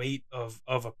emotional weight of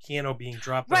a piano being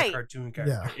dropped on a cartoon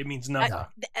character. Yeah. It means nothing.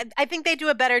 I think they do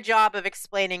a better job of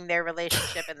explaining their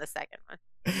relationship in the second one.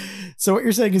 So what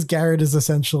you're saying is Garrett is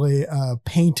essentially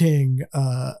painting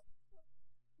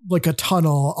like a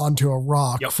tunnel onto a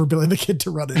rock for Billy the Kid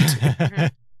to run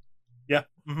into. Yeah.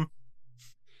 Mm-hmm.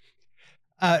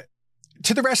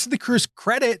 To the rest of the crew's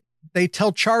credit, they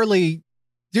tell Charlie,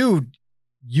 dude,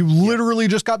 you literally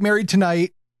just got married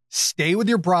tonight. Stay with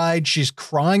your bride. She's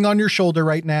crying on your shoulder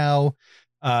right now.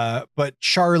 But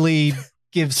Charlie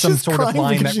gives some sort of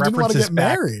line that references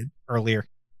back earlier.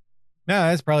 No,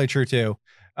 that's probably true too.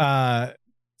 So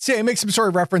it makes some sort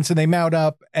of reference and they mount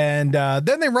up and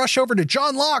then they rush over to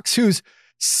John Locks, who's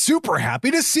super happy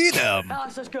to see them.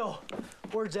 Alex, let's go.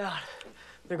 Word's out.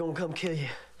 They're gonna come kill you.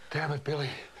 Damn it, Billy.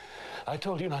 I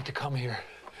told you not to come here.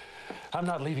 I'm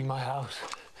not leaving my house.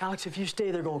 Alex, if you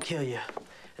stay, they're gonna kill you.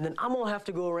 And then I'm gonna have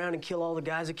to go around and kill all the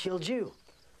guys that killed you.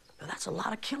 Now, that's a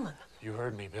lot of killing. You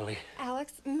heard me, Billy.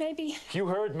 Alex, maybe... You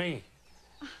heard me.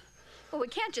 Well, we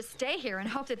can't just stay here and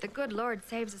hope that the good Lord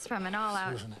saves us from an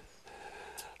all-out... Susan,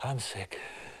 I'm sick.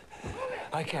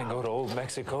 I can't go to old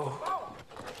Mexico.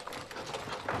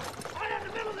 Right in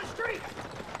the middle of the street!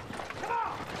 Come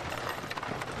on!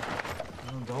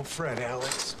 Don't fret,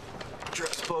 Alex.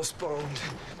 Dress postponed.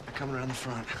 They're coming around the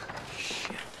front.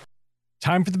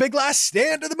 Time for the big last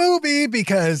stand of the movie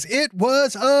because it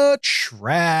was a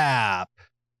trap.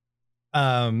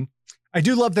 I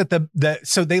do love that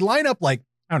so they line up like,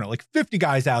 I don't know, like 50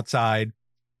 guys outside,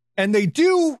 and they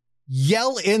do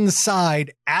yell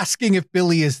inside asking if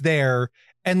Billy is there.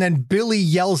 And then Billy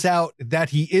yells out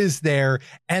that he is there.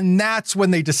 And that's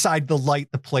when they decide to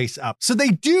light the place up. So they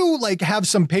do like have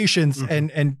some patience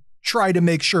and try to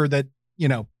make sure that, you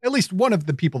know, at least one of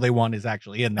the people they want is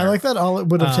actually in there. I like that all it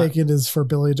would have taken is for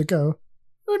Billy to go,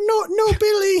 no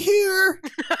Billy here.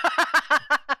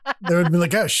 They would be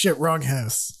like, oh shit, wrong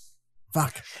house.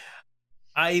 Fuck.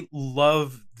 I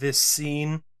love this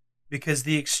scene because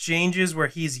the exchanges where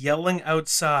he's yelling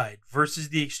outside versus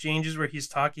the exchanges where he's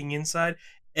talking inside,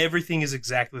 everything is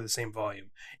exactly the same volume.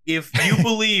 If you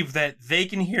believe that they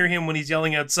can hear him when he's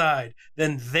yelling outside,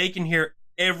 then they can hear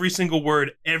every single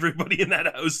word everybody in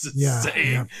that house is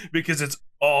saying because it's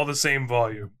all the same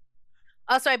volume.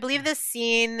 Also, I believe this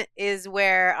scene is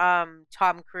where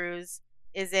Tom Cruise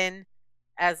is in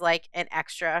as like an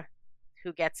extra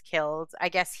who gets killed. I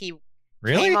guess he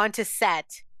came onto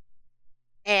set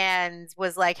and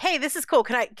was like, "Hey, this is cool.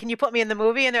 Can you put me in the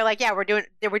movie?" And they're like, "Yeah, we're doing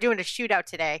a shootout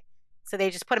today." So they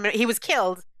just put him in. He was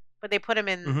killed, but they put him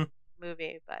in the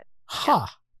movie. But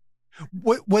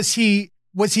was he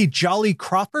Jolly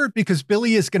Crawford? Because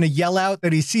Billy is going to yell out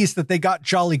that he sees that they got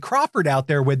Jolly Crawford out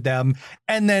there with them,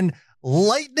 and then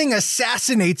lightning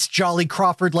assassinates Jolly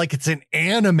Crawford like it's an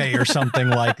anime or something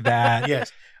like that.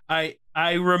 Yes.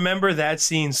 I remember that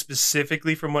scene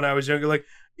specifically from when I was younger. Like,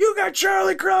 you got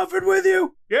Charlie Crawford with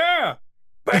you? Yeah.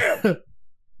 Bam.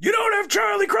 You don't have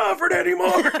Charlie Crawford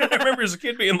anymore. And I remember as a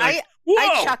kid being like, whoa.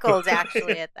 I chuckled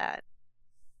actually at that.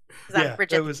 Because I'm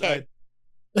Bridget the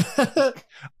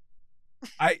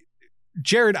Kid.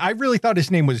 Jared, I really thought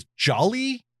his name was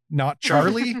Jolly, not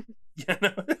Charlie.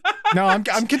 No,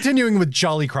 I'm continuing with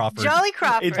Jolly Crawford. Jolly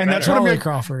Crawford. And that's what I'm going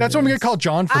to call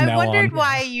John from now on. I wondered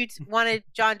why you wanted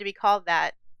John to be called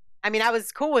that. I mean, I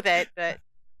was cool with it, but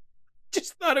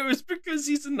just thought it was because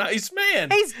he's a nice man.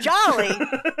 He's jolly.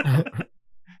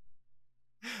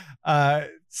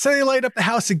 So they light up the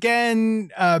house again.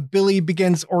 Billy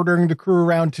begins ordering the crew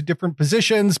around to different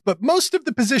positions, but most of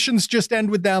the positions just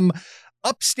end with them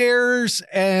upstairs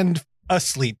and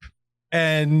asleep.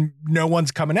 And no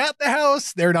one's coming at the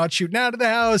house. They're not shooting out of the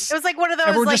house. It was like one of those,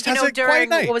 Everyone like, you know, during,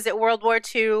 what was it, World War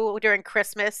II, during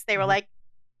Christmas, they were like,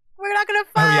 we're not going to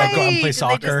fight. Oh, yeah, go out and play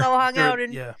soccer. They just all hung out.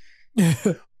 And,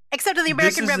 except in the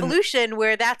American Revolution,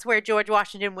 where that's where George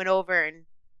Washington went over and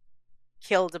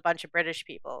killed a bunch of British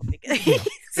people. You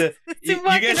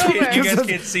guys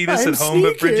can't see this at home,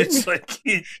 but Bridget's like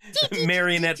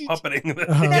marionette puppeting.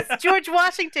 That's George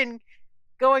Washington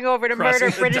going over to murder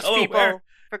British people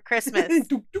for Christmas.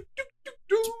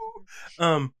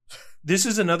 This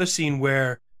is another scene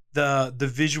where the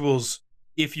visuals,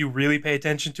 if you really pay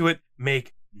attention to it,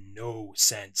 make no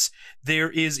sense.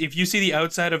 There is, if you see the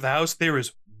outside of the house, there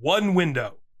is one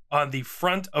window on the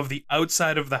front of the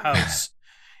outside of the house.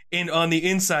 And on the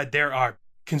inside, there are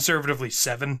conservatively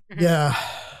 7. Yeah.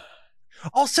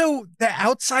 Also, the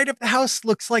outside of the house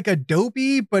looks like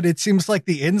adobe, but it seems like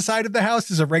the inside of the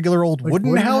house is a regular old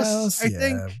wooden house, I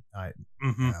think.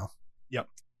 Yep.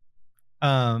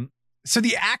 So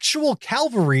the actual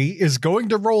cavalry is going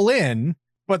to roll in,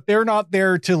 but they're not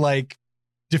there to like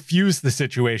diffuse the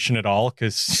situation at all,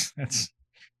 because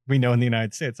we know in the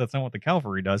United States that's not what the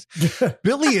cavalry does.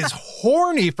 Billy is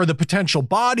horny for the potential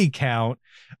body count,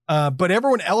 but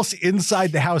everyone else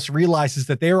inside the house realizes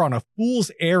that they're on a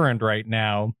fool's errand right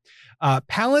now.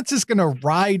 Palance is going to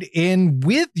ride in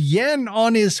with Yen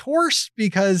on his horse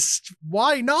because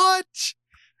why not?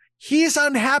 He's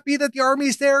unhappy that the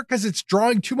army's there because it's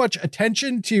drawing too much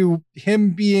attention to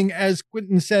him being, as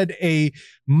Quentin said, a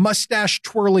mustache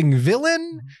twirling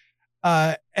villain.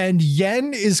 And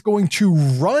Yen is going to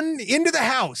run into the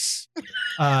house.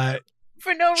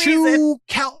 For no reason.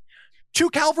 Two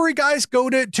cavalry guys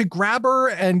go to grab her,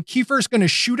 and Kiefer's going to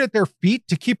shoot at their feet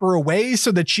to keep her away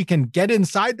so that she can get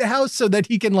inside the house so that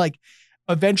he can like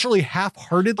eventually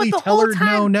half-heartedly tell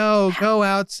her, no, go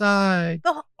outside.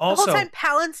 The whole time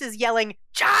Palance is yelling,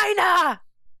 China!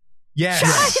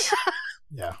 Yes. China!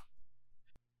 Yeah.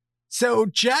 So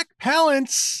Jack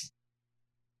Palance,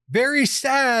 very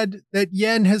sad that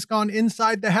Yen has gone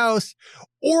inside the house,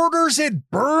 orders it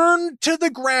burned to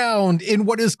the ground in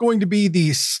what is going to be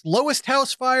the slowest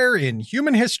house fire in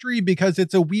human history because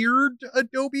it's a weird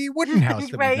adobe wooden house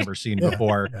that we've never seen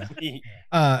before.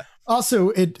 Also,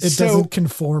 it doesn't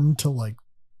conform to like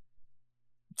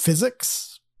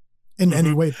physics in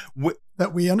any way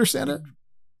that we understand it.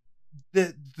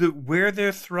 the where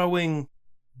they're throwing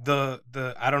the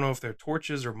I don't know if they're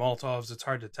torches or Molotovs. It's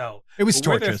hard to tell. It was But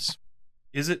where they're- torches.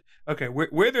 Is it? Okay,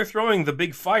 where they're throwing the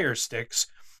big fire sticks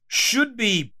should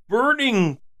be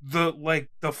burning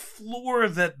the floor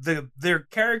that their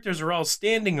characters are all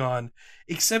standing on,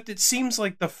 except it seems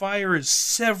like the fire is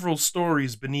several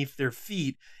stories beneath their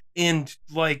feet and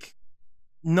like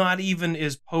not even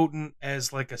as potent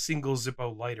as like a single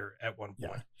Zippo lighter at one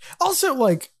point. Also,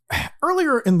 like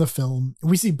earlier in the film,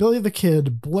 we see Billy the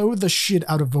Kid blow the shit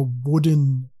out of a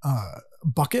wooden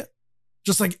bucket.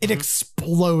 Just like it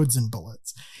explodes in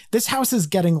bullets. This house is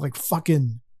getting like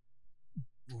fucking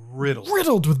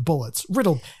riddled with bullets,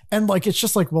 riddled. And like, it's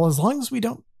just like, well, as long as we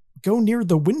don't go near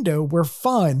the window, we're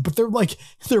fine. But they're like,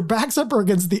 their backs up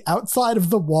against the outside of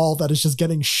the wall that is just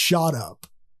getting shot up.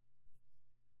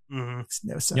 Makes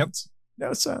no sense.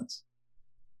 No sense.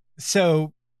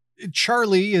 So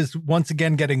Charlie is once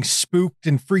again getting spooked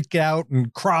and freaked out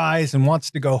and cries and wants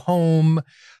to go home.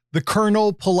 The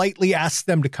Colonel politely asks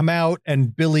them to come out,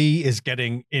 and Billy is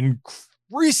getting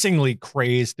increasingly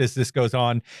crazed as this goes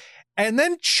on. And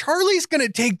then Charlie's going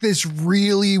to take this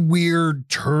really weird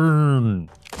turn.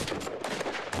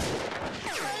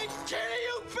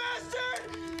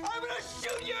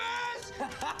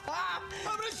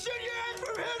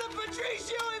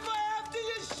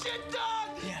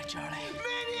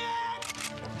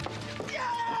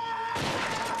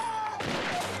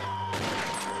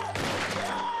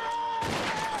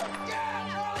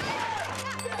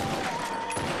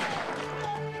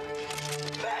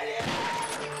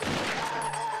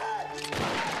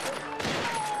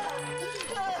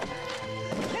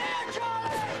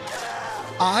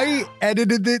 I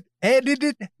edited it.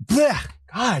 Blech,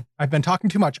 God, I've been talking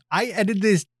too much. I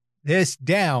edited this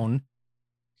down.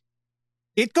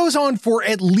 It goes on for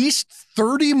at least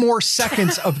 30 more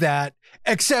seconds of that,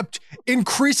 except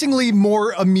increasingly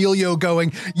more Emilio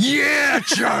going, yeah,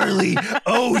 Charlie.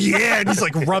 Oh, yeah. And he's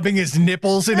like rubbing his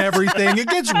nipples and everything. It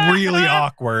gets really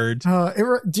awkward.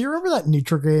 Do you remember that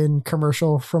Nutrigrain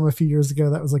commercial from a few years ago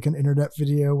that was like an internet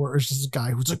video where it's just a guy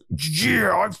who's like,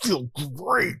 yeah, I feel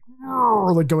great.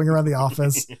 Like going around the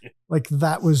office. Like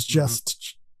that was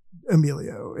just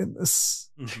Emilio in this.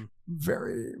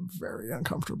 Very, very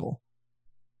uncomfortable.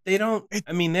 They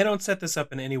don't set this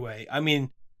up in any way. I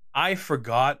mean, I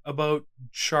forgot about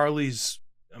Charlie's,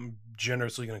 I'm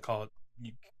generously going to call it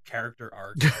character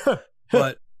arc,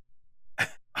 but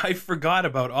I forgot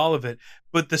about all of it.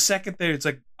 But the second there, it's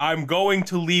like, I'm going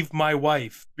to leave my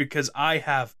wife because I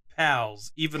have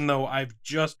pals, even though I've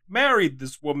just married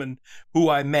this woman who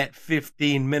I met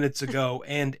 15 minutes ago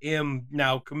and am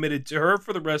now committed to her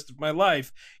for the rest of my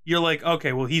life. You're like,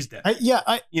 okay, well, he's dead.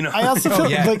 I also feel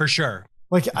like, for sure.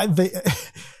 Like I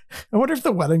wonder if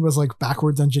the wedding was like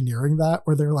backwards engineering that,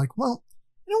 where they're like, well,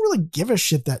 I don't really give a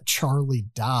shit that Charlie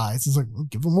dies. It's like, well,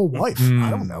 give him a wife. I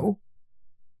don't know.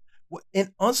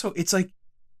 And also, it's like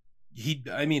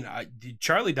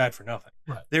Charlie died for nothing.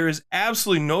 Right. There is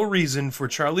absolutely no reason for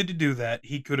Charlie to do that.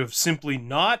 He could have simply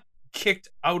not kicked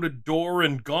out a door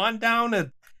and gone down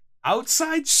an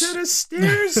outside set of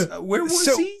stairs. Where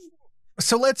was he?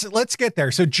 So let's get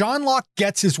there. So John Locke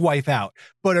gets his wife out,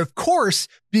 but of course,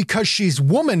 because she's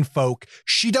woman folk,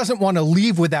 she doesn't want to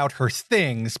leave without her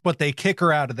things, but they kick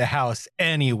her out of the house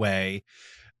anyway.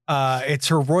 It's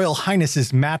Her Royal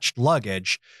Highness's matched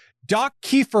luggage. Doc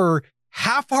Kiefer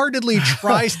half-heartedly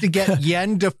tries to get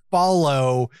Yen to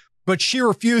follow, but she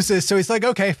refuses. So he's like,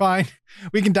 okay, fine,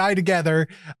 we can die together.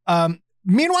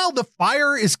 Meanwhile, the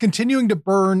fire is continuing to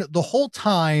burn the whole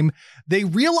time. They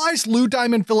realize Lou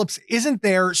Diamond Phillips isn't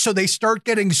there, so they start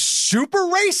getting super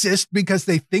racist because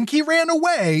they think he ran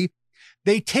away.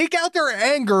 They take out their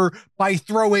anger by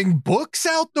throwing books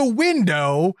out the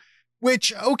window,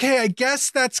 which, okay, I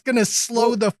guess that's going to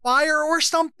slow the fire or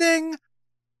something.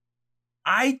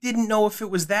 I didn't know if it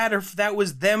was that or if that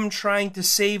was them trying to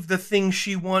save the thing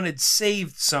she wanted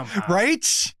saved somehow. Right?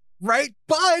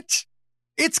 But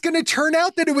it's going to turn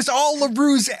out that it was all a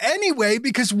ruse anyway,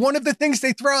 because one of the things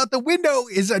they throw out the window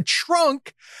is a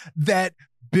trunk that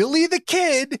Billy the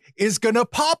Kid is going to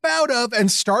pop out of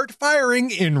and start firing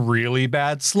in really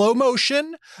bad slow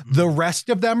motion. The rest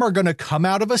of them are going to come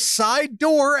out of a side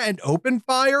door and open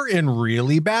fire in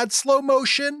really bad slow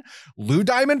motion. Lou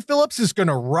Diamond Phillips is going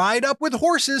to ride up with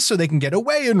horses so they can get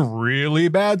away in really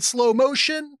bad slow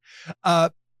motion.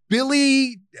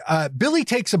 Billy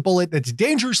takes a bullet that's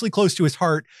dangerously close to his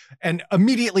heart. And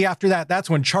immediately after that, that's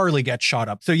when Charlie gets shot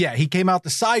up. So yeah, he came out the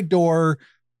side door,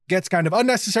 gets kind of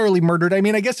unnecessarily murdered. I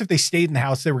mean, I guess if they stayed in the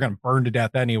house, they were going to burn to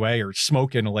death anyway, or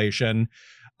smoke inhalation.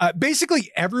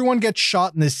 Basically, everyone gets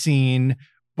shot in this scene,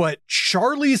 but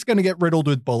Charlie's going to get riddled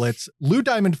with bullets. Lou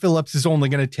Diamond Phillips is only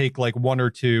going to take like one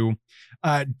or two.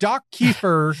 Doc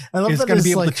Kiefer is going to be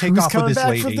able to take off with this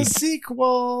lady. For the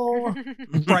sequel.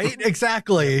 Right?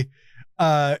 Exactly.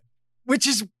 Which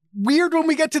is weird when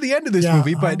we get to the end of this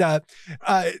movie. But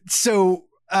so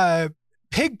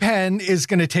Pigpen is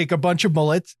going to take a bunch of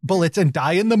bullets and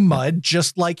die in the mud,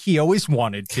 just like he always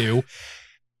wanted to.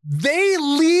 They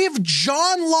leave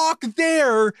John Locke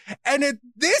there, and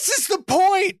this is the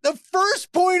point, the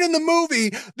first point in the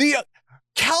movie, the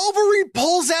cavalry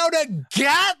pulls out a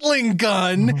Gatling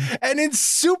gun and in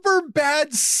super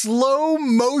bad slow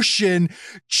motion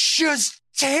just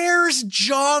tears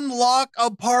John Locke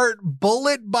apart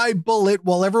bullet by bullet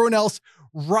while everyone else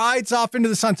rides off into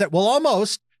the sunset. Well,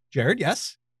 almost. Jared,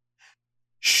 yes?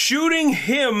 Shooting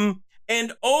him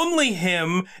and only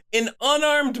him, an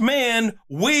unarmed man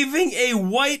waving a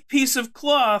white piece of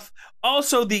cloth.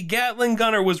 Also, the Gatling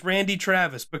gunner was Randy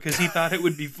Travis because he thought it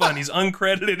would be fun. He's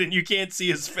uncredited and you can't see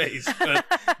his face, but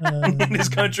his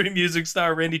country music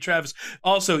star, Randy Travis.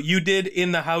 Also, you did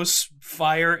in the house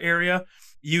fire area,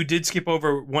 you did skip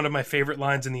over one of my favorite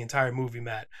lines in the entire movie,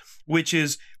 Matt, which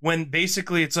is when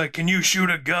basically it's like, can you shoot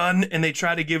a gun? And they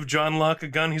try to give John Locke a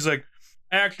gun. He's like,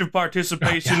 active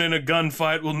participation in a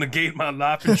gunfight will negate my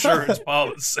life insurance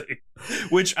policy,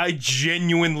 which I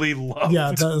genuinely love.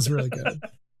 Yeah, that was really good.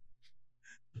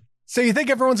 So you think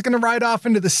everyone's going to ride off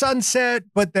into the sunset,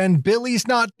 but then Billy's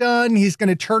not done. He's going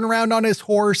to turn around on his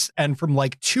horse, and from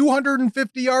like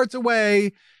 250 yards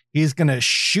away, he's going to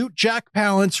shoot Jack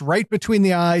Palance right between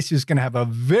the eyes, who's going to have a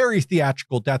very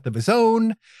theatrical death of his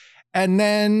own. And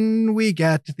then we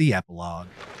get the epilogue.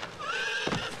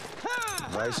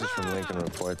 Vices from Lincoln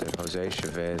report that Jose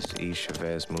Chavez E.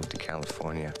 Chavez moved to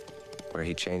California, where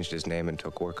he changed his name and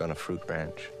took work on a fruit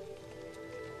ranch.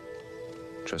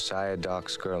 Josiah Doc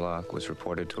Scurlock was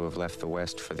reported to have left the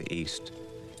West for the East,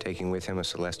 taking with him a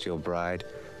celestial bride,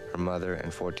 her mother,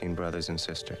 and 14 brothers and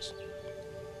sisters.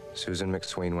 Susan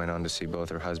McSween went on to see both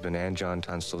her husband and John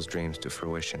Tunstall's dreams to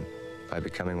fruition by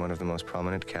becoming one of the most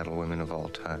prominent cattlewomen of all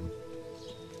time.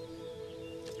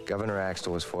 Governor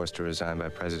Axtell was forced to resign by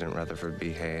President Rutherford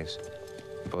B. Hayes.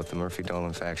 Both the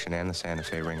Murphy-Dolan faction and the Santa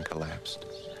Fe Ring collapsed.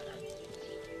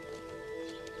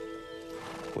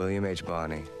 William H.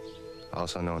 Bonney,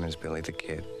 also known as Billy the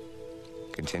Kid,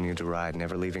 continued to ride,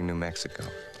 never leaving New Mexico.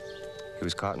 He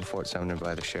was caught in Fort Sumner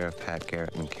by the sheriff Pat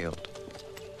Garrett and killed.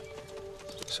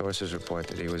 Sources report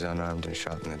that he was unarmed and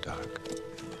shot in the dark.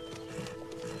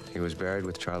 He was buried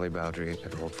with Charlie Bowdre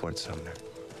at Old Fort Sumner.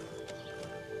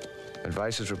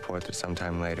 Advisors report that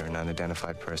sometime later, an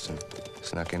unidentified person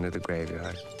snuck into the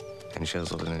graveyard and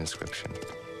chiseled an inscription.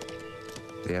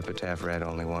 The epitaph read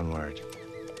only one word: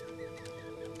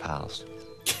 pals.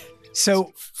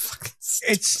 So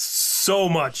it's so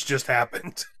much just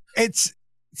happened. It's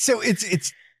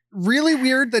really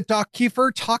weird that Doc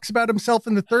Kiefer talks about himself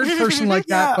in the third person like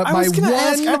that. But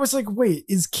I was like, wait,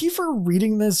 is Kiefer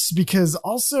reading this? Because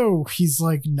also he's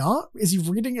like, is he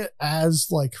reading it as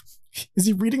like, is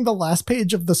he reading the last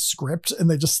page of the script and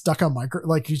they just stuck a micro?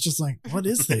 Like, he's just like, what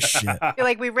is this shit? You're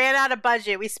like, we ran out of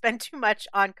budget. We spent too much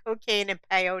on cocaine and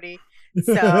peyote.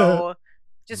 So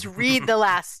just read the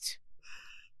last.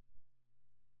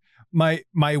 My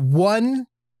one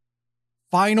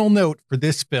final note for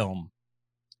this film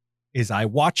is I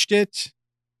watched it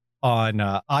on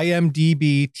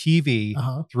IMDb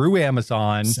TV through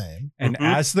Amazon. Same. And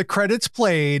as the credits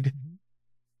played,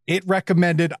 it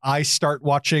recommended I start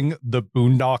watching The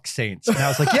Boondock Saints. And I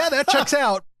was like, yeah, that checks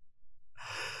out.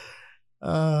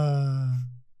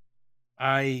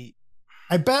 I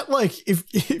bet like if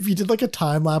you did like a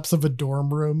time lapse of a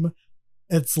dorm room,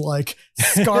 it's like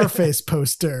Scarface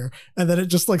poster, and then it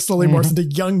just like slowly morphs into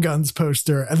Young Guns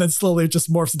poster, and then slowly it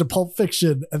just morphs into Pulp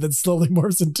Fiction, and then slowly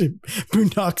morphs into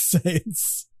Boondock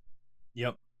Saints.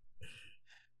 Yep.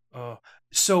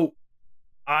 So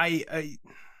I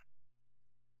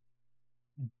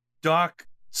Doc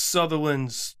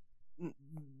Sutherland's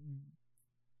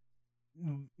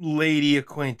lady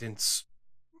acquaintance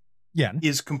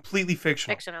is completely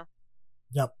fictional.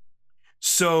 Yep.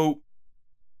 So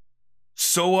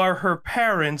are her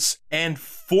parents and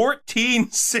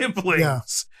 14 siblings. Yeah.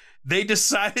 They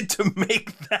decided to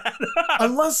make that up.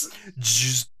 Unless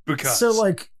just because. So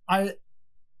like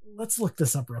let's look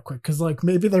this up real quick, because like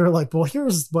maybe they were like, well,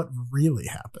 here's what really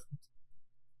happened.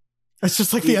 It's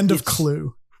just like the end of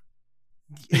Clue.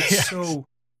 It's so,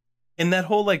 and that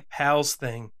whole like pals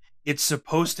thing, it's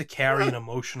supposed to carry an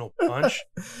emotional punch,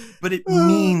 but it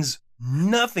means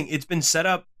nothing. It's been set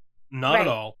up not at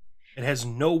all. It has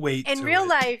no weight. In real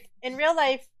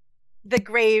life, the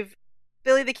grave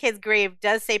Billy the Kid's grave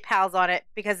does say pals on it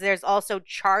because there's also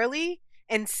Charlie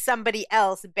and somebody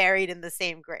else buried in the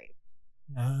same grave.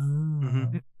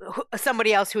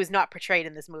 Somebody else who is not portrayed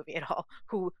in this movie at all,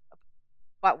 who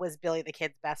was Billy the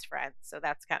Kid's best friend. So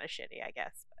that's kind of shitty, I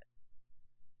guess.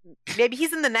 But maybe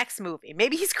he's in the next movie.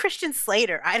 Maybe he's Christian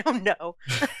Slater. I don't know.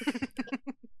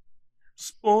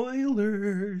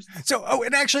 Spoilers. So,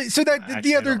 and actually, so that actually,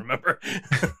 the other. I don't remember.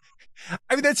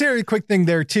 I mean, that's a very quick thing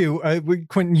there too.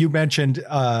 Quentin, you mentioned,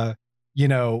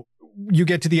 you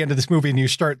get to the end of this movie and you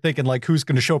start thinking like, who's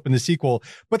going to show up in the sequel?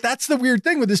 But that's the weird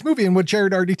thing with this movie and what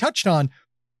Jared already touched on.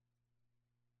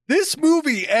 This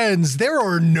movie ends. There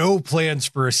are no plans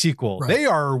for a sequel. Right. They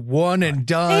are one and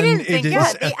done. It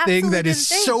is a thing that is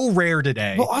so rare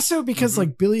today. Well, also because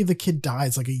like Billy the Kid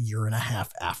dies like a year and a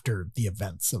half after the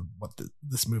events of what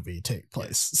this movie take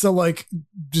place. So like,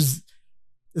 just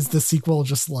is the sequel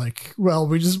just like, well,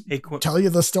 we just tell you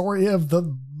the story of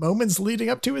the moments leading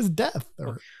up to his death?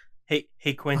 Or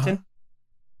hey, Quentin,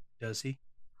 does he?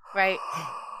 Right.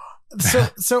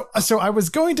 So I was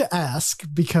going to ask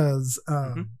because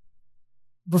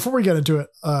before we get into it,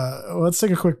 let's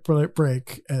take a quick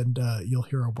break and you'll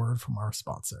hear a word from our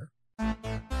sponsor.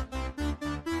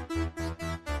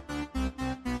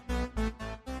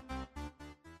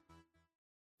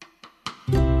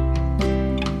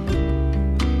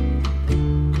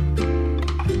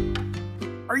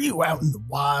 Are you out in the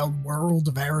wild world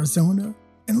of Arizona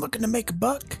and looking to make a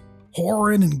buck?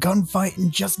 Whoring and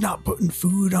gunfighting, just not putting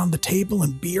food on the table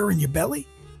and beer in your belly?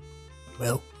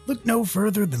 Well, look no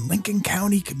further than Lincoln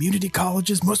County Community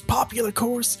College's most popular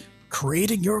course,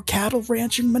 Creating Your Cattle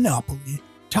Ranching Monopoly,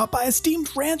 taught by esteemed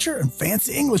rancher and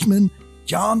fancy Englishman,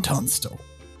 John Tunstall.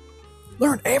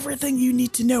 Learn everything you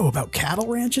need to know about cattle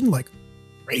ranching, like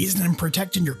raising and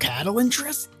protecting your cattle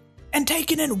interests, and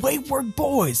taking in wayward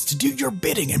boys to do your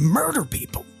bidding and murder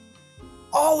people.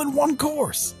 All in one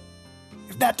course.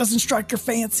 If that doesn't strike your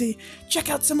fancy, check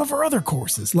out some of our other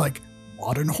courses like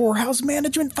Modern Whorehouse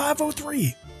Management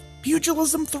 503,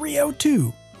 Pugilism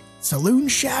 302, Saloon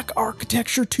Shack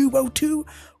Architecture 202,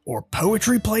 or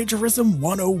Poetry Plagiarism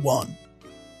 101.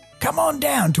 Come on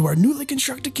down to our newly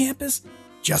constructed campus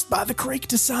just by the creek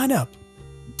to sign up.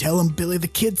 Tell them Billy the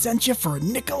Kid sent you for a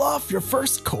nickel off your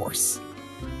first course.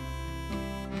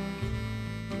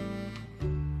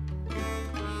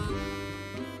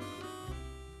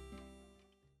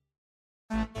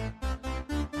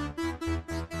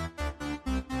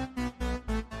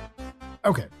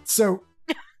 Okay, so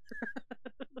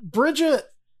Bridget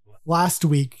last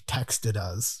week texted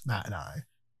us, Matt and I,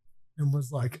 and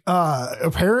was like,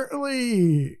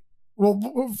 apparently,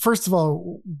 well, first of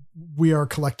all, we are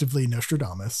collectively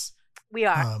Nostradamus. We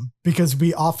are. Because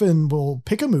we often will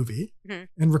pick a movie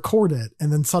and record it,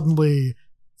 and then suddenly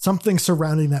something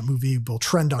surrounding that movie will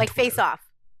trend on like Twitter. Face Off.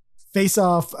 Face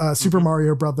Off, Super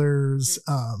Mario Brothers,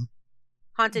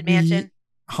 Haunted Mansion.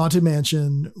 Haunted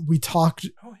Mansion. We talked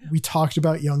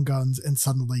about Young Guns, and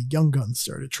suddenly Young Guns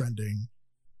started trending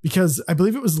because I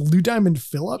believe it was Lou Diamond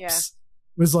Phillips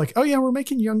was like, "Oh yeah, we're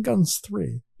making Young Guns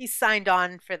 3." He signed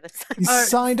on for this. He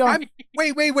signed on.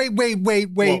 Wait.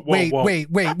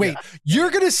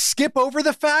 You're going to skip over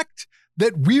the fact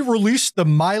that we released the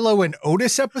Milo and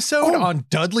Otis episode on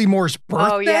Dudley Moore's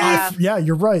birthday? Oh, yeah. Yeah,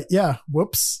 you're right. Yeah.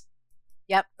 Whoops.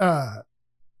 Yep.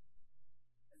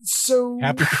 So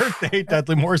happy birthday,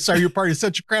 Dudley Moore. Sorry, your part is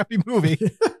such a crappy movie.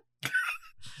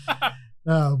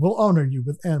 We'll honor you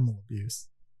with animal abuse.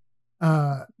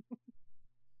 Yeah,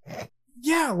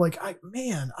 like I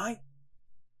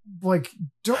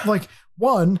don't like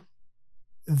one.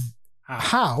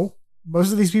 How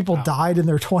most of these people died in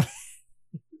their 20s.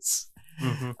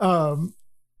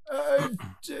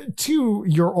 Two,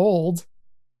 you're old.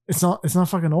 It's not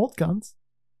fucking Old Guns.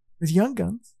 It's Young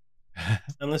Guns.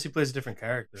 Unless he plays a different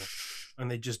character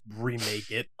and they just remake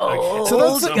it.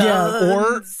 So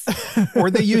that's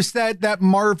or they use that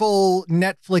Marvel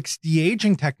Netflix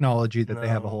de-aging technology that they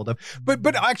have a hold of.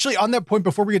 But actually on that point,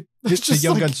 before we get to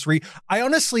Young Guns 3,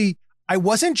 I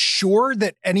wasn't sure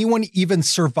that anyone even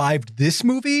survived this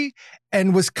movie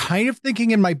and was kind of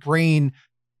thinking in my brain,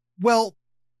 well,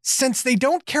 since they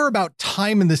don't care about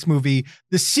time in this movie,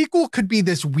 the sequel could be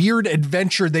this weird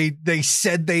adventure they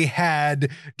said they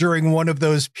had during one of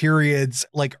those periods,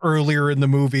 like earlier in the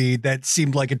movie, that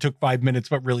seemed like it took 5 minutes,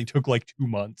 but really took like 2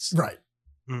 months. Right.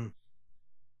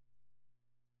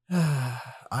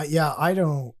 I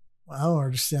don't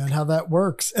understand how that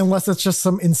works, unless it's just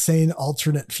some insane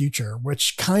alternate future,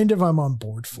 which kind of I'm on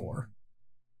board for.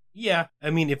 Yeah, I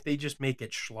mean, if they just make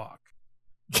it schlock.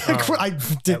 I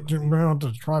didn't have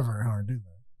to try very hard to do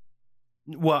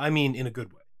that. Well, I mean, in a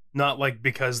good way, not like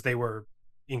because they were,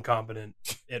 incompetent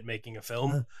at making a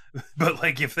film. But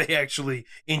like if they actually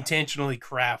intentionally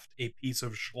craft a piece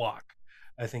of schlock,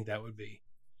 I think that would be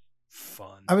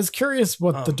fun. I was curious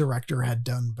what the director had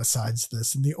done besides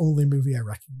this, and the only movie I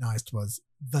recognized was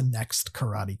The Next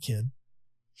Karate Kid.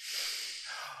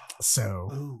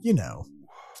 So, you know.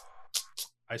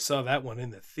 I saw that one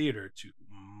in the theater to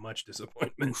much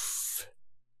disappointment.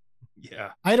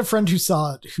 Yeah. I had a friend who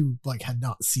saw it who like had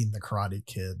not seen The Karate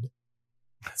Kid.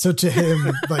 So to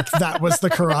him, like that was The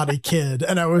Karate Kid.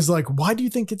 And I was like, why do you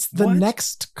think it's the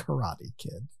next Karate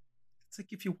Kid? It's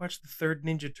like if you watch the third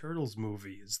Ninja Turtles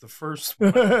movie, it's the first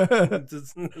one.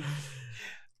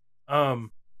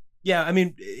 Yeah, I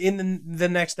mean, in the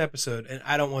next episode, and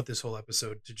I don't want this whole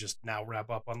episode to just now wrap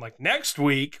up on like next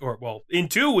week, or well, in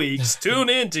 2 weeks, tune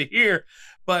in to hear.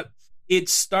 But it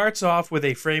starts off with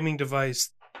a framing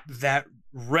device that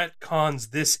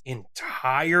retcons this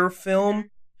entire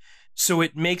film. So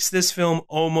it makes this film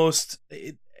almost,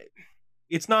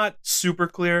 it's not super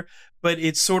clear, but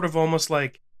it's sort of almost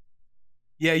like,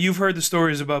 yeah, you've heard the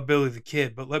stories about Billy the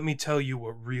Kid, but let me tell you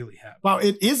what really happened. Wow,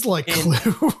 it is like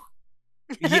Clue.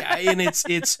 Yeah, and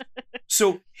it's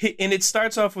so, and it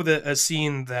starts off with a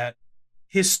scene that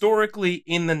historically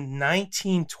in the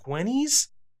 1920s,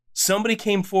 somebody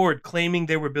came forward claiming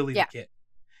they were Billy the Kid.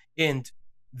 And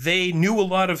they knew a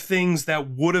lot of things that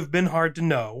would have been hard to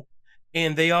know.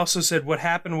 And they also said what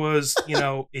happened was, you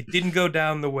know, it didn't go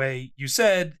down the way you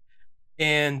said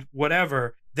and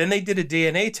whatever. Then they did a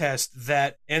DNA test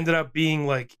that ended up being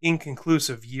like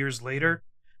inconclusive years later.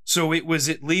 So it was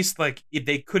at least like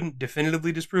they couldn't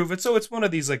definitively disprove it. So it's one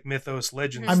of these like mythos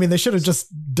legends. I mean, they should have just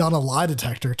done a lie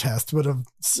detector test, would have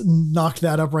knocked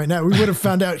that up right now. We would have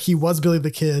found out he was Billy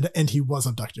the Kid and he was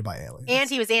abducted by aliens. And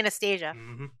he was Anastasia.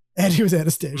 Mm-hmm. And he was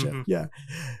Anastasia. Mm-hmm. Yeah.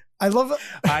 I love it.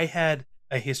 I had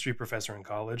a history professor in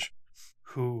college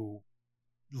who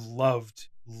loved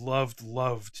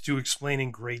to explain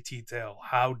in great detail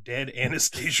how dead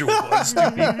Anastasia was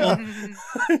to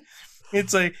people.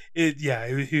 It's like, he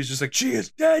was just like, she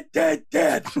is dead.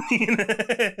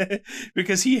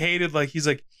 Because he hated, like, he's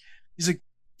like,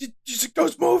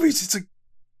 those movies, it's like,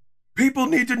 people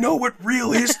need to know what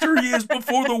real history is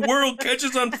before the world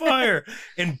catches on fire.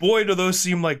 And boy, do those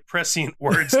seem like prescient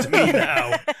words to me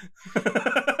now.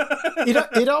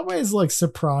 It always like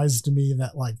surprised me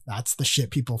that like that's the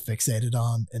shit people fixated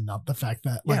on and not the fact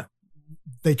that like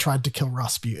they tried to kill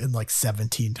Rasputin like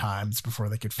 17 times before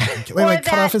they could fucking kill him. Like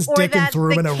cut off his dick and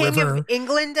threw him in a river. The King of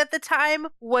England at the time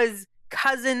was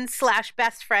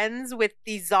cousin/best friends with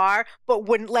the Tsar, but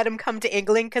wouldn't let him come to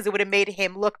England because it would have made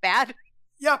him look bad.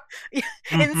 Yep.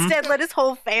 Instead, let his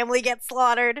whole family get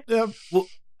slaughtered. Yep. Well,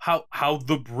 how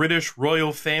the British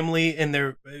royal family and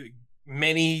their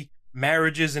many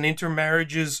marriages and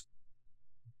intermarriages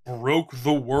broke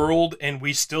the world, and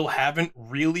we still haven't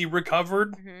really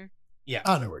recovered. Mm-hmm. Yeah,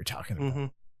 I don't know what you're talking about. Mm-hmm.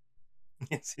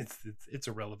 It's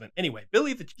irrelevant. Anyway,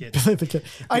 Billy the Kid. Billy the Kid.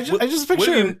 I just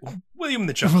picture William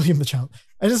the Child. William the Child.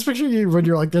 I just picture you when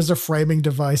you're like, there's a framing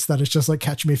device that is just like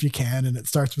Catch Me If You Can, and it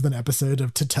starts with an episode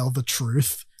of To Tell the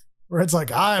Truth, where it's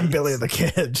like, I'm Billy the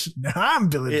Kid. No, I'm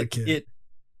Billy the Kid.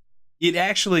 It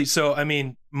actually, so I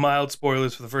mean, mild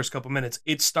spoilers for the first couple minutes.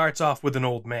 It starts off with an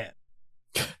old man,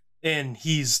 and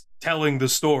he's telling the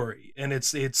story, and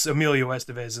it's Emilio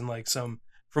Estevez and like some,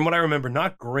 from what I remember,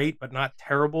 not great but not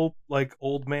terrible like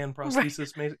old man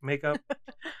prosthesis makeup.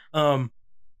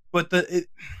 But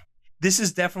this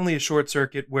is definitely a short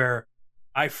circuit where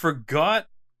I forgot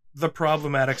the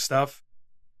problematic stuff,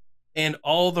 and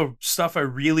all the stuff I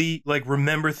really like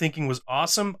remember thinking was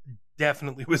awesome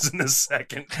definitely was in the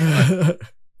second.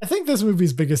 I think this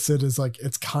movie's biggest sin is like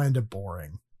it's kind of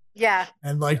boring. Yeah.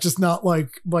 And like just not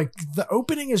like the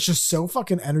opening is just so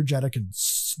fucking energetic and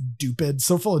stupid,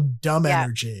 so full of dumb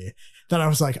energy that I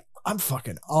was like, I'm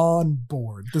fucking on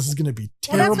board. This is gonna be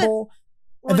terrible.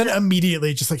 And then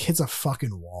immediately it just like hits a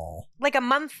fucking wall. Like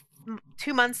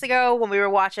 2 months ago when we were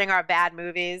watching our bad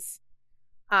movies,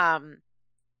 I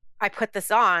put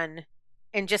this on,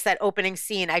 and just that opening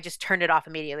scene, I just turned it off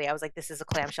immediately. I was like, this is a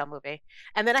clamshell movie.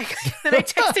 And then I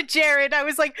texted Jared. I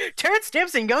was like, Terrence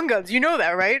Stamp's in Young Guns. You know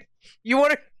that, right? You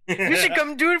should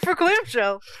come do it for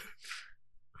Clamshell.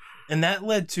 And that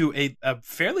led to a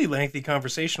fairly lengthy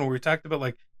conversation where we talked about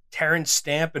like Terrence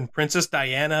Stamp and Princess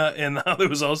Diana, and how there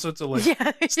was all sorts of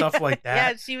like stuff like that.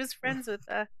 Yeah, she was friends with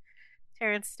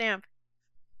Terrence Stamp.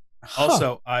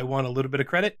 Also, I want a little bit of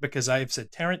credit because I have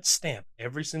said Terrence Stamp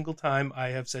every single time I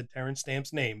have said Terrence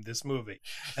Stamp's name this movie.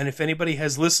 And if anybody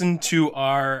has listened to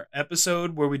our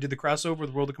episode where we did the crossover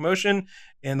with World of Commotion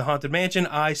and the Haunted Mansion,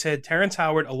 I said Terrence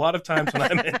Howard a lot of times when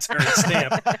I meant Terrence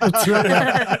Stamp. That's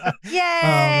right.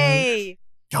 Yay!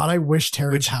 God, I wish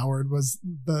Terrence Howard was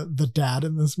the dad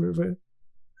in this movie.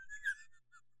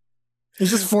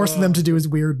 He's just forcing them to do his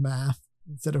weird math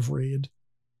instead of read.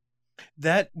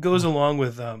 That goes along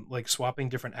with like swapping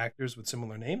different actors with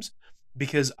similar names,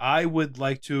 because I would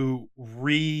like to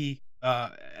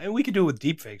and we could do it with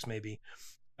deepfakes maybe,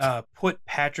 put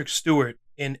Patrick Stewart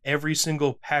in every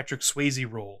single Patrick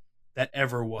Swayze role that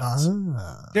ever was.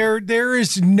 There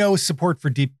is no support for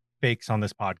deep fakes on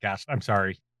this podcast. I'm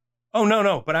sorry. Oh,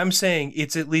 no, but I'm saying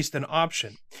it's at least an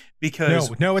option,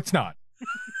 because no, it's not.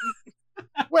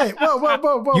 Wait,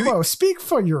 whoa. Speak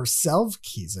for yourself,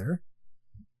 Keezer.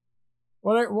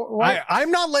 What?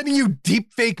 I'm not letting you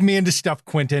deep fake me into stuff,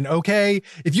 Quentin, okay?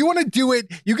 If you want to do it,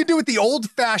 you can do it the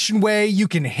old-fashioned way. You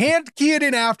can hand key it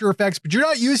in After Effects, but you're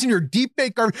not using your deep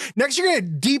fake garbage. Next, you're going to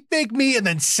deep fake me and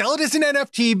then sell it as an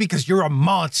NFT because you're a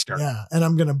monster. Yeah, and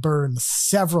I'm going to burn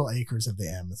several acres of the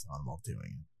Amazon while doing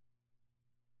it.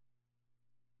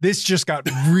 This just got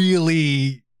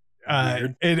really...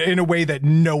 in a way that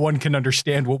no one can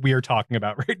understand what we are talking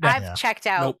about right now. I've checked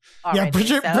out. Already,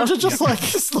 Bridget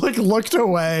just looked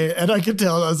away, and I could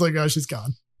tell. I was like, oh, she's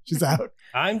gone. She's out.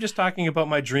 I'm just talking about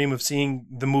my dream of seeing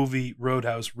the movie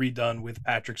Roadhouse redone with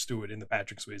Patrick Stewart in the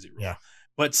Patrick Swayze role. Yeah.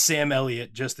 But Sam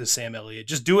Elliott, just as Sam Elliott.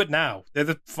 Just do it now.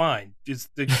 They're fine.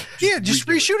 Just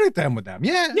reshoot it then with them.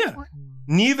 Yeah.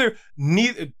 Neither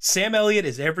Sam Elliott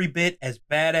is every bit as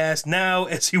badass now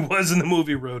as he was in the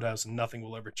movie Roadhouse, and nothing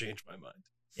will ever change my mind.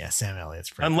 Yeah, Sam Elliott's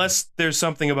pretty unless there's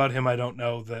something about him I don't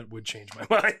know that would change my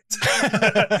mind.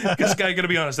 Because I gotta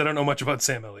be honest, I don't know much about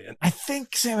Sam Elliott. I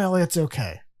think Sam Elliott's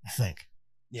okay. I think.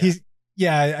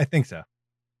 Yeah. I think so.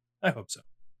 I hope so.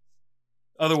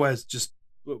 Otherwise, just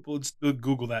let's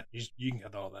Google that. You can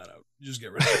get all that out. Just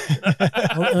get rid of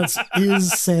it.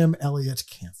 Is Sam Elliott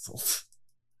canceled?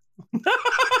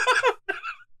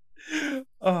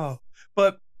 Oh,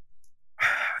 but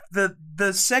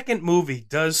the second movie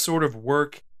does sort of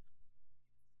work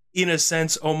in a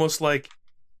sense, almost like,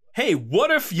 hey,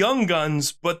 what if Young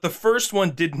Guns, but the first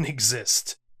one didn't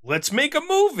exist? Let's make a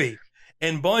movie.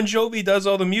 And Bon Jovi does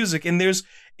all the music, and there's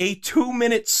a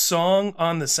 2-minute song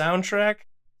on the soundtrack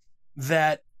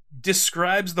that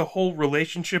describes the whole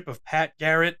relationship of Pat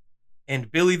Garrett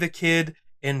and Billy the Kid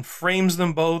and frames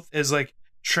them both as like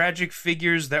tragic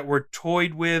figures that were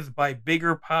toyed with by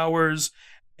bigger powers.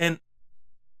 And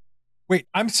wait,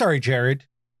 I'm sorry, Jared.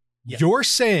 Yeah. You're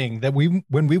saying that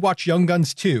when we watch Young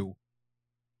Guns 2,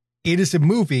 it is a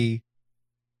movie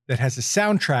that has a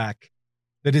soundtrack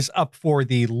that is up for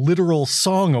the literal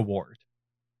song award.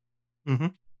 Mm-hmm.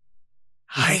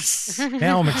 Nice.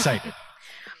 Now I'm excited.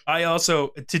 I also,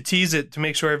 to tease it, to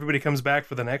make sure everybody comes back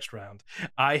for the next round,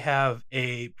 I have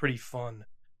a pretty fun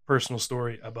personal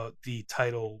story about the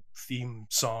title theme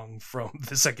song from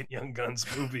the second Young Guns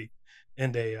movie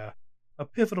and a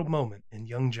pivotal moment in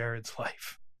young Jared's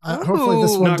life. Hopefully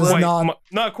this one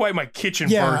not quite my kitchen.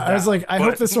 Yeah, burned I was down, like, I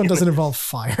hope this one doesn't involve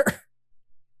fire.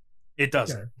 It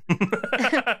doesn't.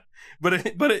 Yeah. but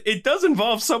it does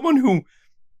involve someone who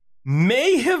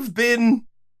may have been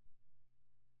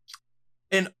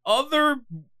an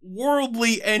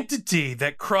otherworldly entity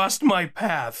that crossed my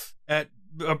path at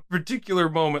a particular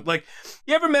moment. Like,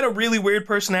 you ever met a really weird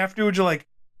person afterwards? You're like,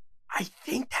 I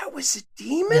think that was a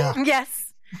demon. Yeah.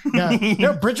 Yes. Yeah.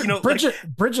 No,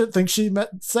 Bridget thinks she met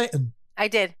Satan. I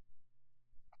did.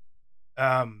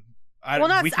 I don't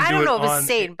know if it was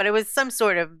Satan, but it was some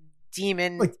sort of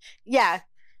demon. Like,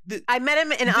 I met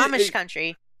him in Amish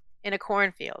country in a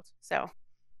cornfield. So,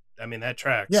 I mean, that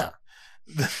tracks. Yeah.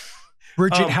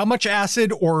 Bridget, how much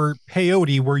acid or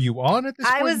peyote were you on at this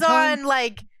point? I was on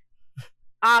like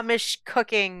Amish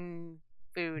cooking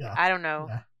food. Yeah. I don't know.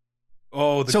 Yeah.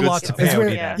 Oh, the so good lots stuff. of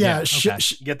peyote. Yeah. Okay.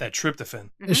 Get that tryptophan.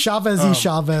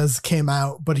 Chavez came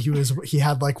out, but he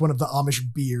had like one of the Amish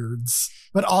beards,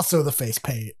 but also the face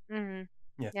paint. Mm-hmm.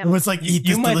 Yeah. It was like, eat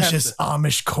this delicious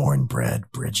Amish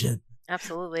cornbread, Bridget.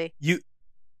 Absolutely. You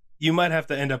might have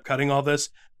to end up cutting all this,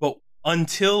 but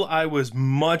until I was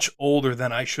much older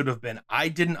than I should have been, I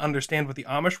didn't understand what the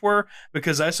Amish were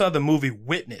because I saw the movie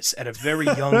Witness at a very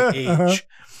young age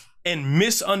and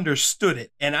misunderstood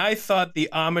it. And I thought the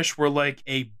Amish were like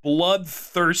a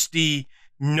bloodthirsty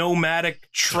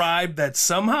nomadic tribe that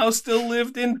somehow still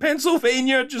lived in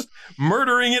Pennsylvania, just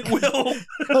murdering at will.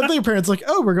 I think your parents like,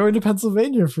 oh, we're going to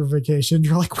Pennsylvania for vacation.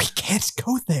 You're like, we can't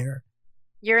go there.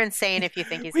 You're insane if you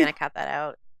think he's going to cut that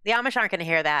out. The Amish aren't going to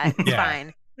hear that. It's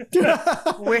fine.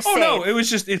 We're safe. No, it was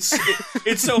just it's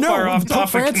so far off topic.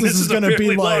 Francis is going to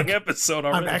be like, episode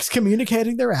I'm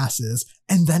excommunicating their asses,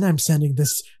 and then I'm sending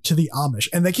this to the Amish,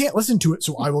 and they can't listen to it,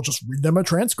 so I will just read them a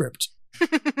transcript.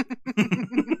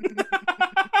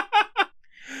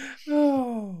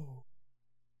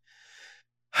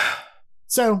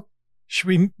 So, should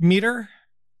we meet her?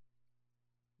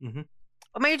 Mm-hmm.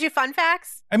 What made you fun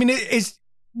facts? I mean,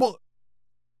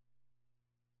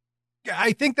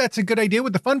 I think that's a good idea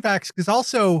with the fun facts, because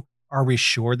also, are we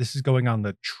sure this is going on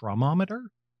the Trumometer?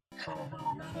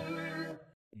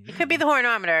 It could be the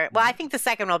hornometer. Well, I think the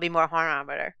second will be more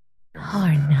hornometer.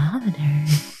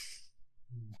 Hornometer.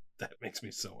 That makes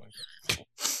me so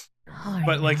uncomfortable.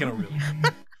 But like in a really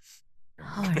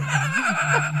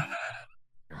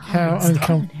How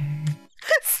uncomfortable.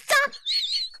 Stop!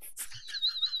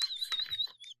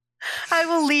 I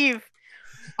will leave.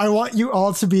 I want you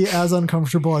all to be as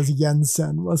uncomfortable as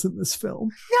Jensen was in this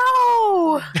film.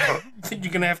 No! I think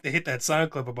you're going to have to hit that sound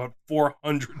clip about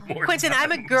 400 more Quentin, times.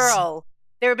 I'm a girl.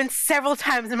 There have been several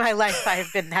times in my life I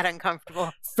have been that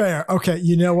uncomfortable. Fair. Okay,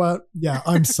 you know what? Yeah,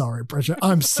 I'm sorry, Bridget.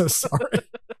 I'm so sorry.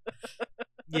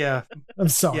 Yeah. I'm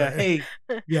sorry. Yeah, hey.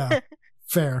 Yeah,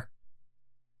 fair.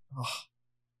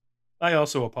 I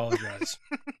also apologize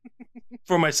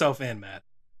for myself and Matt,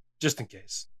 just in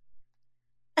case.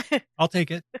 I'll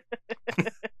take it.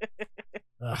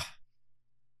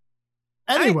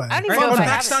 Anyway, I don't even know if I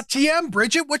have any. TM,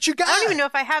 Bridget, what you got? I don't even know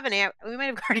if I have any. We might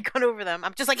have already gone over them.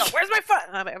 I'm just like, oh, where's my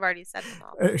phone? I've already said them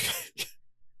all.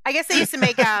 I guess they used to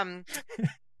make the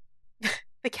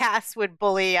cast would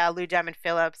bully Lou Diamond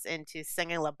Phillips into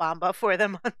singing La Bamba for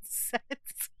them on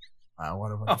sets.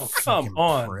 What Oh, come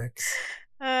on. Pricks.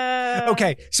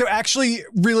 Okay, so actually,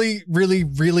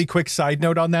 really quick side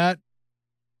note on that.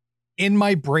 In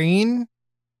my brain,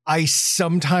 I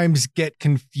sometimes get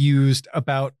confused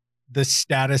about the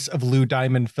status of Lou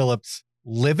Diamond Phillips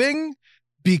living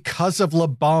because of La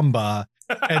Bamba.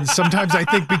 And sometimes I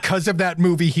think because of that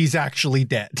movie, he's actually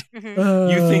dead. You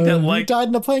think that, like, he died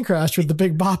in a plane crash with the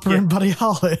Big Bopper and Buddy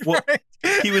Holly. Well,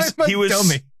 he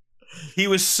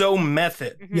was so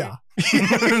method. Yeah. Every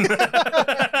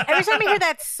time you hear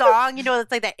that song, you know,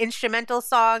 it's like that instrumental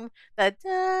song.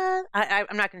 I'm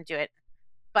not going to do it,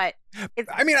 but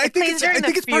I mean, I think it's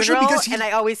partially funeral, because and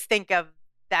I always think of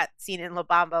that scene in La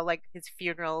Bamba, like his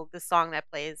funeral, the song that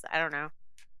plays. I don't know.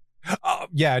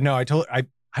 Yeah, no, I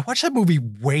watched that movie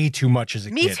way too much as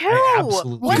a Me kid. too. I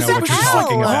absolutely What know the what you're hell?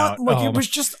 talking about. Like, it was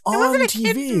just on It wasn't a TV.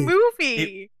 kid's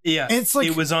movie. It's like,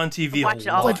 it was on TV. I watched it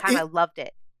all the time. I loved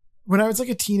it. When I was like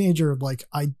a teenager, like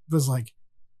I was like,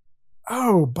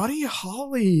 oh, Buddy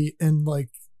Holly and like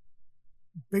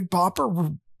Big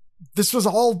Bopper this is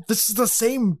the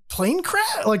same plane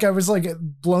crash. Like I was like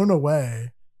blown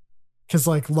away because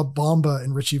like La Bamba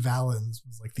and Richie Valens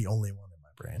was like the only one in my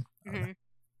brain.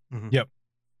 Mm-hmm. Yep.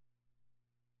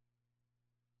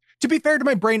 To be fair to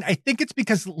my brain, I think it's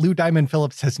because Lou Diamond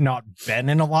Phillips has not been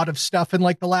in a lot of stuff in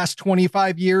like the last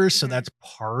 25 years. So that's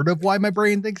part of why my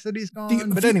brain thinks that he's gone.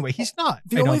 But anyway, he's not.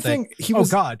 The only thing he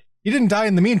was. Oh God. He didn't die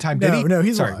in the meantime, did he? No,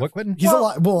 he's Sorry, alive. what, Quentin? He's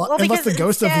alive. Well, unless the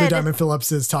ghost of Lou instead- Diamond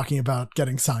Phillips is talking about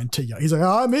getting signed to Young. He's like,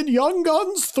 I'm in Young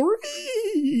Guns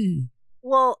 3.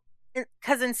 Well,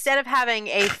 because instead of having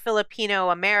a Filipino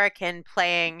American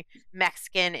playing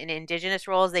Mexican and indigenous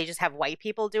roles, they just have white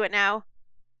people do it now.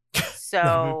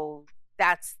 So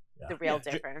that's the real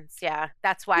difference. Yeah,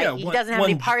 that's why he doesn't have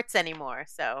any parts anymore.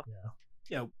 So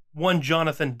yeah, one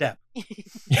Jonathan Depp.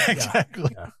 Yeah,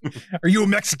 exactly. Are you a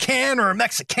Mexican or a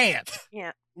Mexican?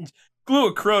 Yeah. Glue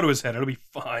a crow to his head. It'll be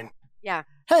fine. Yeah.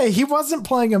 Hey, he wasn't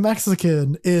playing a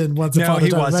Mexican in Once Upon a Time. No,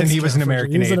 he wasn't. He was an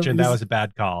Mexican. American agent. That was a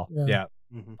bad call. Yeah.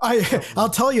 I'll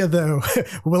tell you though,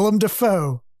 Willem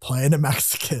Dafoe playing a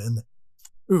Mexican.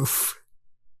 Oof.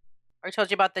 I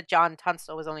told you about that John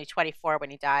Tunstall was only 24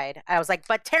 when he died. I was like,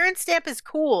 but Terrence Stamp is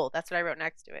cool. That's what I wrote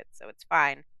next to it, so it's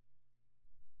fine.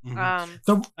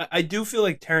 Mm-hmm. I do feel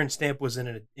like Terrence Stamp was in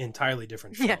an entirely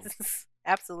different film. Yes,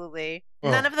 absolutely.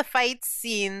 None of the fight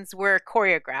scenes were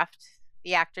choreographed.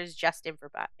 The actors just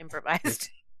improvised.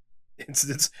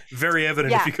 It's very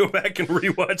evident if you go back and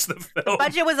rewatch the film. The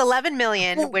budget was $11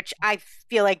 million, which I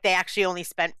feel like they actually only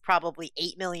spent probably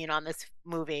 $8 million on this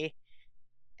movie,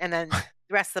 and then the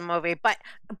rest of the movie. But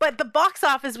the box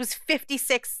office was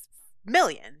 $56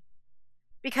 million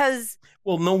because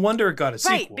no wonder it got a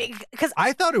sequel. Because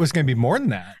I thought it was going to be more than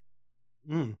that.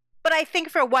 But I think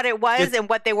for what it was and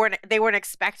what they weren't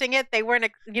expecting it. They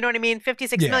weren't, you know what I mean?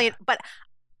 $56 million. But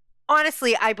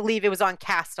honestly, I believe it was on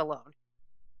cast alone.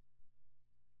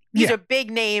 These are big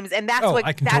names, and that's what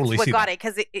got it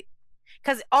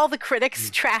because all the critics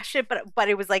trash it, but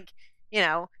it was like, you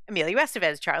know, Emilio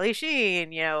Estevez, Charlie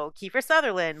Sheen, you know, Kiefer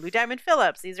Sutherland, Lou Diamond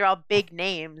Phillips. These are all big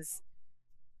names.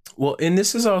 Well, and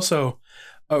this is also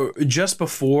just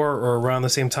before or around the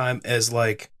same time as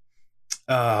like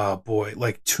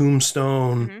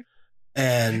Tombstone,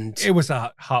 and it was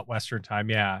a hot Western time.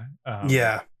 Yeah.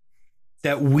 Yeah.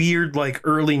 that weird like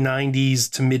early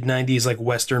 90s to mid 90s like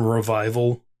Western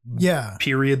revival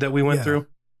period that we went through.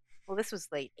 Well, this was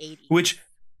late 80s. Which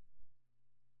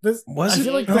was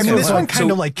it? Like, I mean, this one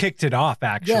kind of like kicked it off,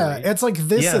 actually. Yeah, it's like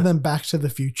this and then Back to the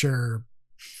Future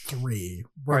 3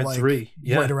 were like 3,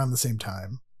 right around the same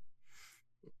time.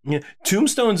 Yeah,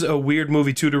 Tombstone's a weird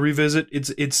movie too to revisit.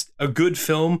 It's a good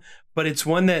film, but it's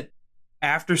one that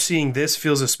after seeing this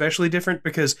feels especially different,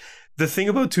 because the thing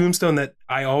about Tombstone that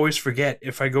I always forget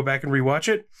if I go back and rewatch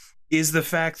it is the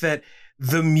fact that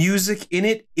the music in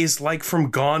it is like from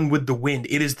Gone with the Wind.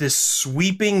 It is this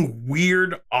sweeping,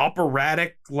 weird,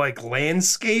 operatic like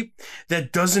landscape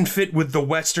that doesn't fit with the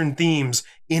Western themes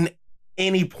in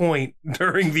any point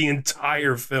during the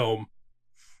entire film.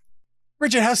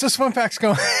 Bridget, how's those fun facts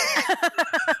going?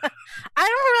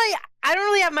 I don't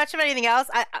really have much of anything else.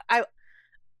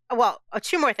 Well,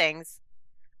 2 more things.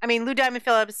 I mean, Lou Diamond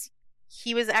Phillips,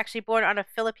 he was actually born on a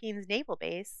Philippines naval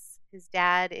base. His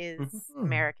dad is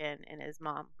American and his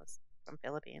mom was from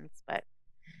Philippines, but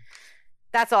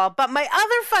that's all. But my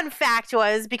other fun fact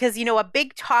was, because, you know, a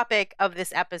big topic of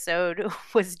this episode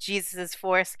was Jesus's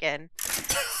foreskin.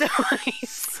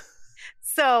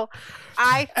 So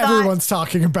I thought everyone's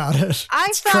talking about it.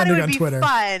 It's thought it would be Twitter.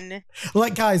 Fun.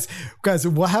 Like, guys,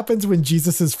 what happens when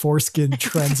Jesus's foreskin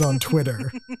trends on Twitter?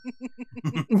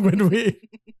 when we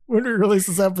release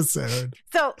this episode?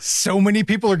 So many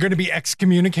people are going to be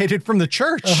excommunicated from the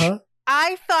church.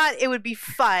 I thought it would be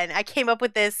fun. I came up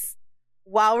with this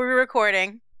while we were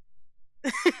recording.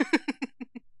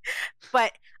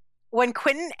 But when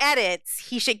Quentin edits,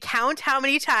 he should count how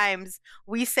many times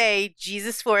we say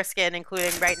Jesus foreskin,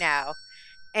 including right now.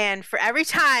 And for every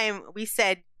time we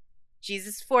said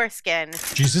Jesus foreskin,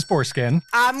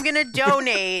 I'm going to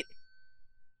donate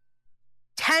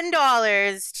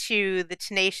 $10 to the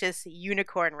Tenacious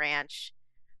Unicorn Ranch,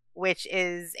 which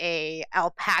is a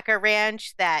alpaca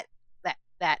ranch that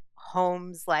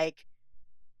homes like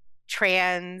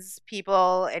trans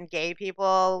people and gay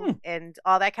people and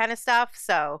all that kind of stuff.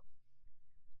 So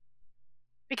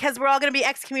because we're all going to be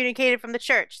excommunicated from the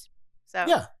church. So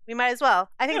we might as well.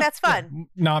 I think that's fun.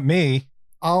 Not me.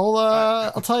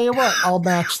 I'll tell you what, I'll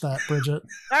match that, Bridget.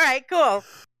 All right, cool.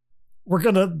 We're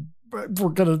gonna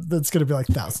that's gonna be like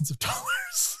thousands of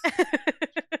dollars.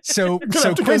 So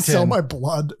Quentin, Quentin, sell my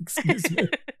blood. Excuse me.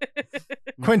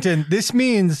 Quentin, this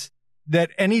means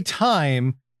that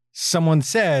anytime someone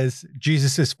says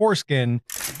Jesus's foreskin,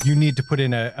 you need to put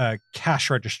in a cash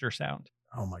register sound.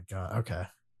 Oh my God. Okay.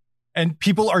 And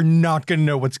people are not going to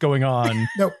know what's going on.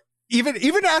 Nope.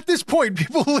 Even at this point,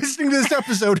 people listening to this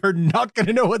episode are not going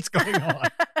to know what's going on.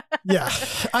 Yeah.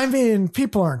 I mean,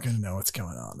 people aren't going to know what's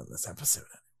going on in this episode.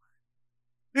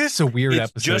 It's a weird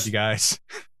episode, you guys.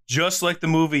 Just like the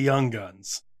movie Young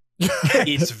Guns.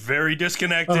 It's very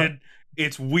disconnected.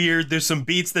 It's weird. There's some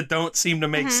beats that don't seem to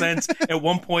make sense. At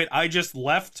one point, I just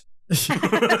left.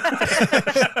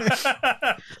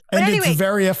 Anyway, it's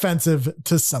very offensive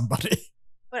to somebody.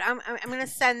 But I'm gonna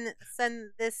send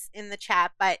this in the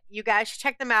chat. But you guys should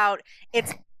check them out.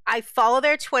 I follow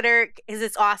their Twitter because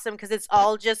it's awesome, because it's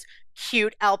all just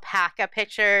cute alpaca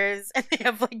pictures and they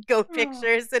have like goat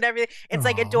pictures and everything. It's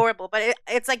like adorable, but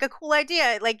it's like a cool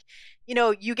idea. Like, you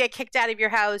know, you get kicked out of your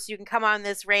house, you can come on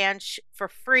this ranch for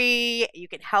free. You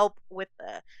can help with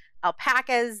the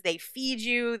alpacas. They feed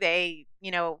you.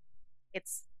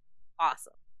 It's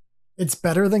awesome. It's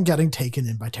better than getting taken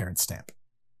in by Terrence Stamp.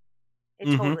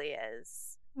 It totally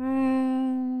is.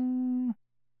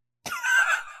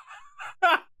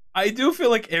 I do feel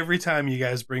like every time you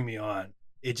guys bring me on,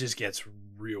 it just gets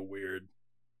real weird.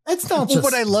 It's not just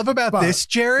what I love about this,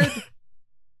 Jared.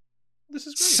 This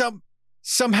is great.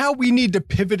 Somehow we need to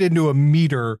pivot into a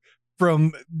meter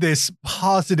from this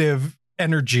positive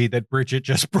energy that Bridget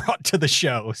just brought to the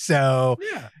show. So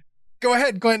go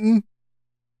ahead, Quentin.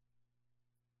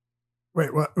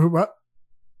 Wait, what? What?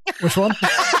 Which one?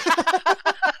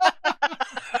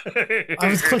 I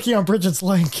was clicking on Bridget's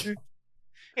link.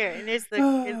 Here, and here's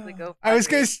the go. I was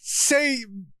going to say,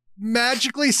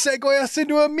 magically segue us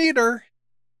into a meter.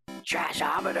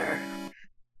 Trashometer.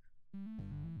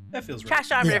 That feels right.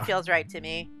 Trashometer feels right to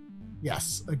me.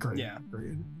 Yes, agreed. Yeah.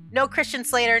 Agreed. No Christian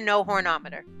Slater, no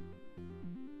hornometer.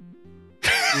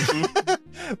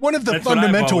 One of the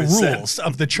fundamental rules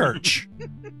of the church.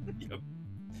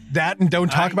 That and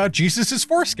don't talk about Jesus's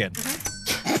foreskin.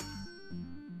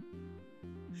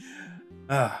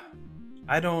 I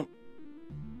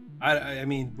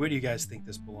mean, where do you guys think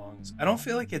this belongs? I don't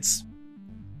feel like it's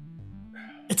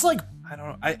like I don't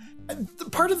know.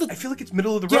 Part of the I feel like it's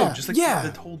middle of the road, just like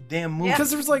the whole damn movie. Because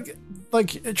there's like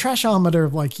a trashometer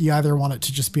of like you either want it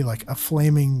to just be like a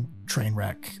flaming train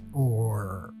wreck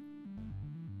or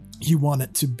you want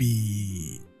it to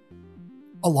be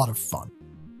a lot of fun,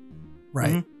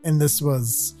 right? Mm-hmm. And this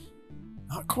was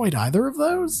not quite either of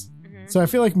those. So I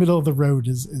feel like middle of the road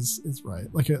is right,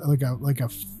 like a 4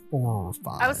 or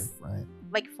 5, right?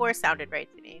 Like 4 sounded right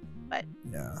to me, but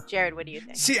Jared, what do you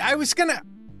think? See, I was gonna.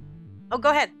 Oh, go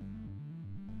ahead,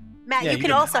 Matt. Yeah, you you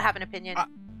can can- also have an opinion.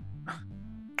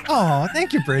 Oh,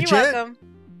 thank you, Bridget. You're welcome.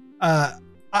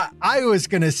 I was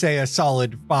gonna say a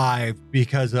solid 5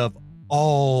 because of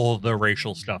all the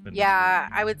racial stuff in Yeah,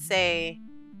 I would say.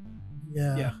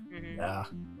 Yeah.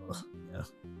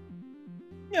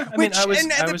 Yeah, I mean,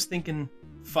 I was thinking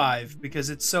 5 because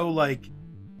it's so like,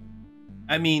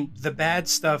 I mean, the bad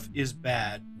stuff is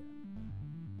bad.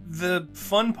 The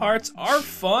fun parts are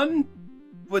fun,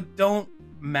 but don't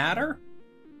matter.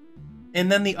 And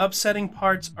then the upsetting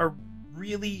parts are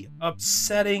really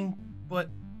upsetting, but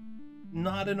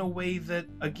not in a way that,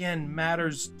 again,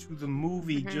 matters to the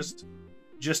movie. Just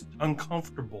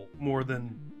uncomfortable more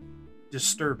than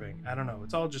disturbing. I don't know.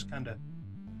 It's all just kind of,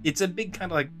 it's a big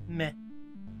kind of like meh.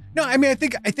 No, I mean, I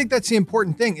think that's the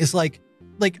important thing is like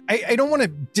I don't want to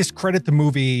discredit the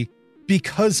movie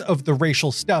because of the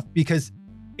racial stuff, because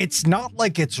it's not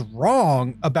like it's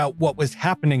wrong about what was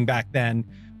happening back then,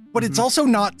 but it's also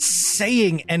not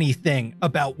saying anything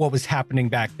about what was happening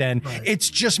back then. Right. It's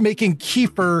just making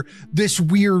Kiefer this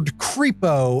weird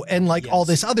creepo and like all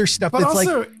this other stuff. But That's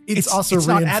also, like it's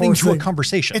not adding to a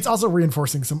conversation. It's also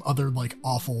reinforcing some other like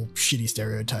awful, shitty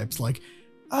stereotypes, like,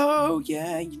 oh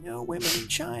yeah, you know, women in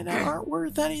China aren't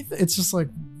worth anything. It's just like,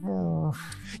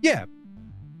 yeah,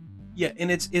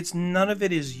 and it's none of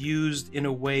it is used in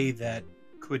a way that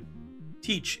could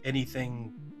teach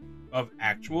anything of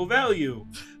actual value.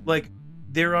 Like,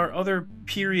 there are other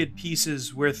period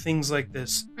pieces where things like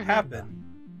this happen,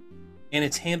 and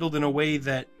it's handled in a way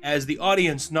that, as the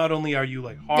audience, not only are you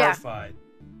like horrified,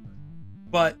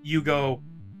 but you go,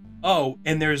 oh,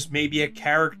 and there's maybe a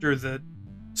character that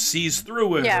sees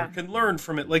through it or can learn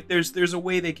from it. Like, there's a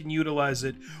way they can utilize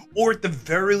it, or at the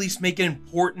very least make it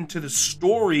important to the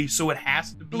story, so it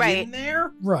has to be in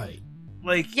there. Right.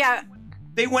 Like,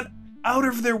 they went out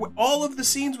of their way. All of the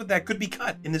scenes with that could be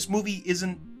cut, and this movie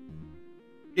isn't.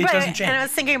 It doesn't change. And I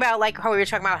was thinking about like how we were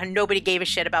talking about how nobody gave a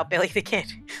shit about Billy the Kid.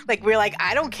 Like, we're like,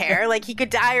 I don't care. Like, he could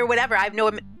die or whatever. I have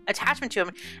no attachment to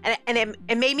him. And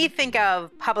it made me think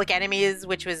of Public Enemies,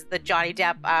 which was the Johnny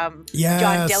Depp,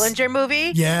 John Dillinger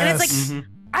movie. Yes. And it's like,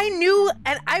 I knew,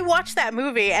 and I watched that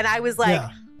movie, and I was like,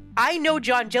 I know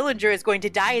John Dillinger is going to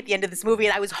die at the end of this movie,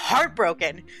 and I was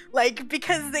heartbroken. Like,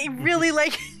 because they really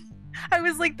like, I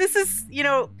was like, this is, you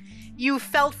know, you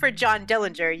felt for John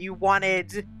Dillinger. You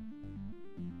wanted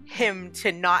him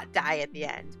to not die at the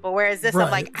end. But whereas this, I'm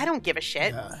like, I don't give a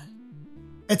shit.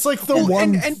 It's like the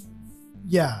one.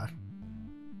 Yeah,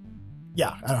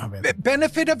 I don't have any.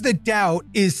 Benefit of the doubt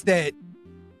is that,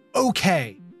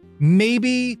 okay,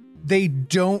 maybe they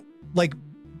don't, like,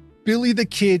 Billy the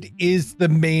Kid is the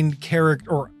main character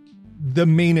or the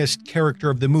mainest character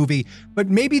of the movie, but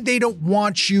maybe they don't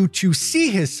want you to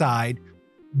see his side.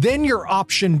 Then your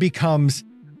option becomes,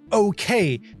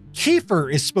 okay,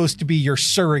 Kiefer is supposed to be your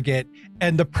surrogate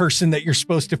and the person that you're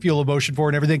supposed to feel emotion for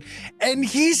and everything. And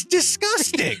he's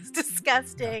disgusting. He's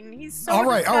disgusting. He's so all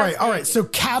right. disgusting. So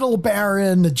Cattle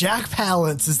Baron Jack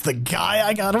Palance is the guy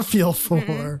I gotta feel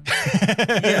for.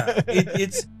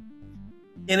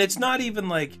 It's not even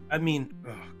like, I mean,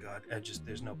 oh God,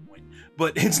 there's no point.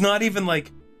 But it's not even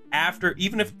like after,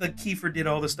 even if the Kiefer did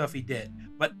all the stuff he did,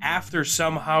 but after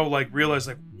somehow like realized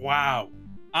like, wow,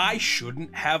 I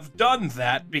shouldn't have done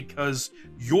that because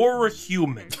you're a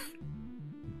human.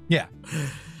 Yeah.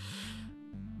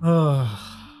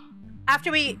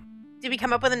 Did we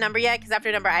come up with a number yet? Because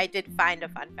after number, I did find a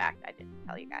fun fact I didn't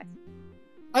tell you guys.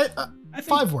 I think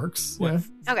 5 works. Yeah.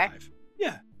 Okay.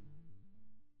 Yeah.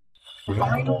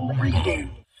 Final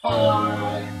reading.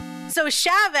 5. So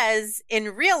Chavez,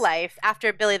 in real life,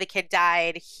 after Billy the Kid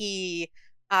died, he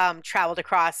traveled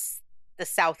across the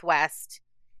Southwest,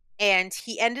 and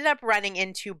he ended up running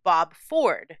into Bob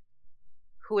Ford,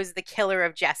 who was the killer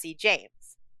of Jesse James.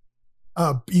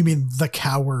 You mean the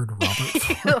coward Robert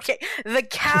Ford? Okay, the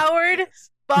coward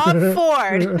Bob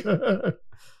Ford.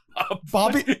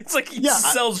 Bobby, it's like he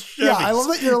sells Chevys. Yeah, I love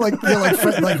that you're like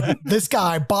this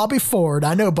guy, Bobby Ford.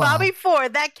 I know Bob. Bobby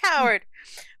Ford, that coward.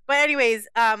 But anyways,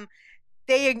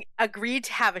 they agreed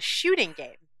to have a shooting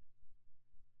game.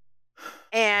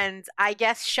 And I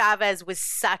guess Chavez was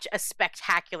such a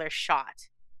spectacular shot.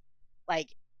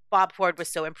 Like, Bob Ford was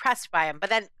so impressed by him. But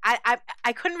then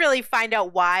I couldn't really find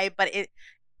out why, but it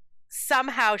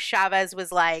somehow Chavez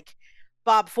was like,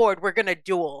 Bob Ford, we're going to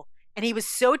duel. And he was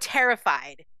so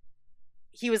terrified.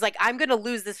 He was like, I'm going to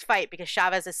lose this fight because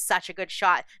Chavez is such a good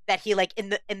shot that he like in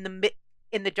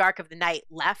the dark of the night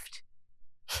left.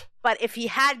 But if he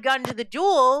had gone to the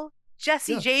duel,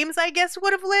 Jesse James, I guess,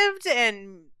 would have lived.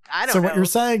 And I don't know. So what you're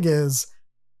saying is,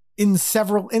 in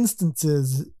several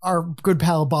instances, our good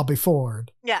pal Bobby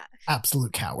Ford,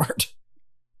 absolute coward.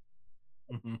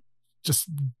 Mm-hmm. Just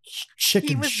chicken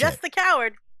He was shit. just the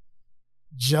coward.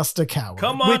 Just a coward.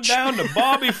 Come on down to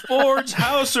Bobby Ford's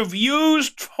house of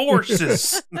used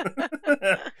horses.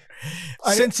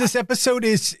 Since this episode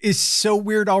is so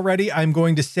weird already, I'm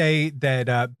going to say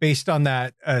that based on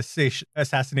that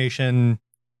assassination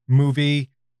movie,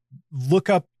 look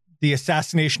up the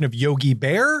assassination of Yogi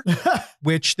Bear,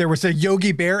 which there was a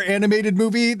Yogi Bear animated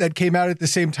movie that came out at the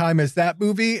same time as that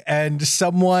movie, and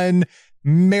someone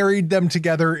married them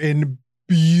together in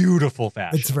beautiful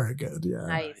fashion. It's very good. Yeah.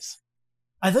 Nice.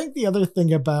 I think the other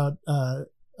thing about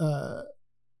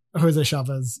Jose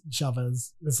Chavez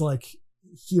is like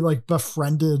he like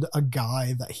befriended a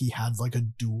guy that he had like a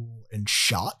duel and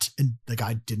shot, and the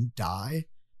guy didn't die.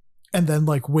 And then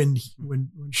like when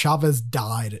Chavez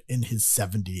died in his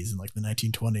 70s in like the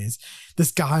 1920s,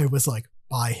 this guy was like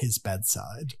by his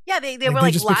bedside. Yeah, they were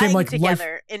like just lying became, like,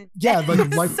 together. And like it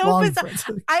was lifelong bizarre.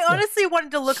 friends. I honestly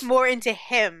wanted to look more into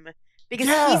him because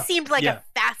he seemed like a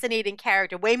fascinating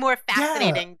character, way more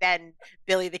fascinating than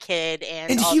Billy the Kid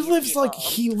and all he these lives people.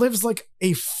 he lives like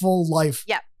a full life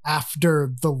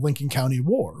after the Lincoln County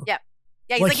War. Yeah,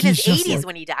 he's Like, like in his he's just 80s like-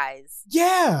 when he dies.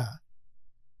 Yeah.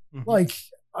 Mm-hmm. Like,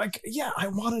 I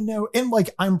want to know. And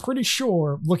like, I'm pretty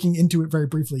sure looking into it very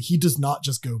briefly, he does not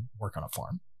just go work on a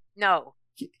farm. No,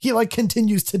 He like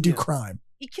continues to do crime.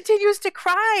 he continues to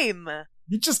crime.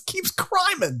 He just keeps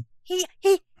criming. He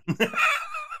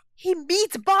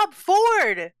meets Bob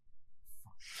Ford.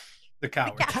 The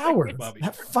coward. Coward. Bobby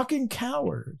That Ford. fucking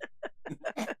coward.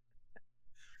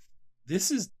 This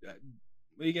is, what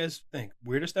do you guys think?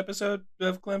 Weirdest episode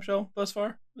of Clamshell thus far?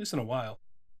 At least in a while.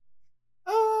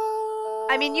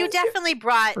 I mean, you definitely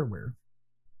brought Super weird.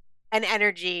 an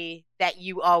energy that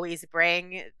you always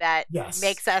bring that Yes.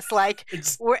 makes us like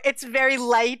it's very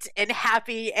light and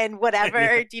happy and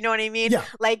whatever. Yeah. Do you know what I mean? Yeah.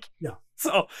 Like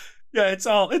So, it's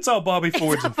all Bobby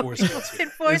Ford's and foreskins. in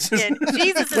foreskin.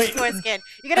 Jesus is foreskin.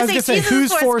 You I gotta was say gonna say, Jesus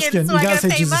who's is foreskin, so You I gotta gotta say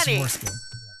pay Jesus money. foreskin.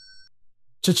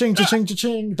 Cha-ching, cha-ching,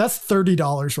 cha-ching. That's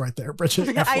 $30 right there, Bridget.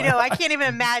 I know. I FYI. can't even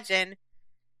imagine.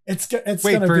 It's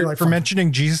Wait, gonna be like for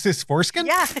mentioning Jesus' foreskin?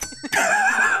 Yeah.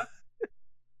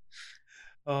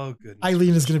 Oh, goodness.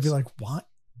 Eileen is gonna be like, what?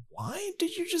 Why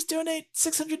did you just donate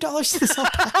 $600 to this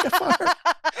alpaca farm?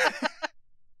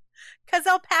 Because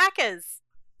alpacas.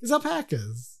 Because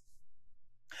alpacas.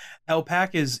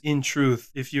 Alpacas, in truth,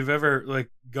 if you've ever like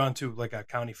gone to like a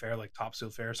county fair, like Topsail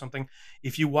Fair or something,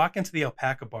 if you walk into the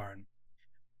alpaca barn,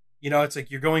 it's like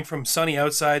you're going from sunny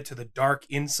outside to the dark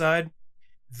inside.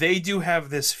 They do have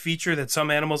this feature that some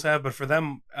animals have, but for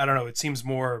them, I don't know, it seems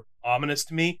more ominous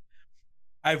to me.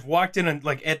 I've walked in and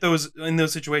like in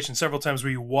those situations several times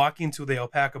where you walk into the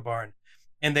alpaca barn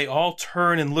and they all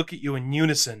turn and look at you in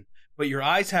unison, but your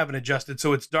eyes haven't adjusted,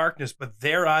 so it's darkness, but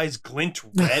their eyes glint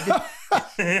red.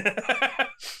 And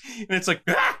it's like,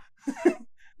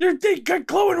 they got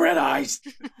glowing red eyes.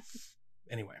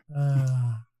 Anyway,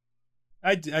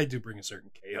 I do bring a certain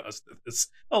chaos to this.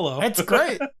 Hello. That's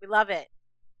great. We love it.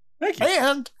 Thank you.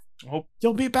 And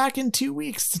you'll be back in 2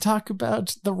 weeks to talk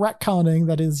about the retconning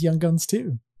that is Young Guns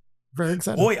 2. Very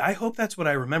excited. Boy, I hope that's what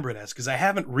I remember it as, because I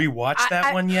haven't rewatched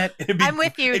that one yet. I'm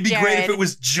with you, It'd be Jared. great if it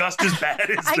was just as bad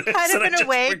as I this. kind of, and in a just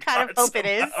way, forgot kind of hope it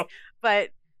is. somehow.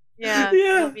 But yeah,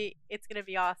 Yeah. it's gonna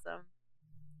be awesome.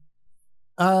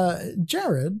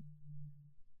 Jared,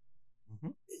 Mm-hmm.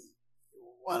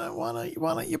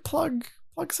 why don't you plug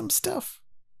some stuff?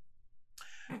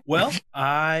 Well,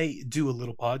 I do a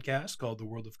little podcast called The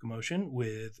World of Commotion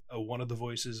with one of the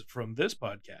voices from this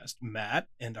podcast, Matt,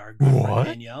 and our good friend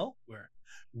Danielle, where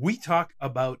we talk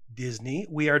about Disney.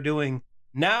 We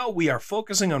are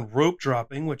focusing on Rope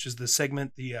Dropping, which is the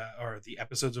segment, the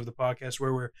episodes of the podcast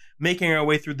where we're making our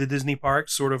way through the Disney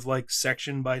parks, sort of like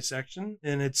section by section.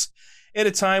 And it's at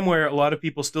a time where a lot of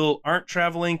people still aren't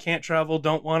traveling, can't travel,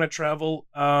 don't want to travel,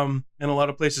 and a lot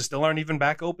of places still aren't even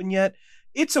back open yet.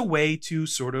 It's a way to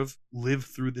sort of live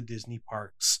through the Disney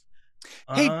parks.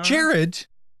 Hey, Jared.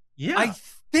 Yeah. I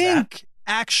think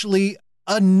actually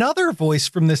another voice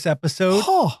from this episode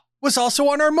was also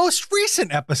on our most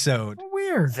recent episode.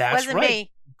 Weird. That's Wasn't right.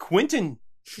 me.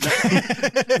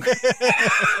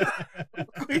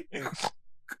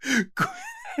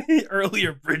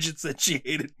 Earlier, Bridget said she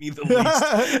hated me the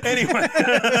least. Anyway.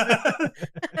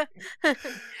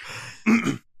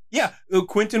 Yeah,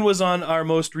 Quentin was on our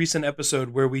most recent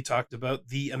episode where we talked about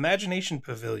the Imagination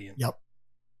Pavilion. Yep.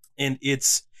 And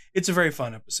it's a very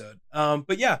fun episode.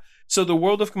 But yeah, so the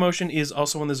World of Commotion is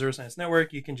also on the Zero Science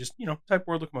Network. You can just, type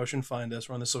World of Commotion, find us.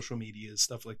 We're on the social medias,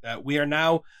 stuff like that. We are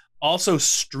now also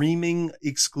streaming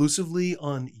exclusively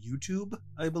on YouTube,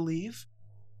 I believe.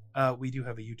 We do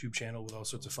have a YouTube channel with all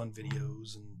sorts of fun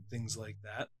videos and things like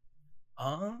that.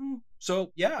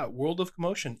 So yeah, World of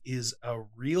Commotion is a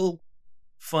real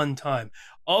fun time.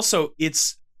 Also,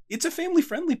 it's a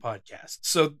family-friendly podcast.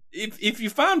 So if you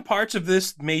found parts of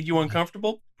this made you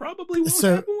uncomfortable, probably won't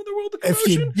happen with the World of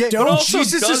Commotion. If you but don't, also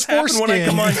Jesus' does happen when I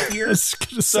come on here.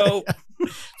 So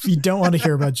if you don't want to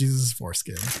hear about Jesus'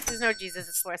 foreskin, There's no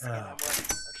Jesus' foreskin. on World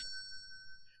of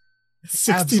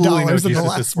 $60 Absolutely no in the Jesus'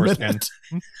 last foreskin. minute.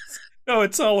 no,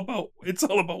 it's all about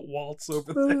Waltz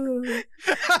over there. Commotion.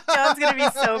 John's gonna be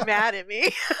so mad at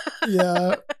me.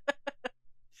 Yeah.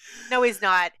 No, he's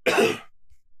not.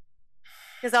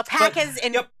 Because alpacas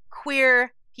in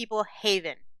queer people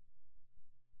haven.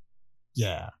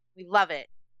 Yeah. We love it.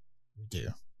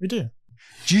 We do.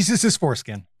 Jesus'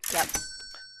 foreskin. Yep.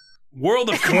 World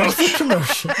of Commotion.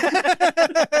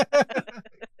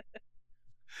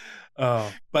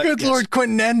 But Good Lord,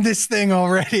 Quentin, end this thing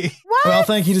already. What? Well,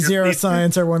 thank you to Zero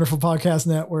Science, our wonderful podcast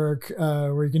network,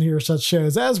 where you can hear such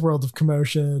shows as World of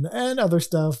Commotion and other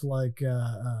stuff like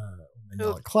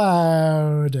Yellow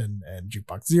Cloud and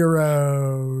Jukebox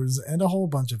Zeros and a whole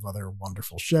bunch of other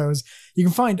wonderful shows. You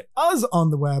can find us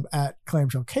on the web at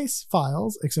Clamshell Case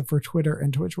Files, except for Twitter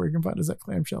and Twitch, where you can find us at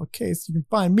Clamshell Case. You can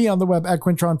find me on the web at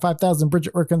Quintron5000.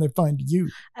 Bridget, where can they find you?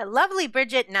 A lovely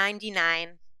Bridget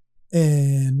 99.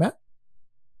 And Matt?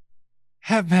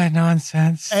 Have that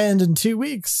nonsense. And in 2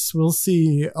 weeks, we'll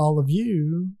see all of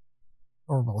you,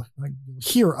 or we'll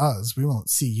hear us. We won't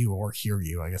see you or hear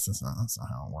you. I guess that's not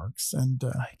how it works. And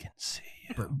I can see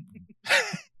you.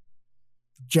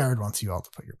 Jared wants you all to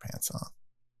put your pants on.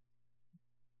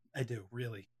 I do,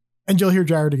 really. And you'll hear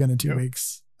Jared again in 2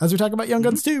 weeks as we talk about Young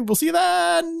Guns 2. We'll see you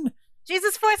then.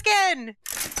 Jesus foreskin.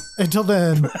 Until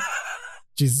then,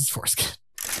 Jesus foreskin.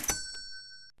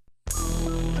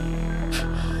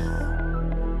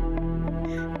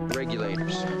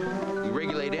 Regulators. We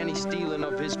regulate any stealing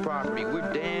of his property.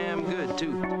 We're damn good,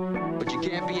 too. But you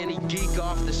can't be any geek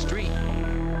off the street.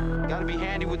 Gotta be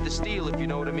handy with the steel, if you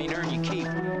know what I mean. Earn your keep.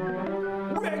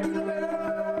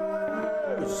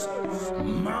 Regulators!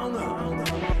 Mount up.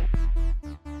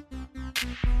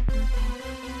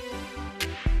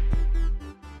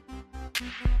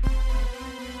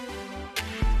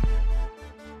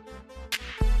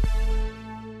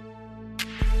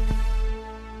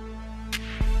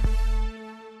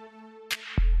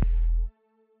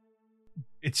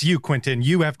 It's you, Quentin.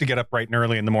 You have to get up bright and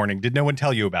early in the morning. Did no one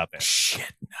tell you about this?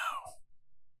 Shit, no.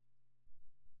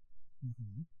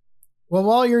 Well,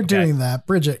 while you're doing that,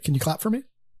 Bridget, can you clap for me?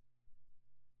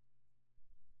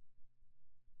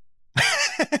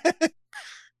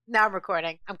 Now I'm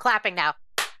recording. I'm clapping now.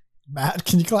 Matt,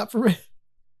 can you clap for me?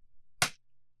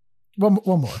 One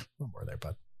more there,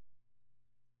 bud.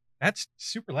 That's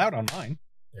super loud on mine.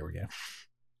 There we go.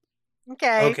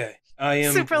 Okay. I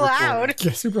am super recording. loud.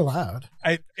 Yeah, super loud.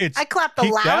 I clap the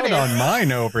peaked loudest. out on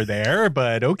mine over there,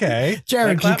 but okay.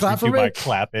 Jared, can you clap for me? By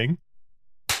clapping.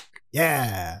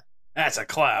 Yeah. That's a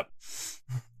clap.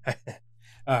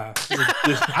 I'll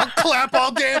clap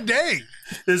all damn day.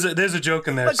 There's a joke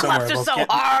in there The somewhere claps are so getting,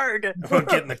 hard. about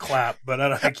getting the clap, but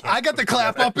I can't. I got the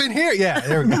clap up in here. Yeah,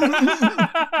 there we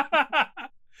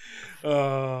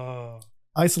go.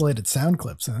 Isolated sound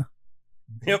clips, huh?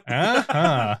 Yep.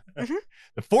 Uh-huh.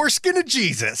 The foreskin of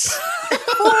Jesus.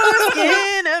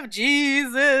 Foreskin of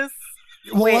Jesus.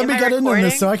 Well, Wait, let am me I get into recording?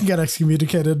 this so I can get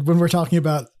excommunicated when we're talking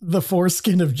about the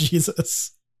foreskin of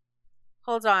Jesus.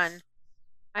 Hold on.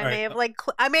 I All may right.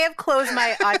 have I may have closed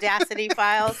my Audacity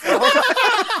files. So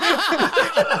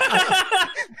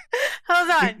hold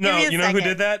on. No, Give me a you know second. who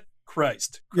did that?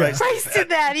 Christ. Christ did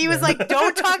that. He was like,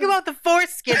 "Don't talk about the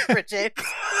foreskin, Bridget.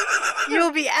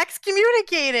 You'll be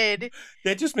excommunicated."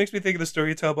 That just makes me think of the story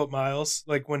you tell about Miles,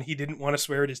 like when he didn't want to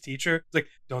swear at his teacher. It's like,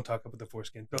 don't talk about the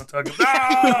foreskin. Don't talk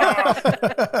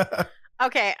about.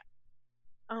 Okay.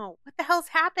 Oh, what the hell's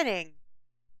happening?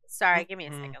 Sorry, give me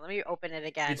a second. Let me open it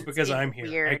again. It's because being I'm here.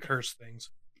 Weird. I curse things.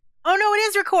 Oh no, it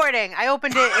is recording. I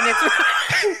opened it and it's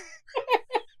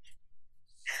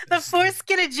the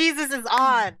foreskin of Jesus is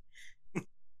on.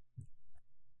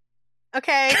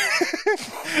 Okay.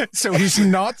 So he's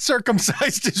not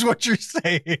circumcised, is what you're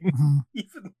saying.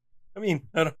 I mean,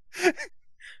 I don't.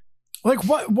 Like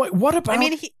what about? I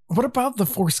mean, what about the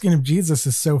foreskin of Jesus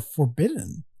is so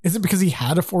forbidden? Is it because he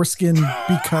had a foreskin?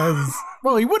 Because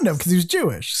well, he wouldn't have because he was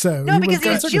Jewish. So no, because he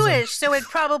was Jewish. So it's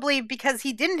probably because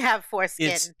he didn't have foreskin.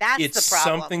 That's the problem. It's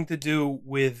something to do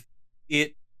with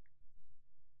it.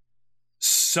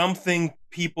 Something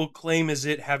people claim as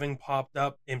it having popped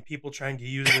up, and people trying to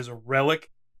use it as a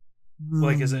relic,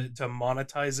 like to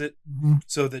monetize it.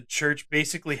 So the church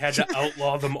basically had to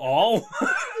outlaw them all.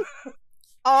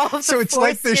 So it's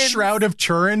like the Shroud of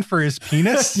Turin for his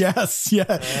penis? Yes.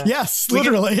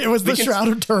 Literally, it was the Shroud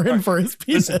of Turin for his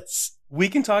penis. Listen, we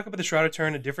can talk about the Shroud of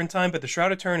Turin a different time, but the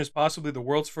Shroud of Turin is possibly the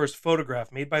world's first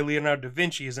photograph made by Leonardo da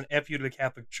Vinci as an FU to the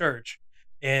Catholic Church,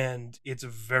 and it's a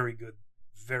very good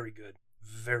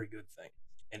thing.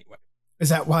 Anyway, is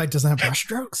that why it doesn't have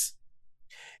brushstrokes?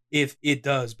 If it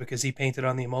does, because he painted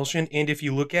on the emulsion, and if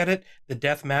you look at it, the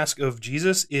death mask of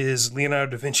Jesus is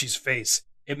Leonardo da Vinci's face.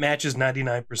 It matches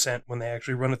 99% when they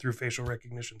actually run it through facial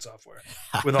recognition software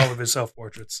with all of his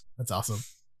self-portraits. That's awesome.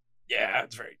 Yeah,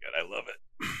 it's very good. I love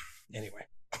it. Anyway.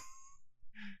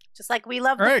 Just like we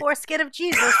love the foreskin of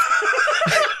Jesus.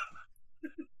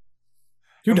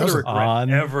 Who doesn't? Regret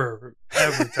ever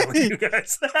telling you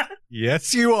guys that.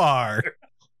 Yes, you are.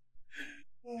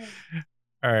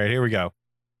 All right, here we go.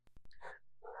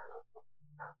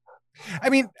 I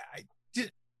mean,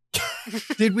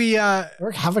 did we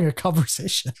we're having a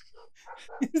conversation.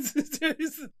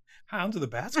 Hounds of the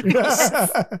Baskervilles.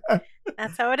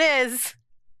 That's how it is.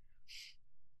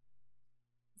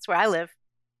 That's where I live.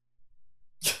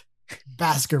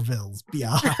 Baskervilles,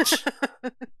 biatch.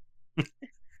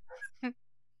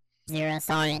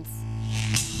 Neuroscience.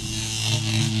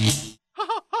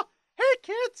 Hey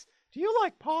kids, do you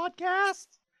like podcasts?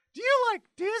 Do you like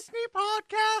Disney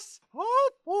podcasts? Oh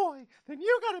boy, then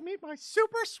you gotta meet my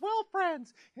super swell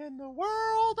friends in the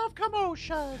world of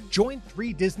commotion. Join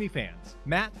 3 Disney fans,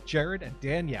 Matt, Jared, and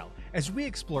Danielle, as we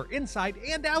explore inside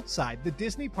and outside the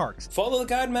Disney parks. Follow the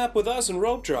guide map with us and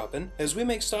Rope Dropping as we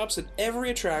make stops at every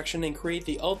attraction and create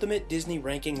the ultimate Disney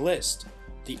ranking list.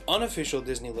 The unofficial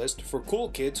Disney list for cool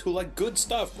kids who like good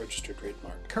stuff, registered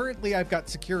trademark. Currently, I've got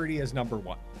security as number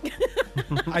 1.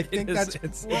 I think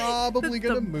that's probably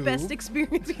going to move. Best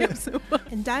experience we have so far.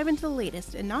 And dive into the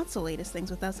latest and not so latest things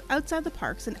with us outside the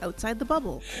parks and outside the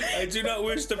bubble. I do not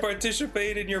wish to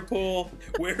participate in your pool.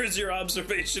 Where is your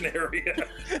observation area?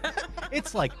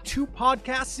 It's like 2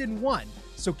 podcasts in one.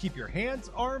 So keep your hands,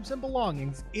 arms, and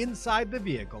belongings inside the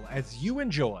vehicle as you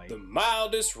enjoy the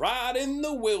mildest ride in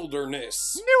the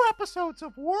wilderness. New episodes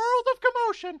of World of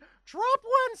Commotion drop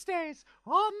Wednesdays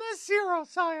on the Zero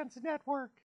Science Network.